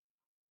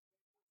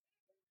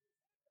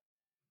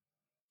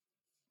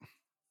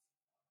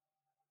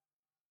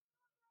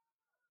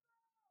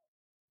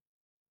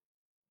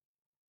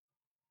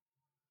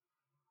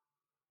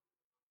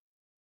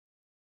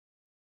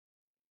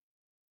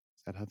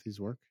that how these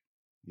work?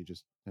 You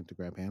just have to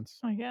grab hands?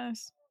 I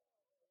guess.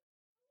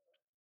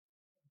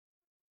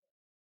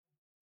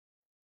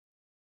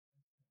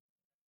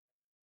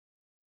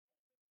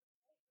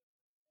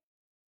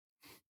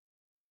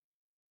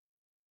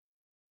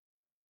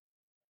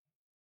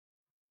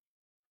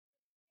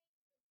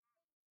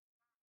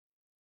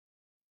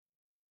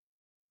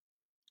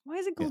 Why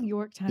is it called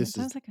Yorktown? It This is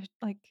sounds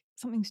like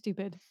something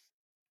stupid.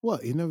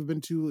 what? You've never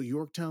been to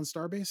Yorktown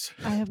Starbase?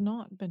 I have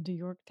not been to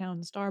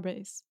Yorktown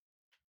Starbase.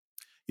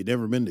 You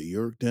never been to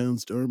Yorktown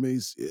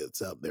Starbase?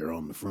 It's out there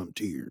on the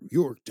frontier.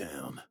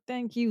 Yorktown.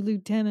 Thank you,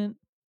 Lieutenant.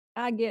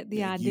 I get the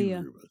Thank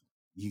idea. you.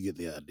 You get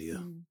the idea.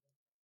 Mm.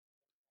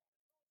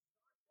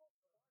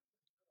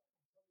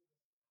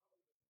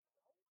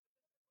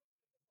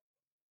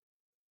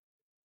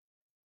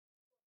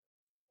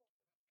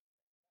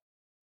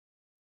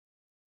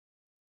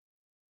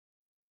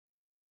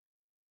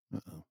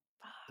 Uh-oh.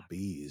 The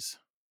bees.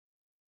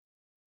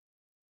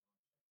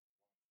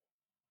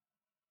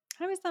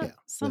 How is that Yeah.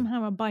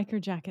 somehow a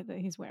biker jacket that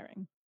he's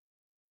wearing?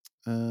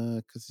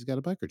 Because he's got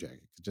a biker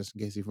jacket, just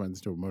in case he runs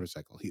into a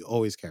motorcycle. He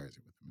always carries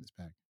it with him in his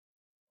pack.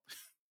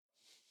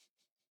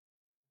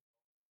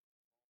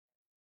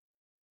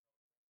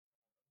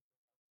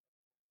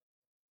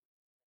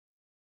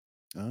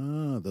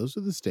 Ah, those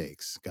are the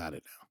stakes. Got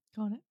it now.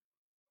 Got it.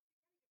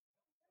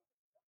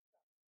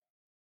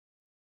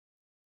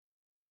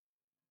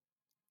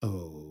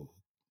 Oh,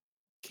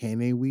 can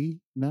we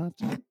not?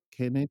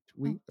 Can it?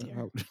 We? Oh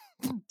dear.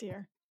 Oh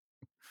dear.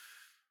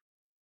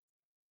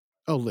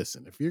 Oh,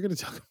 listen, if you're going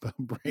to talk about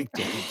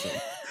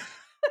breakdancing,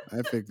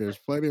 I think there's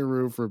plenty of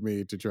room for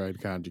me to try and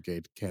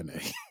conjugate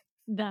Kene.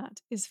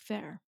 That is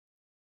fair.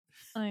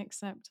 I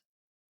accept.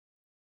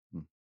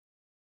 Hmm.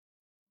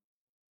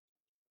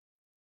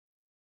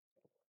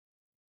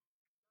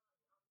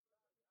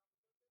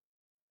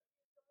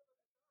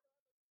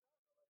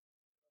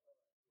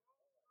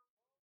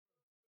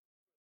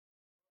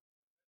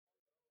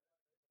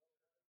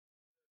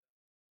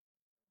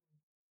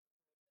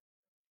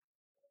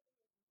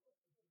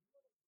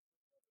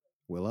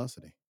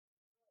 Velocity.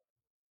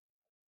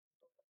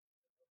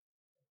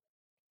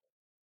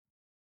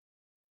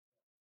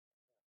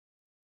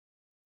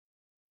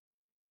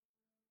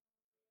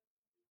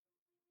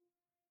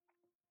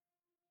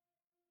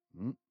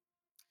 Hmm.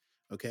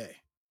 Okay.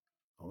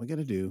 All we got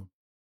to do,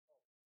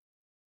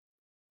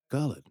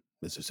 call it,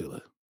 Mr.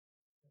 Sula.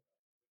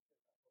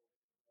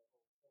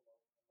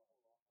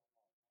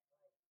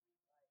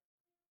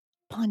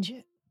 Punch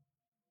it.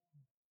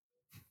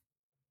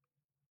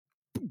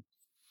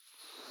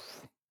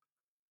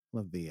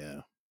 Love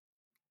the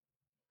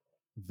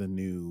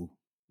new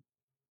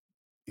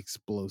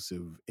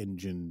explosive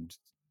engined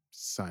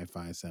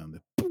sci-fi sound.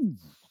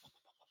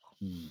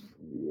 You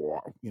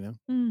know?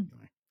 Mm.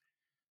 Anyway.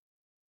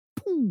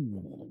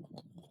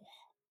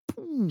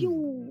 Pew,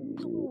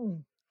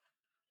 pew.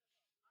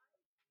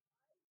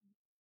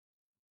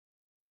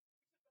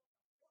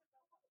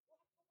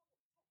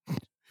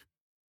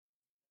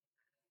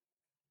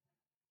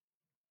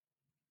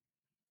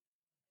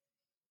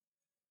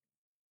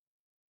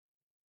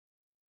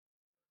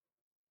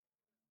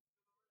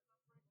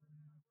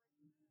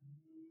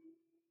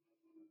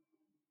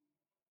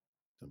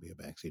 Don't be a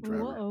backseat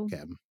driver, Whoa.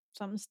 Captain.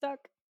 Something stuck.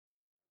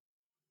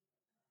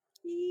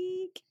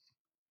 Eek.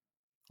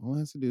 All it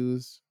has to do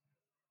is,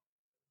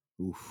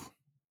 oof.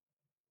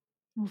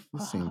 Oh,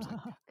 This seems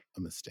like fuck. a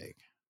mistake.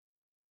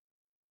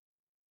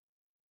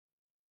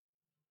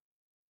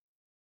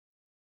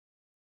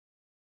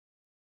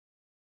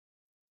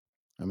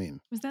 I mean,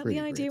 Was that the pretty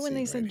idea great when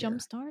they scene right said here.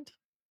 jumpstart?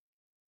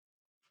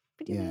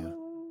 Yeah,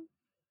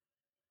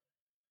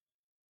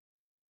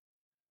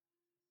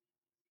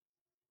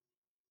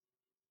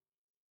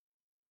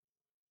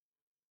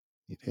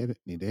 need to hit it.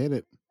 Need to hit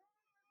it.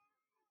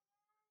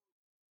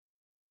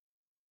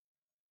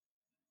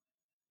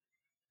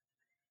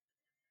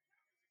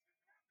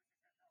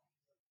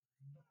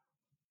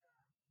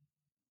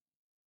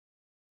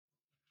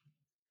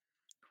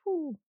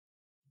 Ooh.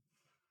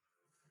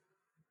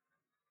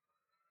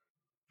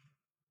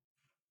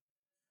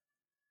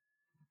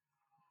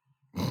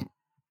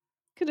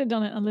 Could have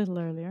done it a little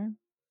earlier.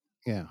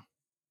 Yeah.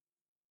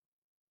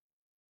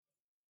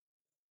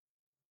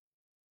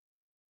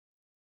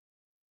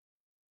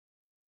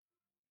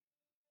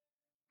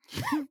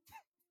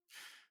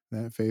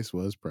 That face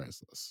was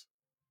priceless.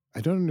 I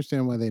don't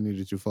understand why they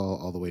needed to fall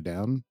all the way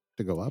down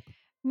to go up, but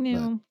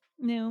No,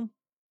 no.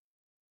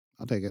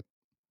 I'll take it.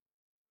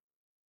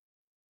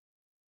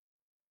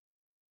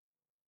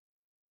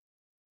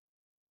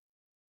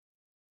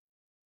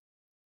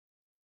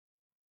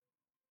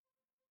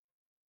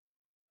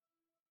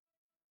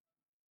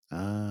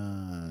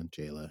 Ah,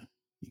 Jayla,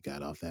 you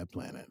got off that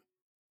planet.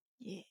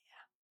 Yeah.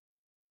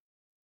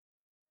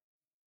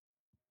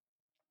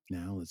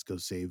 Now let's go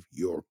save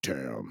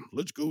Yorktown.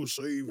 Let's go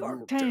save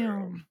Yorktown.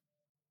 Yorktown.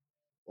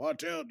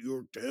 Watch out,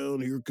 Yorktown.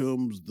 Here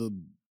comes the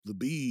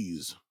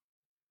bees.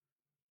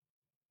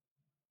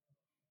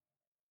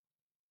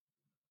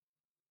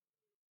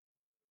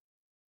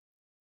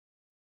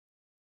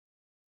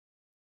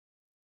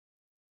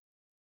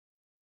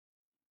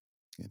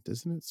 Yeah,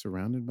 doesn't it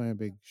surrounded by a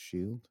big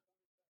shield?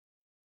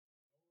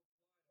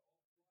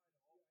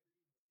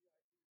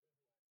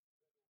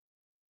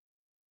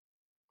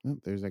 Oh,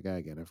 there's that guy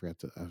again. I forgot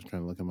to. I was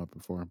trying to look him up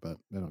before, but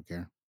I don't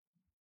care.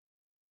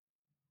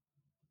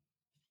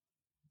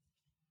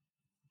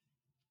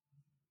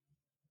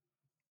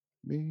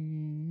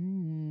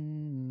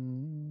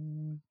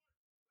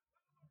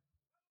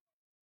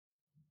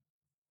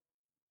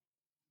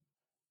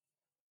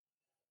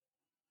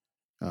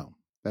 Oh,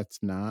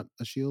 that's not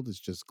a shield. It's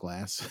just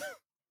glass.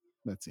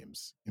 That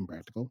seems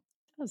impractical.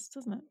 It does,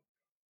 doesn't it?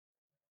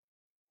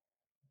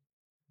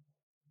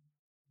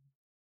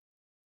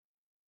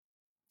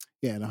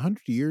 Yeah, in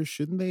 100 years,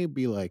 shouldn't they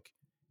be like?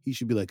 He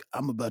should be like,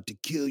 "I'm about to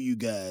kill you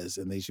guys,"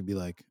 and they should be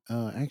like,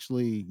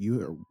 "Actually, you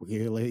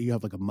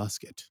have like a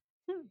musket."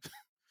 Hmm.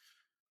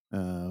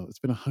 It's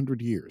been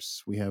 100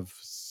 years. We have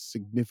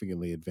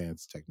significantly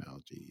advanced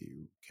technology.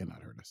 You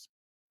cannot hurt us.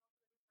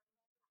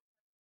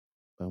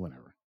 But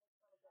whatever.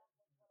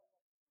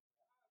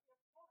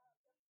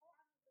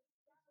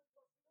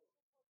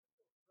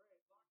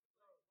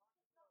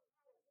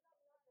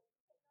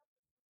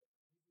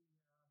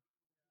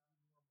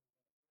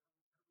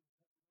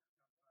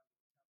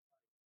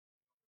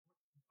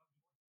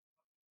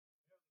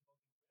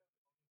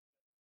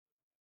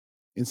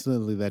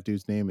 Incidentally, that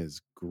dude's name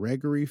is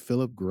Gregory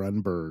Philip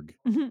Grunberg,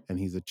 and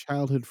he's a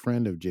childhood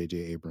friend of J.J.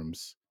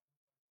 Abrams,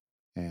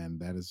 and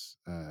that is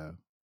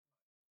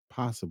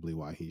possibly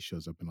why he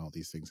shows up in all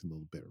these things in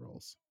little bit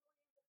roles.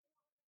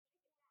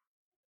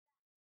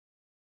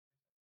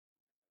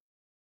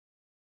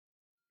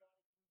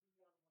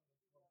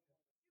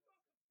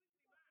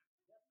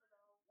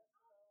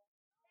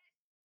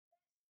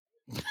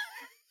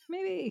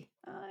 Maybe.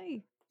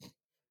 Aye.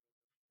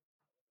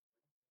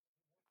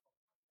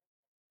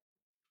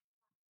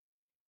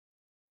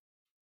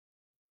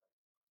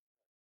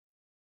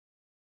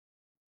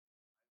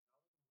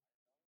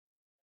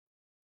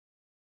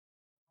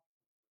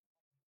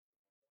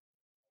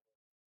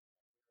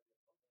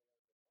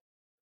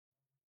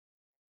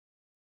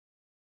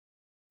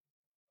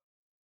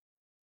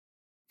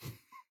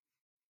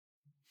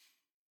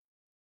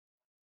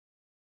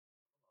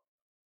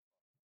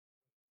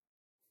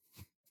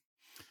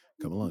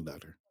 Come along,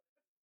 Doctor.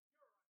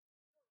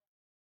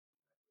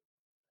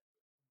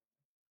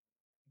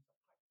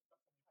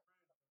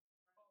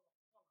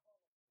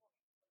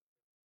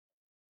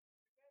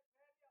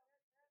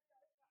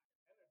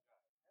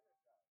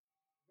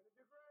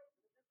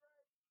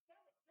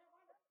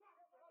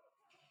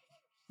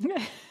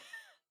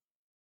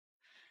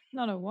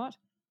 Not a what?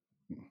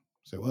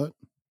 Say what?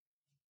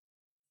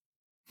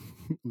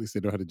 At least they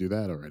know how to do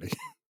that already.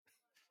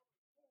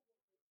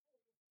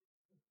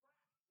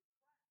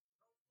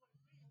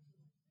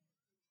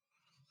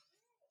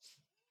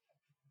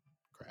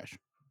 Crash.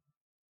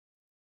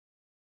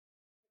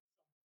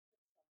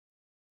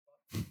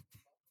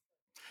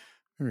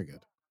 Very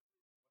good.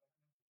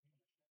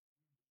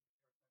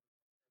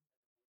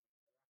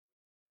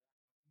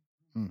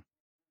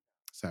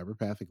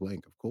 Cyberpathic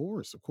link, of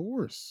course, of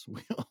course.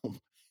 We all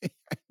I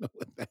know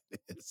what that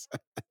is.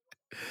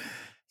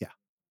 Yeah.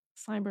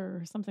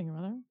 Cyber something or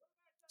other.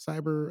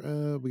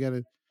 Cyber, we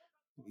gotta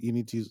you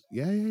need to use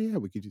yeah.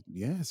 We could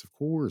yes, of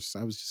course.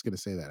 I was just gonna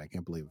say that. I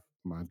can't believe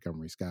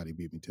Montgomery Scotty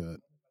beat me to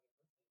it.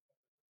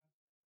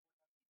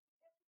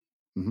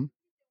 Mm-hmm.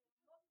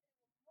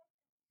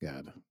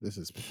 God, this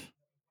is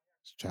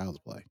it's child's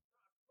play.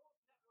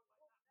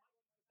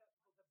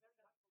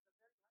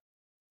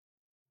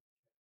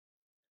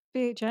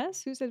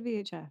 VHS? Who said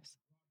VHS?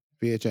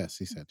 VHS,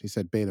 he said. He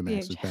said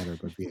Betamax is better, VHS.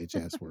 but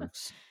VHS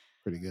works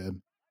pretty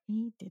good.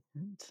 He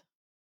didn't.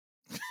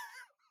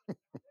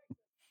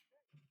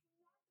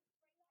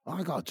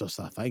 I got just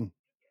that thing.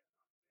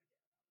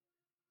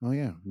 Oh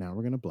yeah, now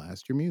we're gonna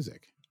blast your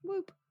music.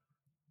 Whoop.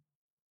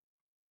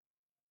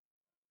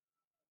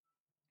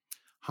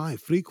 High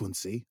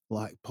frequency,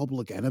 like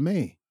Public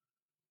Enemy.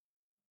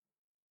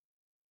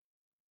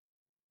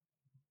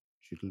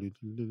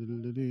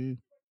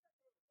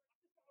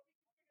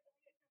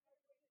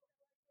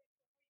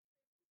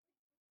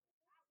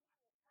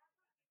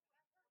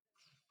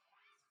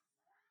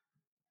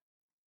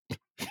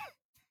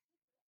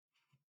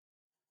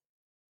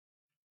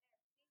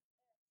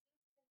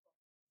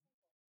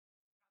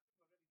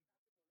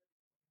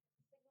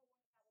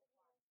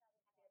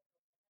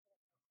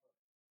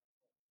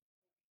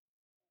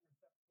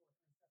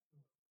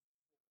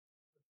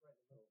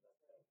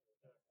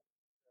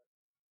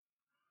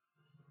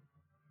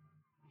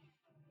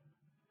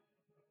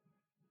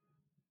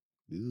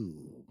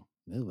 Ooh,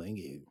 no thank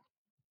you.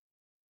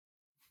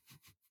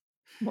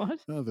 What?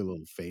 Oh, their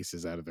little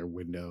faces out of their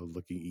window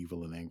looking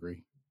evil and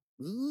angry.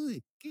 Ooh,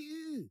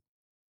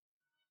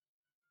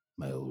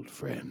 my old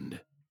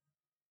friend.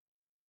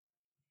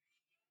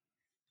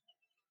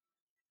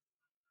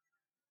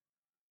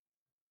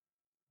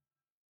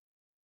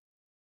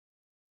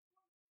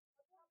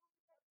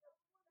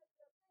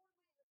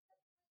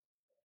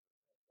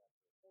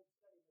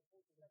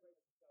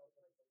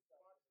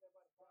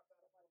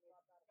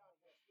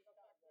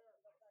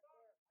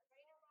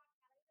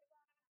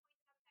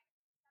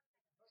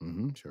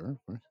 Mm-hmm, sure,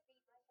 of course.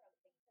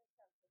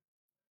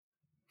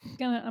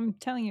 I'm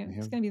telling you,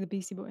 it's gonna be the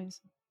Beastie Boys.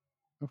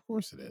 Of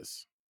course it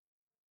is.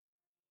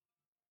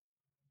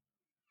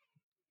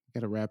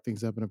 Got to wrap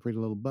things up in a pretty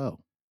little bow.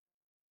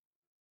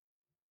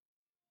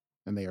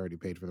 And they already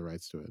paid for the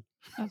rights to it.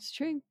 That's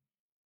true.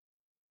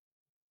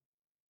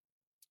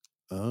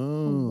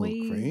 Oh, Wave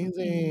ease.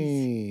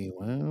 crazy.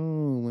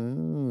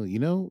 Wow. You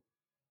know,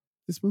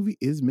 this movie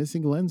is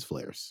missing lens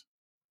flares.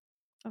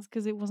 That's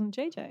because it wasn't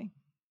JJ.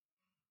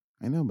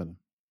 I know, but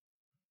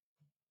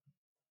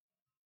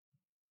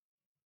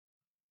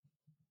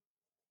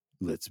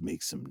let's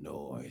make some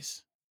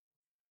noise.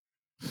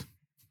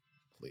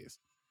 Please.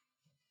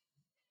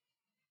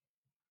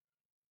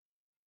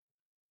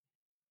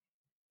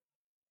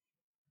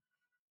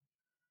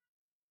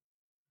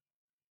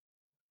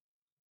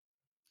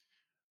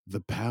 The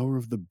power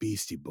of the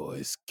Beastie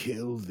Boys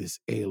killed this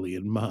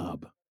alien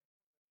mob.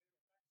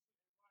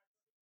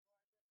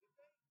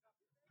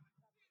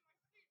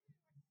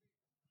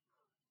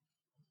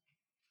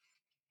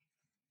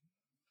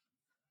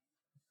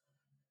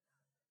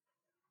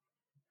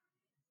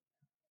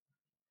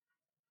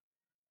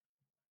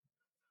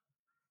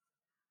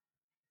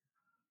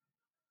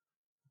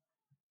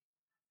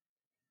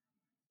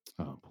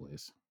 Oh,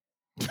 please.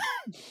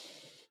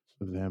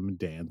 Them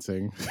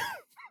dancing.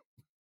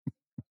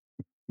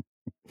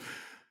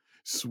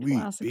 Sweet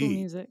Classical beat.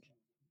 music.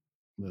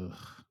 Ugh.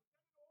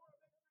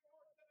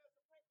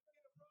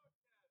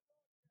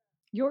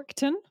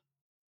 Yorkton?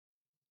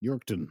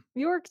 Yorkton.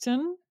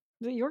 Yorkton?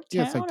 Is it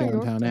Yeah, it's like Yorktown or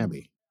Downtown Yorkton?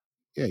 Abbey.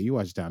 Yeah, you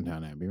watch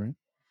Downtown Abbey, right?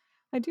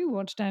 I do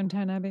watch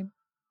Downtown Abbey.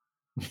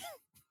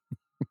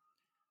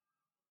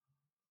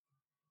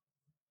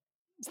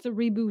 It's the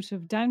reboot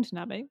of Downton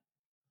Abbey.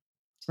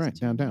 Right,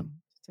 downtown.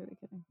 Just totally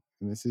kidding.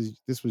 And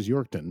this was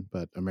Yorkton,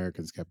 but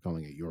Americans kept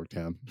calling it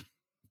Yorktown.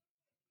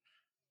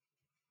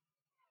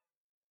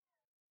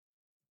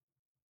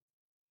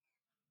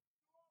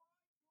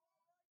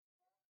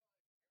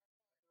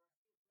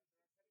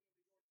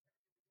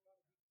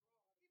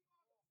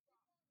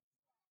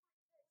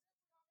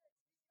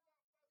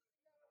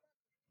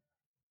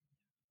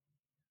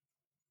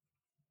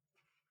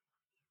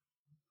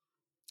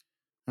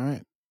 All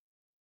right.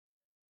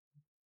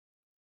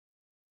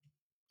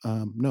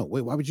 No,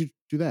 wait, why would you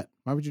do that?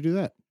 Why would you do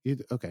that?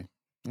 Okay.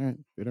 All right.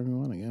 Do whatever you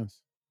want, I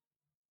guess.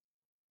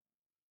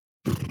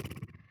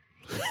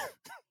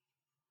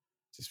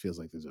 Just feels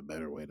like there's a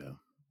better way to.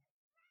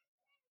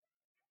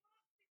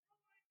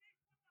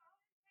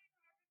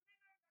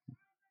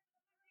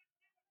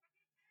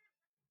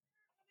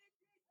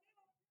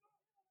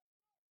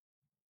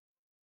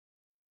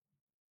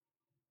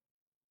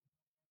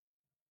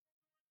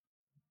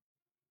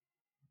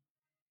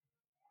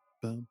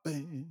 Bum,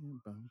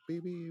 bam, bum,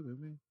 baby,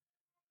 baby.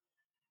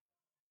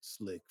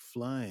 Slick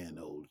flying,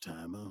 old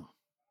timer.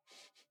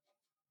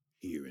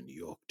 Here in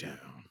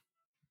Yorktown.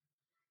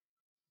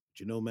 But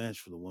you no match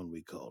for the one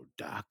we call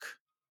Doc.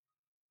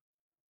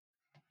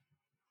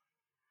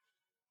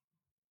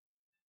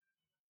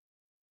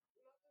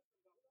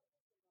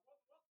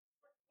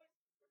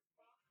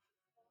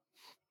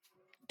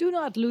 Do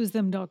not lose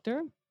them,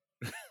 Doctor.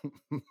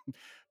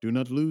 Do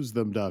not lose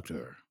them,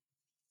 Doctor.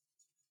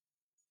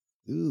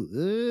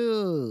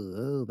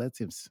 Ooh, that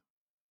seems.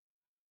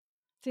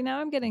 See, now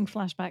I'm getting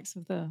flashbacks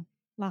of the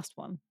last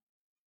one.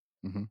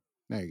 Mm-hmm.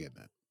 Now you're getting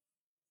that.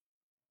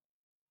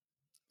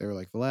 They were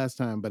like the last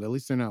time, but at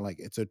least they're not like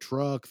it's a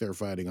truck they're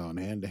fighting on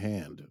hand to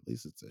hand. At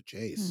least it's a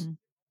chase. Hmm.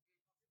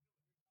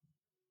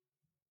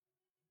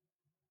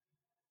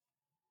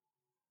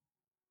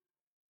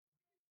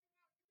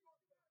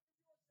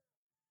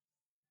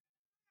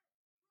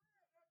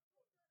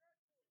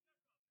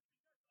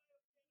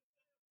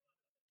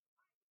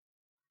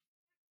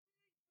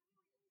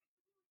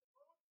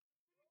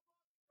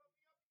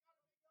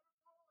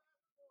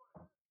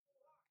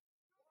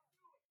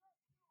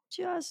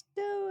 Just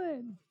do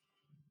it.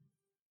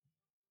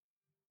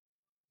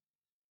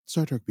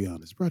 Star Trek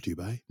Beyond is brought to you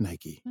by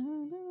Nike.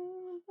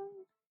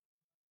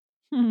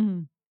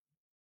 Hmm.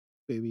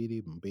 Baby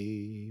dee bum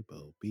bee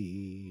bo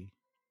bee.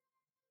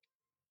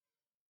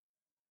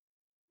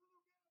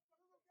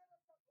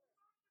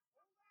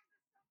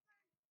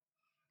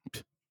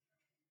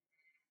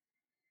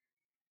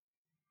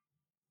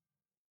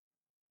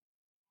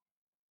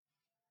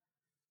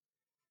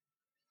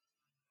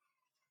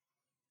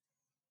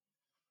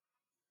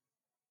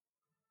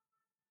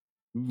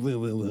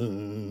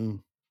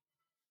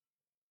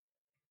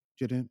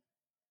 Jidin,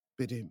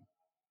 bidin.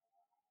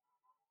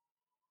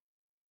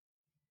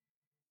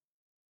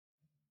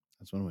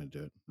 That's one way to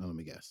do it. Oh, let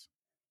me guess.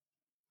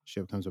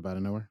 Ship comes up out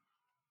of nowhere.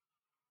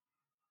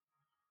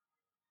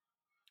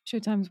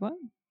 Showtime's what?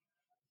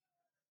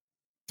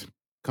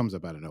 Comes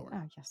up out of nowhere.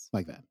 Ah, yes.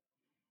 Like that.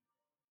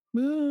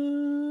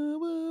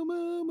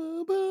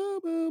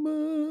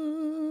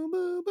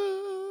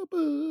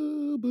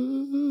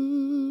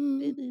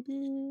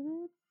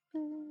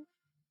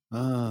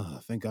 Ah,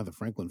 thank God the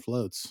Franklin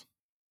floats.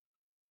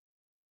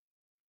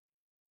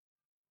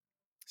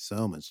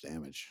 So much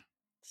damage.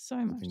 So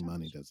Good much thing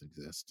money damage. does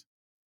exist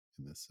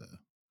in this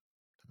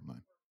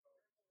timeline.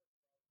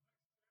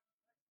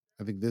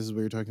 I think this is what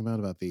you're talking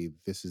about the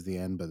this is the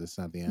end, but it's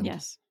not the end.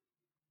 Yes.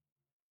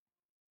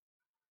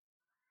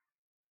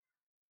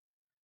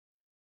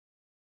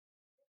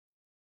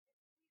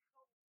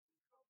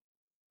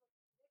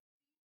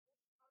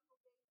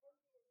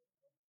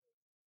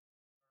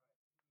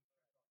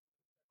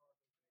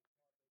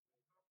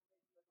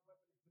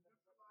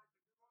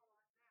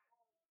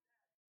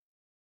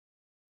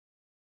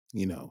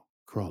 You know,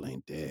 Crawl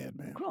ain't dead,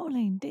 man.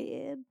 Crawling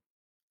dead.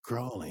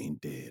 Crawl ain't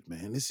dead,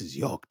 man. This is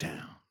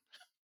Yorktown.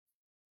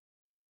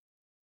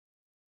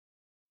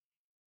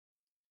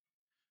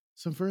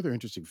 Some further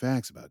interesting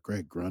facts about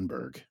Greg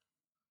Grunberg.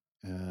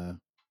 Uh,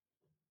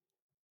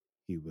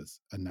 he was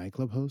a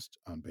nightclub host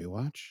on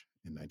Baywatch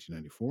in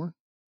 1994.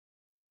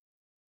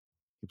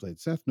 He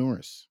played Seth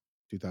Norris,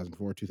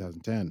 2004,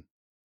 2010,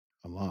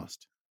 on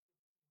Lost.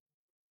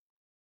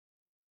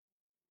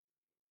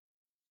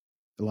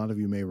 A lot of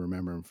you may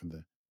remember him from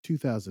the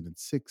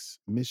 2006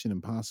 Mission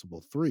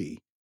Impossible 3.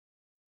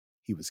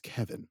 He was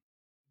Kevin.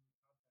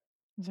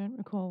 I don't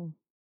recall.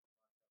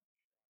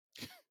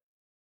 His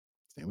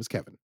name was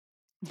Kevin.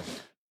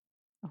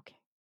 Okay.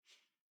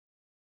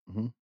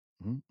 Mm-hmm.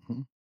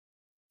 Mm-hmm.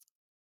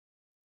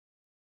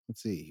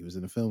 Let's see. He was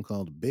in a film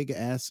called Big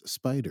Ass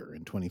Spider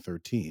in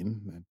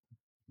 2013. I'm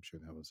sure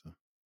that was a.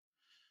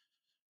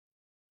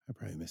 I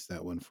probably missed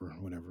that one for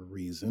whatever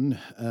reason.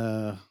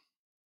 Star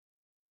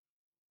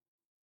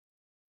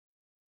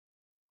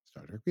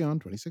Trek Beyond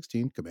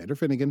 2016. Commander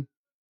Finnegan.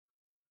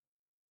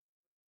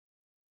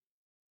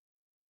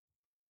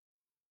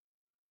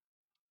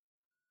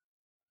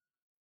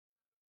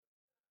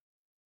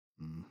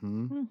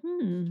 Mm-hmm.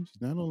 Mm-hmm.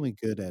 She's not only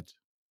good at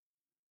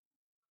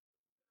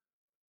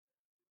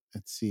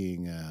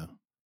seeing at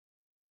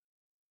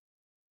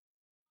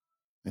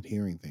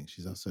hearing things,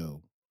 she's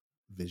also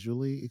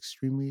visually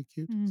extremely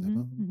acute. Is that Mm-hmm.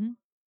 possible? Mm-hmm.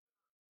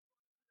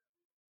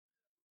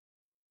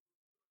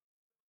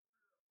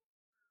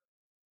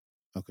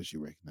 Oh, because she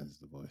recognizes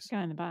the voice.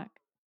 Guy in the back.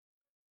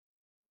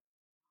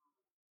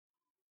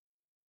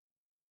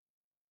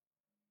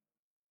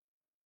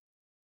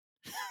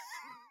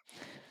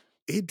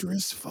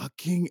 Idris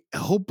fucking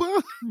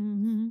Elba?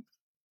 Mm-hmm.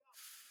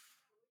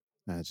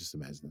 Just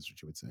imagine that's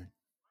what you would say.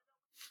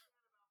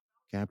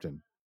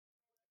 Captain,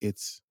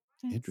 it's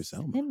Idris It's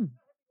Elba. him.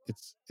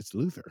 It's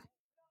Luther.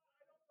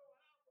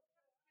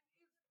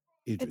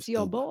 Idris It's your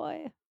Elba.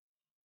 boy.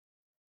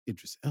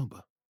 Idris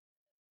Elba.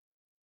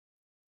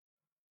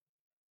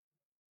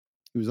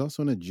 He was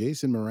also in a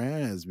Jason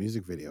Mraz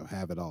music video,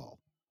 Have It All.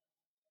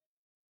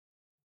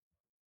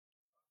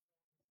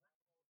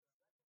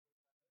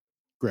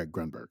 Greg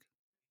Grunberg.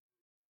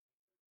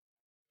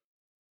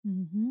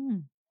 Mm-hmm.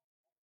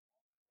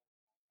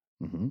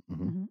 Mm-hmm,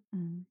 mm-hmm.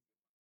 Mm-hmm.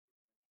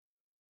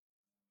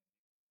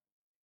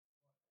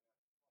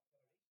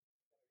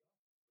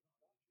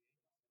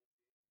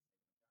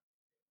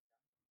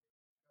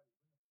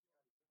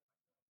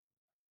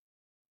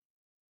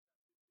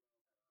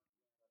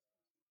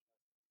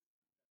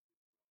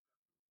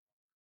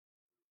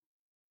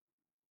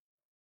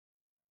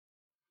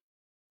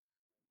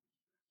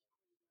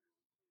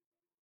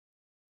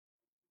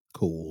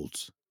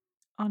 Colds.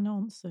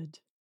 Unanswered.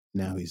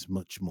 Now he's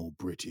much more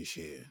British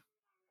here.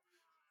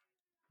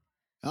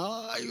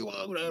 I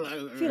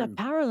feel a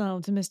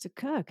parallel to Mr.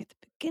 Kirk at the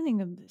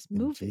beginning of this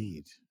movie.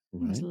 Indeed. He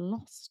was Right?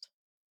 lost.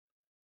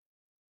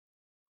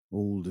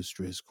 All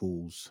distress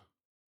calls.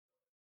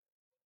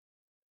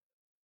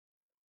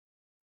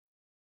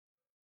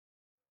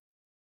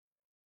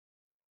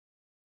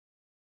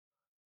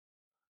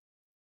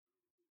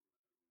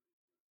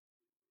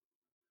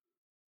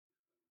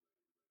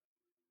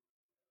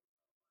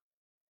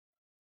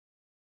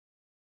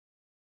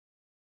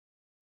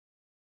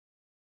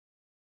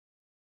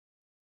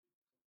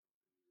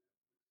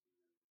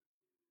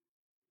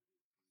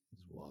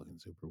 He's walking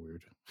super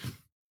weird.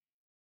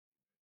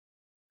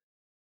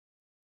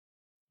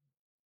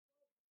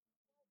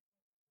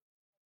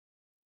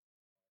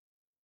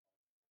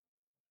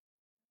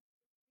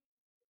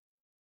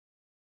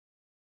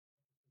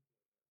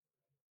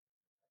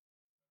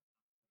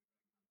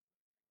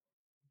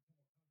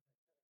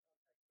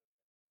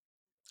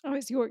 Oh,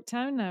 it's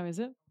Yorktown now, is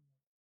it?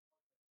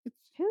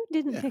 Who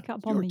didn't pick up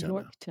It's on the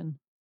Yorktown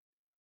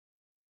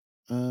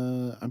now.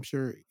 Yorkton? I'm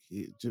sure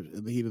in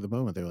the heat of the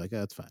moment, they were like,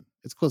 it's fine.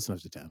 It's close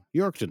enough to town.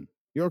 Yorktown.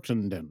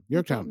 Yorktown, then. I thought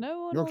Yorktown. no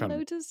one will Yorktown.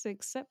 notice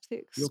except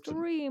the Yorktown.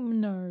 extreme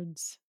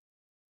nerds,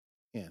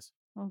 Yes.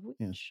 of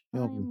Yes. which I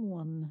Yorktown. am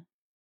one.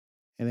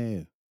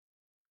 Hello.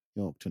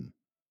 Yorktown.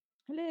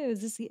 Hello,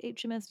 is this the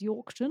HMS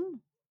Yorkton?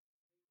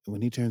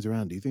 When he turns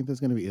around, do you think that's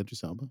going to be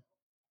Idris Elba?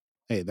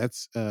 Hey,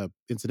 that's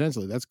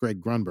incidentally, that's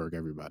Greg Grunberg,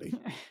 everybody.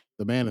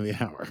 The man of the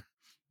hour.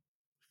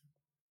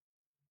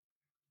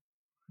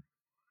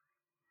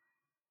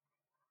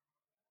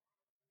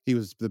 He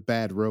was the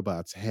bad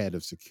robot's head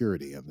of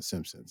security on The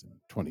Simpsons in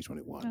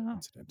 2021,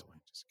 incidentally,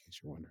 just in case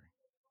you're wondering.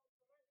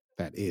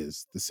 That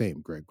is the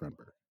same Greg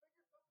Grunberg.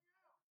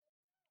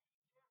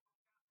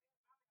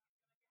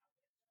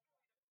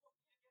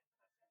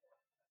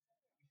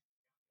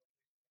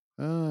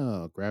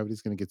 Oh,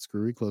 gravity's going to get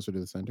screwy closer to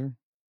the center?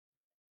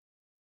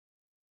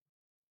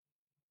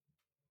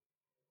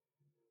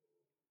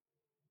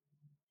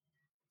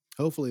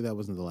 Hopefully that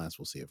wasn't the last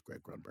we'll see of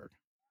Greg Grunberg.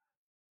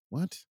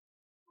 What?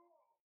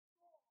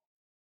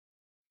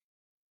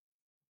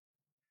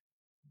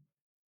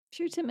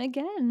 Shoot him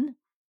again?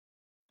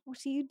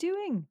 What are you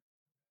doing?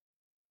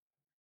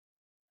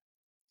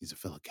 He's a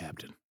fellow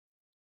captain.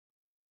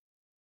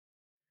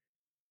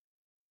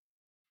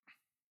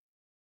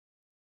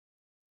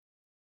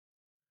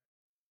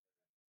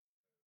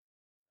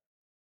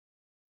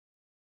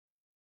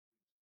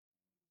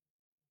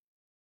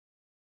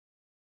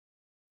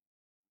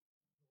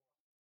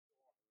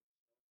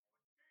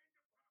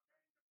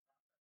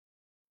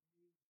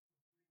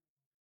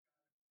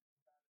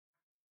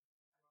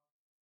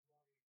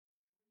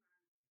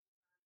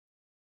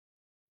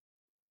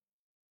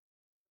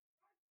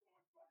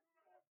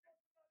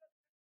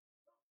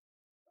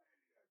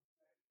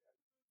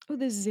 Oh,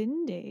 the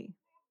Zindi.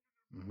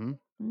 Mm-hmm.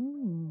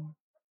 Mm.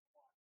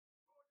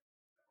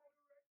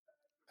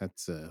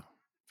 That's a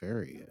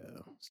very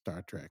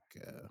Star Trek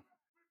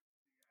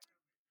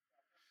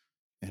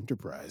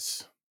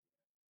Enterprise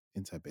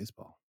inside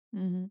baseball.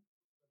 Mm-hmm.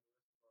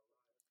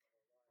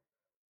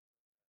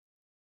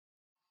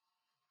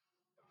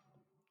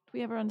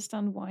 we ever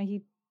understand why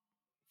he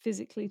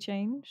physically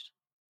changed?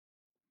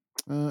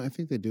 I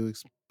think they do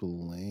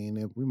explain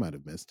it. We might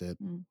have missed it.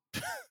 Mm.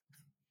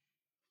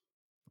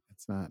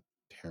 It's not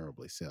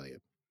terribly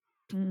salient.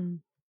 Mm.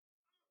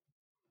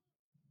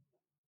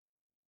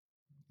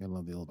 I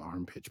love the old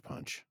armpit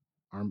punch.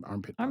 Armpit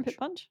Armpit punch.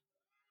 punch?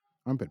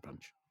 Armpit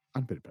punch.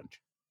 Armpit punch.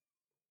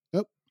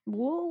 Oh.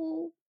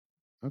 Whoa.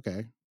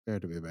 Okay. There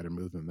had to be a better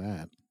move than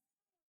that.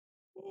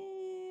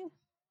 Eh.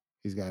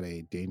 He's got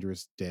a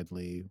dangerous,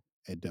 deadly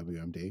at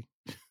WMD.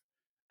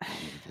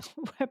 Just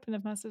weapon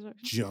of mass destruction.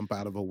 Jump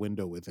out of a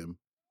window with him.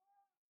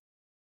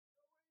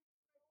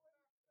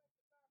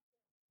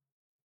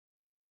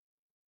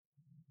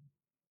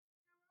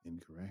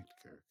 Incorrect,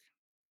 Kirk.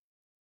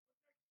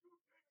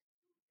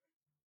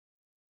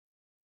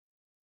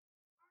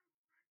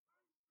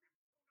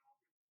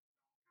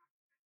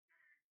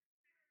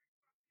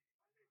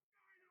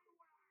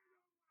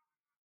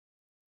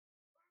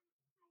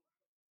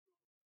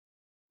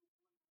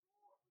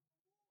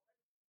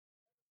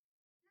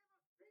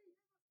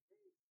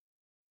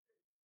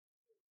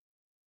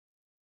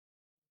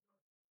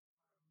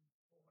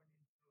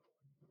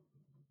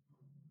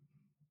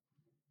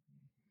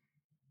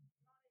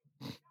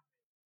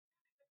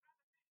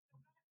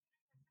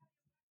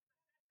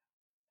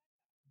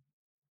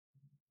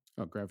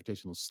 Oh,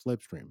 gravitational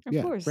slipstream. Of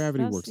Yeah, course.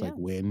 gravity works like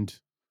wind.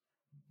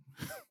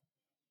 I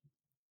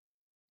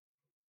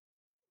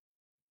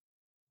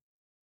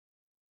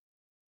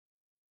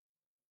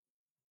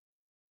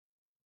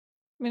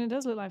mean, it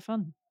does look like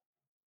fun.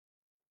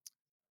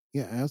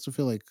 Yeah, I also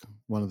feel like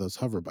one of those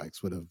hover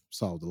bikes would have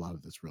solved a lot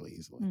of this really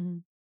easily. Mm-hmm.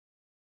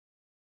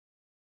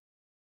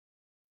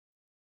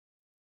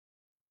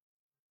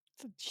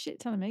 It's a shit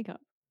ton of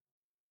makeup.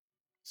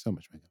 So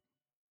much makeup.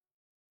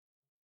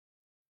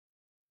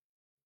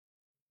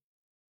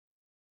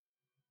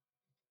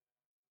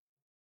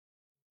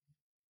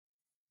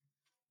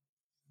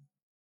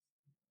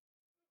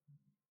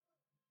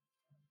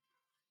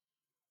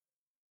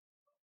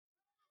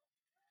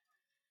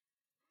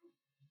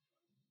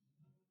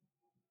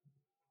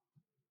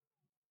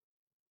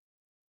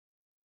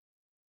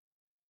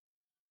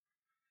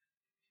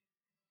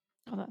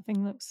 Oh, that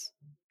thing looks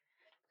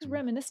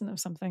reminiscent of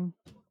something.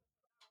 It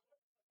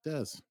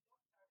does.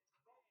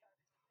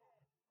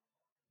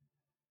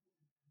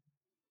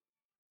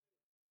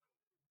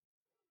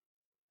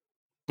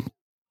 Oh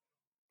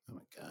my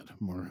God,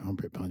 more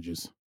armpit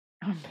punches.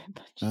 Armpit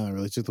punch. Oh, that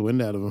really took the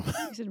wind out of him.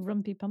 You said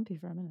rumpy pumpy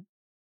for a minute.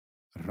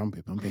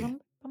 Rumpy pumpy. Rumpy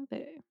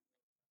pumpy.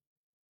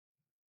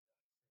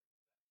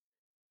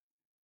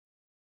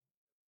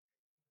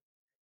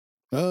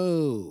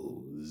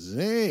 Oh,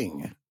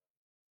 zing.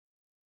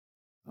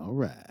 All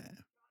right.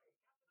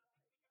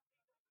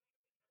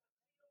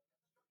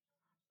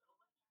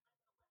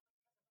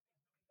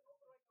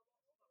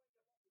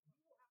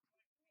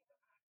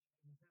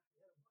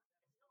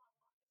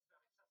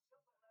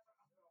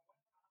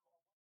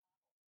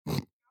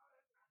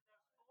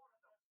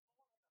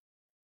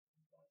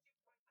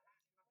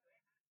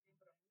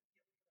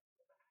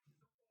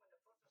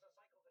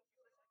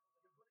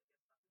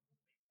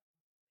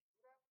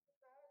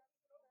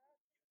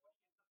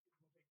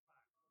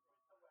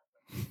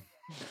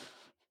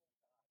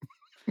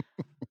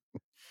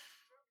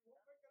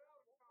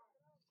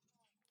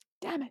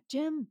 Damn it,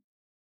 Jim.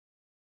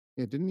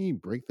 Yeah, didn't he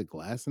break the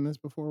glass in this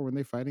before when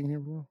they fighting here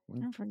before?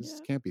 Well, I forget.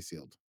 this can't be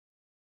sealed.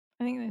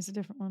 I think there's a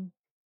different one.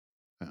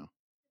 Oh.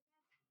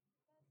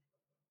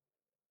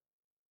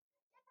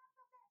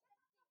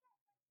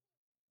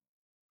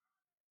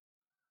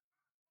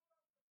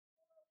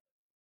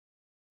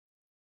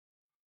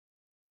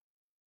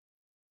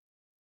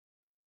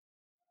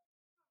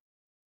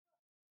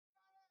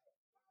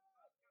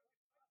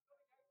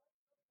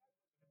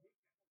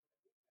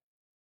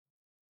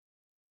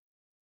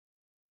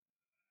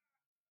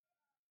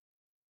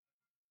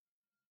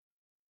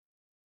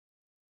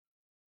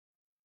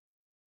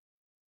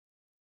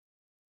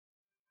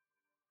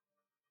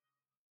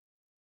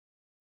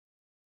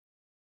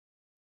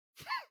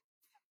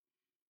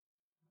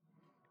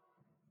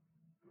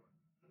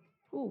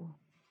 Ooh.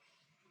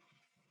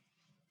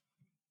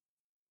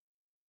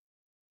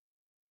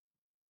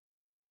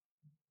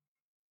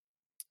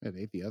 It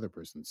ate the other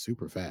person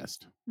super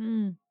fast.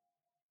 Mm.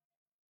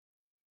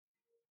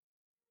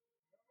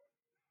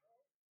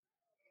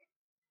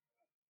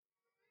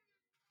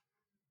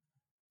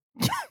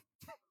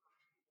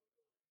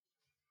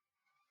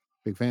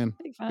 Big fan.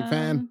 Big Big fan.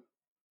 fan.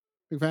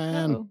 Big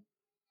fan. Uh-oh.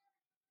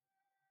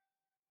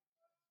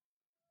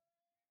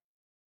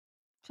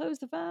 Close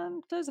the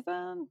fan. Close the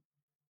fan.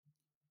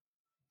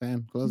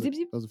 Fan, close it. Zip,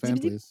 zip. Close the Zip, fan,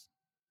 zip. please.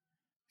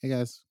 Hey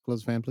guys,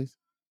 close the fan, please.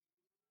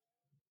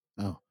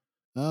 Oh.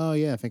 Oh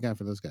yeah, thank God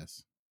for those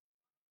guys.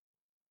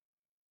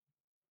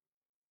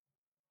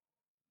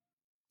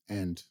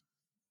 And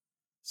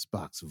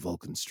Spock's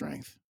Vulcan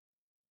strength.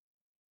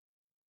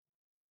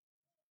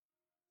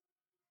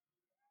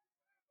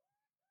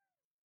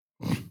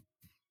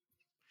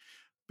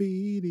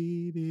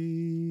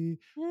 The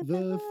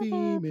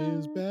theme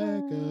is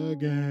back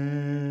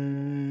again.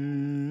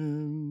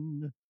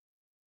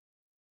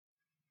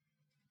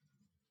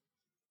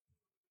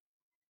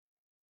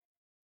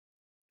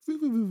 He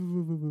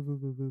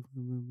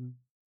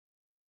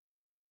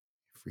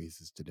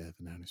freezes to death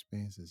in outer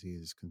space as he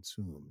is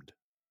consumed,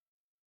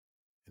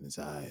 and his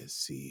eyes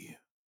see.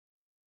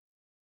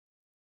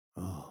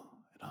 Oh,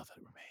 and all that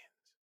remains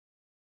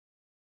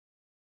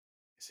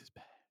is his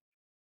bag.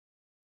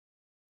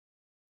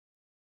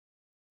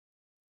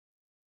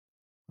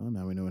 Well,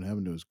 now we know what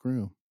happened to his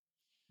crew.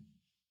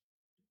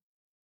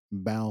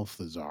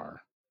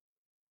 Balthazar.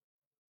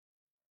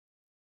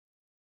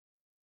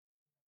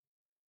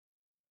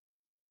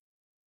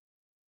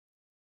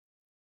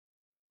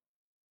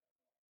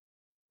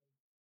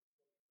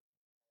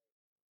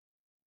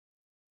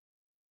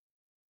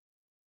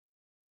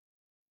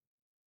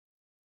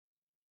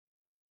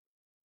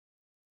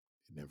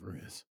 It never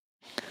is.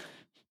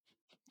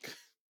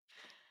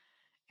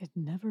 It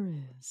never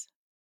is.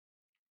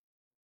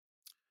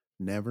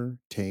 Never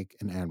take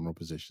an admiral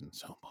position.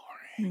 So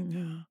boring.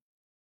 Mm-hmm.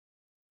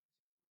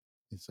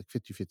 It's like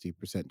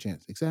 50%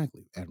 chance.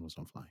 Exactly. Admirals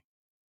don't fly.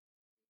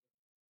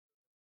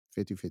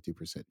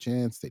 50%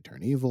 chance they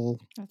turn evil.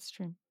 That's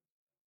true.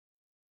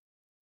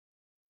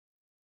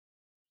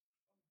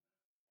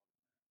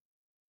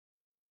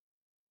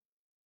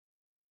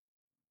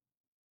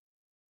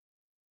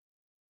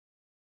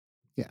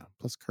 Yeah.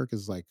 Plus, Kirk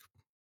is like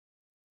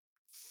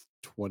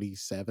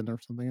 27 or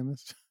something in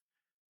this.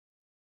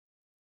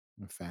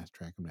 I'm gonna fast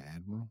track him to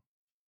admiral.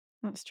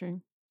 That's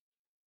true.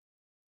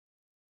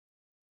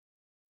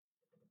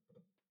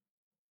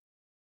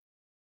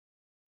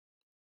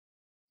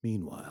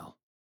 Meanwhile,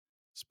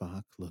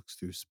 Spock looks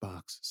through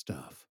Spock's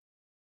stuff.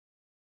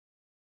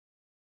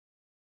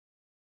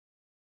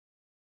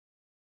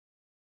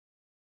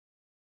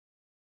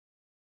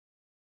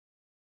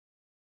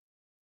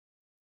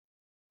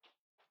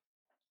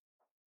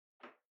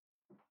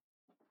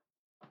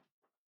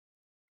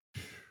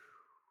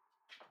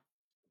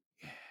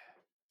 Yeah.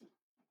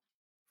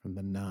 From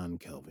the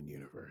non-Kelvin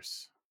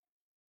universe.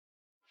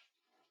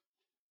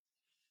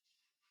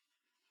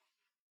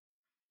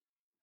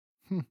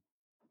 Hmm.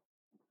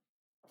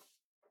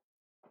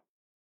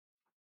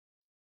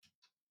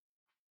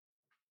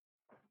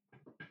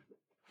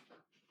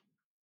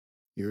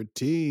 You're a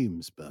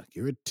team, Spock.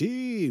 You're a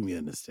team. You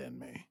understand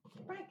me?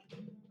 Frank.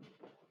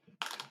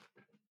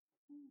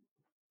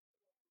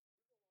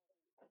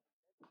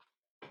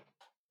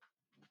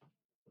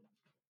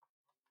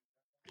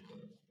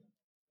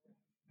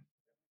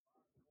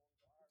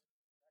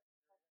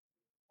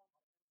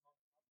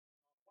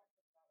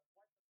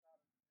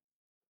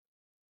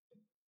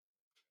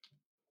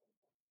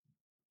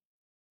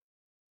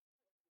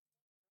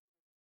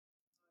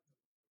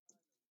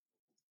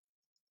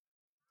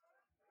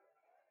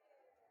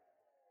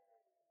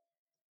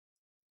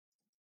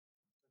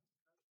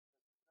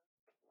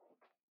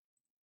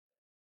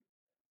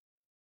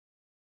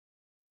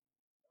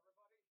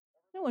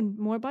 Oh, and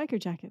more biker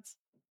jackets.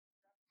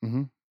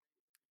 Mm-hmm.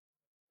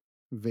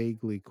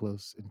 Vaguely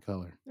close in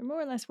color. They're more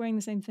or less wearing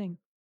the same thing.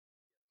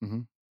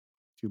 Mm-hmm.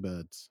 Two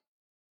buds.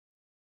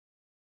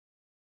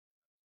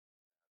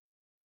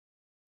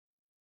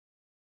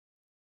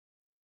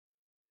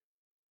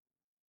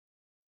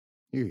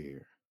 You're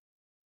here.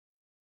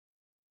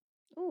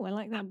 Oh, I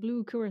like that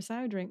blue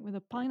curacao drink with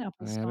a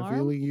pineapple I had a star.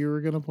 feeling you were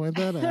going to point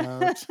that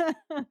out.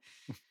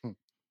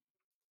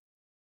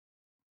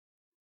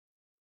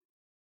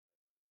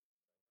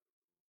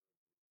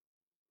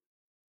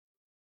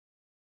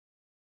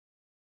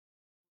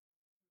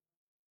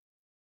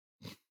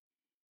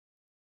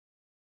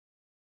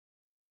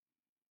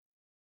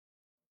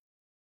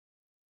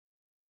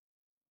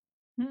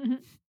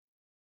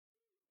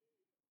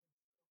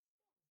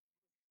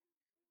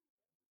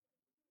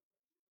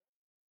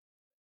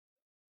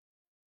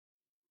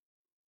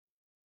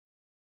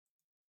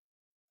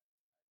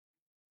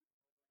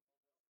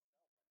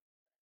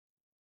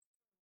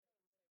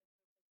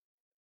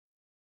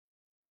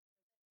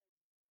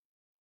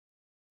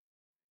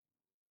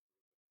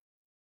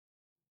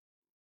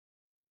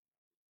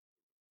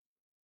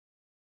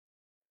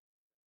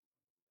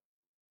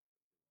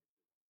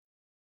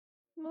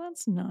 Well,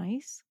 that's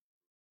nice.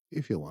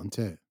 If you want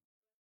to.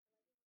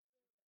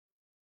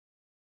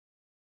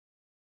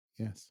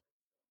 Yes.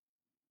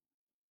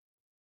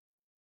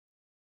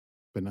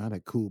 But not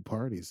at cool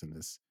parties in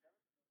this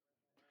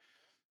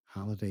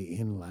Holiday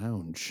Inn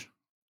lounge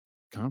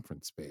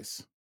conference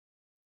space.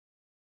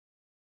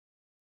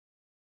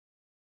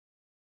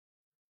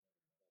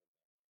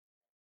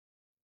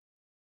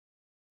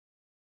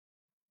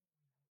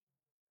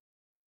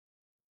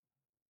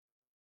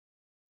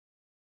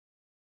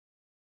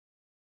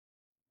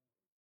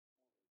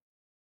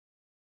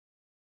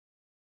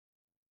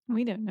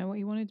 We don't know what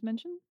you wanted to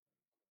mention.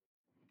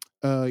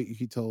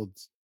 He told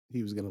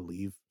he was going to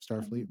leave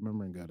Starfleet,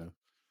 remember, and got a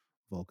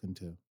Vulcan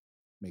to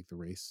make the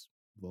race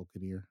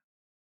Vulcaneer.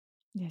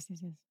 Yes, it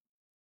is.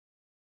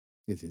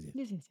 Yes, it is.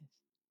 Yes, it is.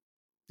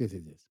 Yes,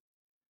 it is.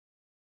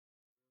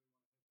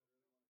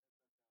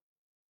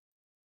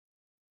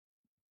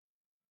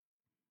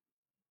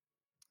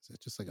 Is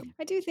that just like a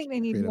I do think they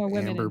need straight up more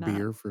women amber in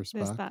beer for this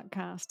Spock? that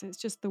cast. It's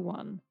just the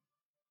one.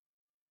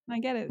 I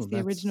get it's Well, the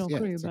original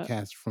crew, it's a but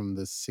cast from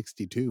the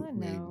 62. I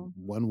know.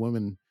 One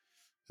woman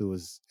who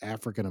was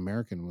African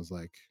American was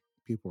like,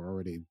 people were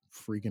already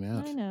freaking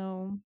out. I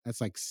know.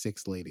 That's like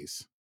 6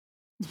 ladies.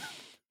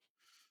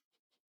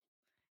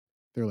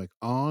 They're like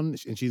and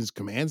she's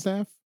command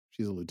staff.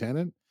 She's a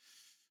lieutenant.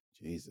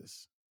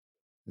 Jesus.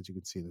 As you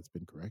can see, that's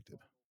been corrected.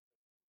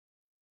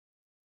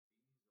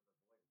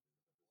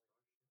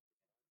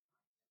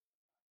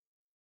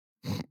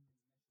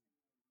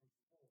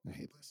 I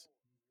hate this.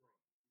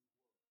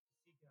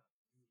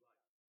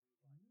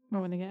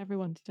 Well, when they get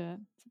everyone to do it,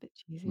 it's a bit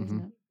cheesy, isn't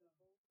it?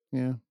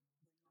 Yeah.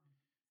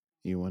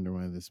 You wonder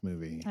why this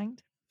movie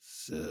Tanked.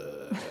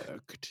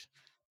 Sucked.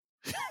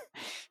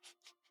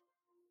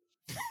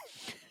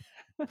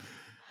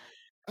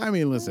 I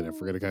mean, listen, if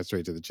we're going to cut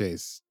straight to the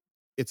chase,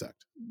 it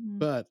sucked.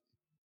 But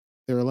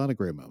there were a lot of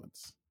great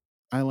moments.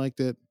 I liked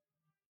it.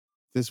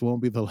 This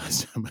won't be the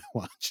last time I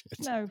watch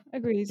it. No,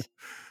 agreed.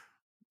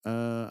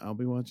 I'll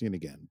be watching it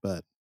again.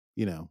 But,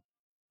 you know,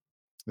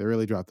 they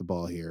really dropped the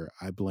ball here.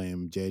 I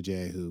blame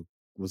JJ, who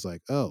was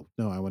like, oh,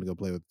 no, I want to go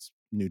play with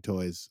new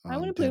toys on I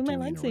want to play with my Tatooine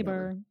or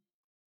whatever.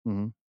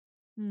 lightsaber.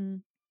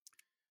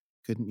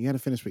 Couldn't. You got to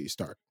finish what you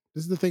start.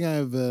 This is the thing I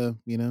have,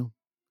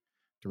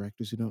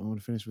 directors who don't want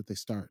to finish what they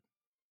start.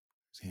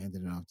 Just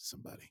handing it off to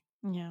somebody.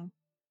 Yeah.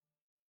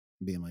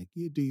 Being like,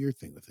 you do your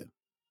thing with it.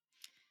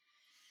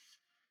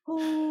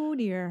 Oh,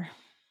 dear.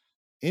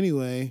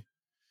 Anyway,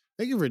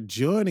 thank you for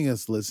joining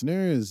us,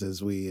 listeners,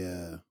 as we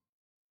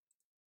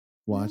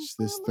watch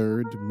this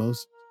third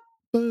most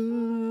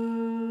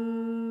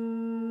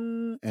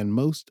and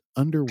most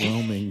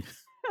underwhelming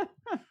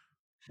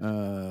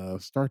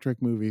Star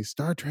Trek movie,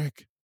 Star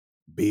Trek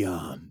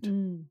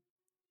Beyond.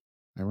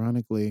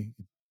 Ironically,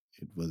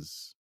 it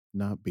was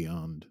not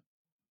beyond.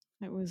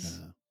 It was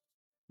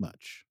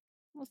much.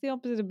 What's the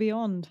opposite of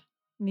beyond?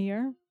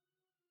 Near?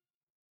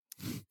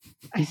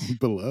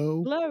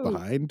 Below?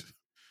 Behind?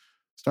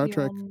 Star beyond.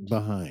 Trek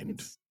behind.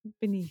 It's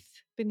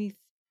beneath.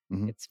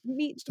 Mm-hmm. It's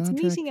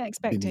meeting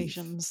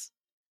expectations.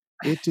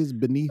 Beneath. It is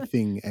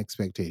beneathing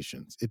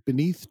expectations. It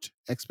beneathed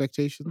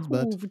expectations,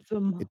 but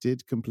it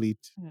did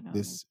complete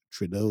this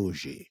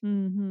trilogy.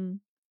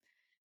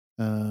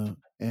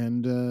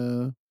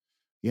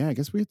 Yeah, I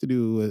guess we have to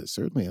do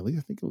certainly at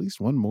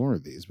least one more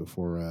of these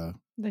before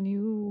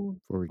before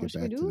we get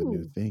back to the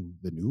new thing.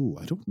 I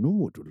don't know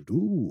what to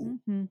do.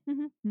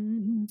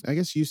 I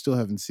guess you still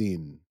haven't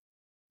seen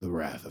The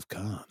Wrath of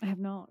Khan. I have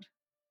not.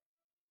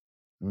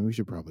 I mean, we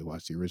should probably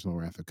watch the original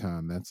Wrath of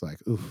Khan. That's like,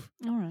 oof.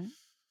 All right.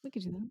 We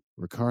could do that.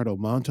 Ricardo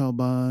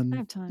Montalban. I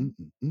have time.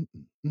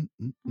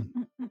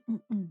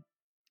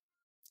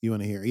 You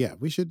want to hear? Yeah,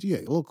 we should. Yeah, a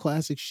little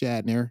classic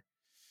Shatner.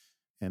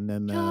 And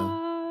then...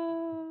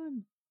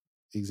 Khan!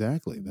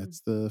 Exactly.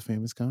 That's the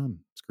famous Khan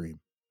scream.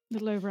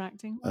 Little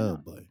overacting. Oh,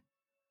 boy.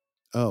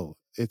 Oh,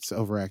 it's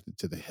overacted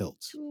to the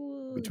hilt.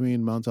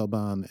 Between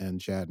Montalban and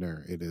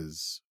Shatner, it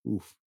is,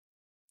 oof.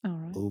 All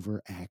right.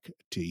 Overacting.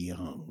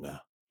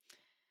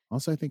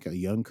 Also, I think a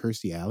young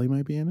Kirstie Alley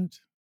might be in it.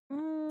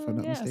 If I'm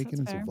not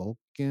mistaken, it's a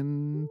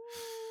Vulcan.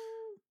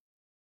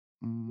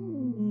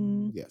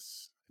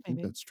 Yes, I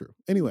think that's true.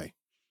 Anyway,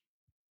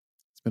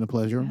 it's been a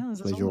pleasure.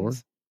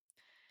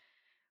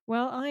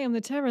 Well, I am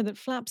the terror that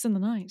flaps in the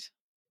night.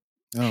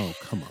 Oh,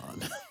 come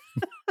on.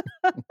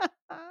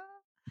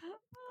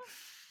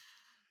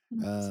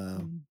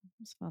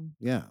 It's fun.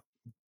 Yeah.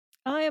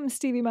 I am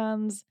Stevie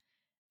Mans.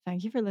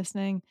 Thank you for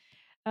listening.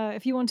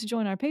 If you want to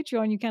join our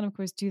Patreon, you can, of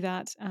course, do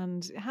that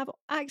and have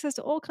access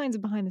to all kinds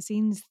of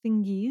behind-the-scenes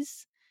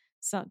thingies,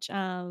 such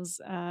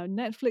as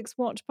Netflix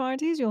watch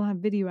parties. You'll have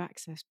video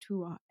access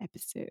to our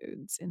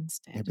episodes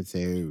instead. If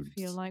you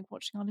feel like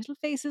watching our little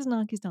faces and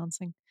Arky's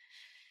dancing.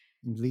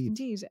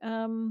 Indeed.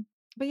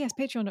 But yes,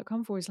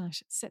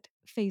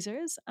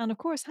 patreon.com/setphasers. And of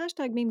course,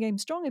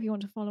 #MemeGameStrong if you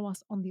want to follow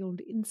us on the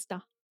old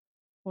Insta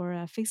or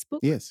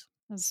Facebook. Yes.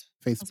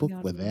 Facebook,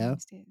 we're there.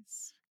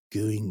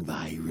 Going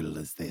viral,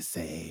 as they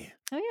say.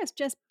 Oh, yes,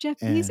 Jeff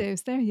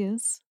Bezos. There he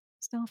is.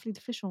 Starfleet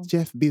official.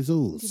 Jeff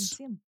Bezos. I didn't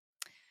see him.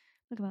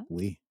 Look at that.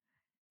 Oui.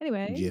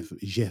 Anyway.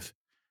 Jeff.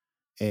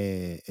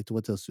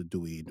 What else do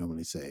we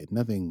normally say?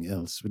 Nothing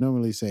else. We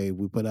normally say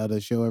we put out a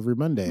show every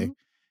Monday,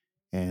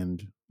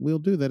 and we'll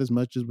do that as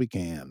much as we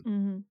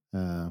can.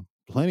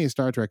 Plenty of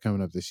Star Trek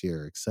coming up this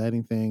year.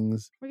 Exciting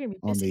things. We're going to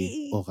be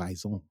busy. On the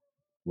horizon.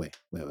 Wait.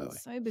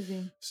 So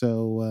busy.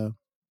 So,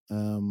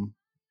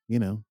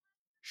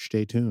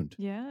 stay tuned.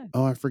 Yeah.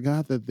 Oh, I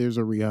forgot that there's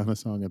a Rihanna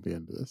song at the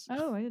end of this.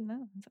 Oh, I didn't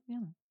know. Is that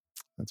Rihanna?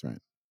 That's right.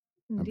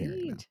 Indeed. I'm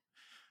hearing it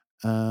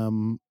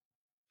now.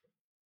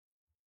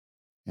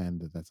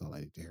 And that's all I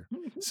need to hear.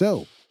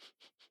 So,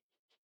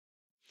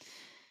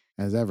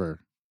 as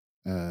ever,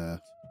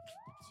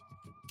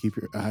 keep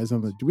your eyes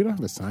on the... We don't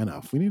have a sign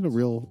off. We need a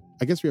real...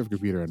 I guess we have a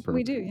computer and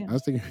we do, yeah. I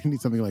was thinking we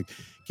need something like,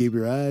 keep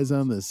your eyes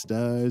on the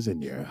stars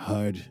and your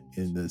heart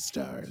in the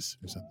stars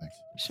or something.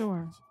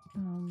 Sure.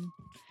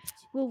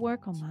 We'll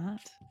work on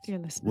that, dear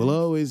listener. We'll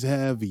always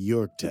have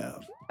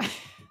Yorktown. How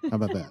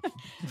about that?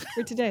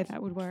 For today,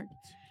 that would work.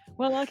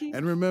 Well, Lucky.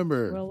 And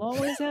remember... We'll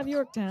always have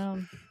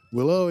Yorktown.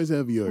 We'll always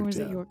have Yorktown. Or is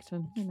it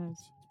Yorkton? Who knows?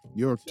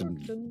 Yorkton.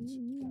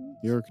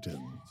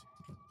 Yorkton.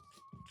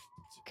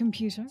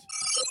 Computer.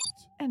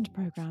 End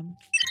program.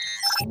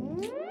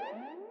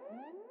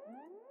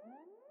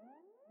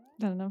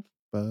 Done enough.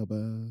 Ba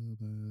ba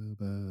ba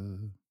ba.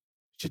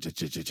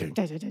 Ch-ch-ch-ch-ching.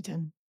 Dun, dun, dun, dun.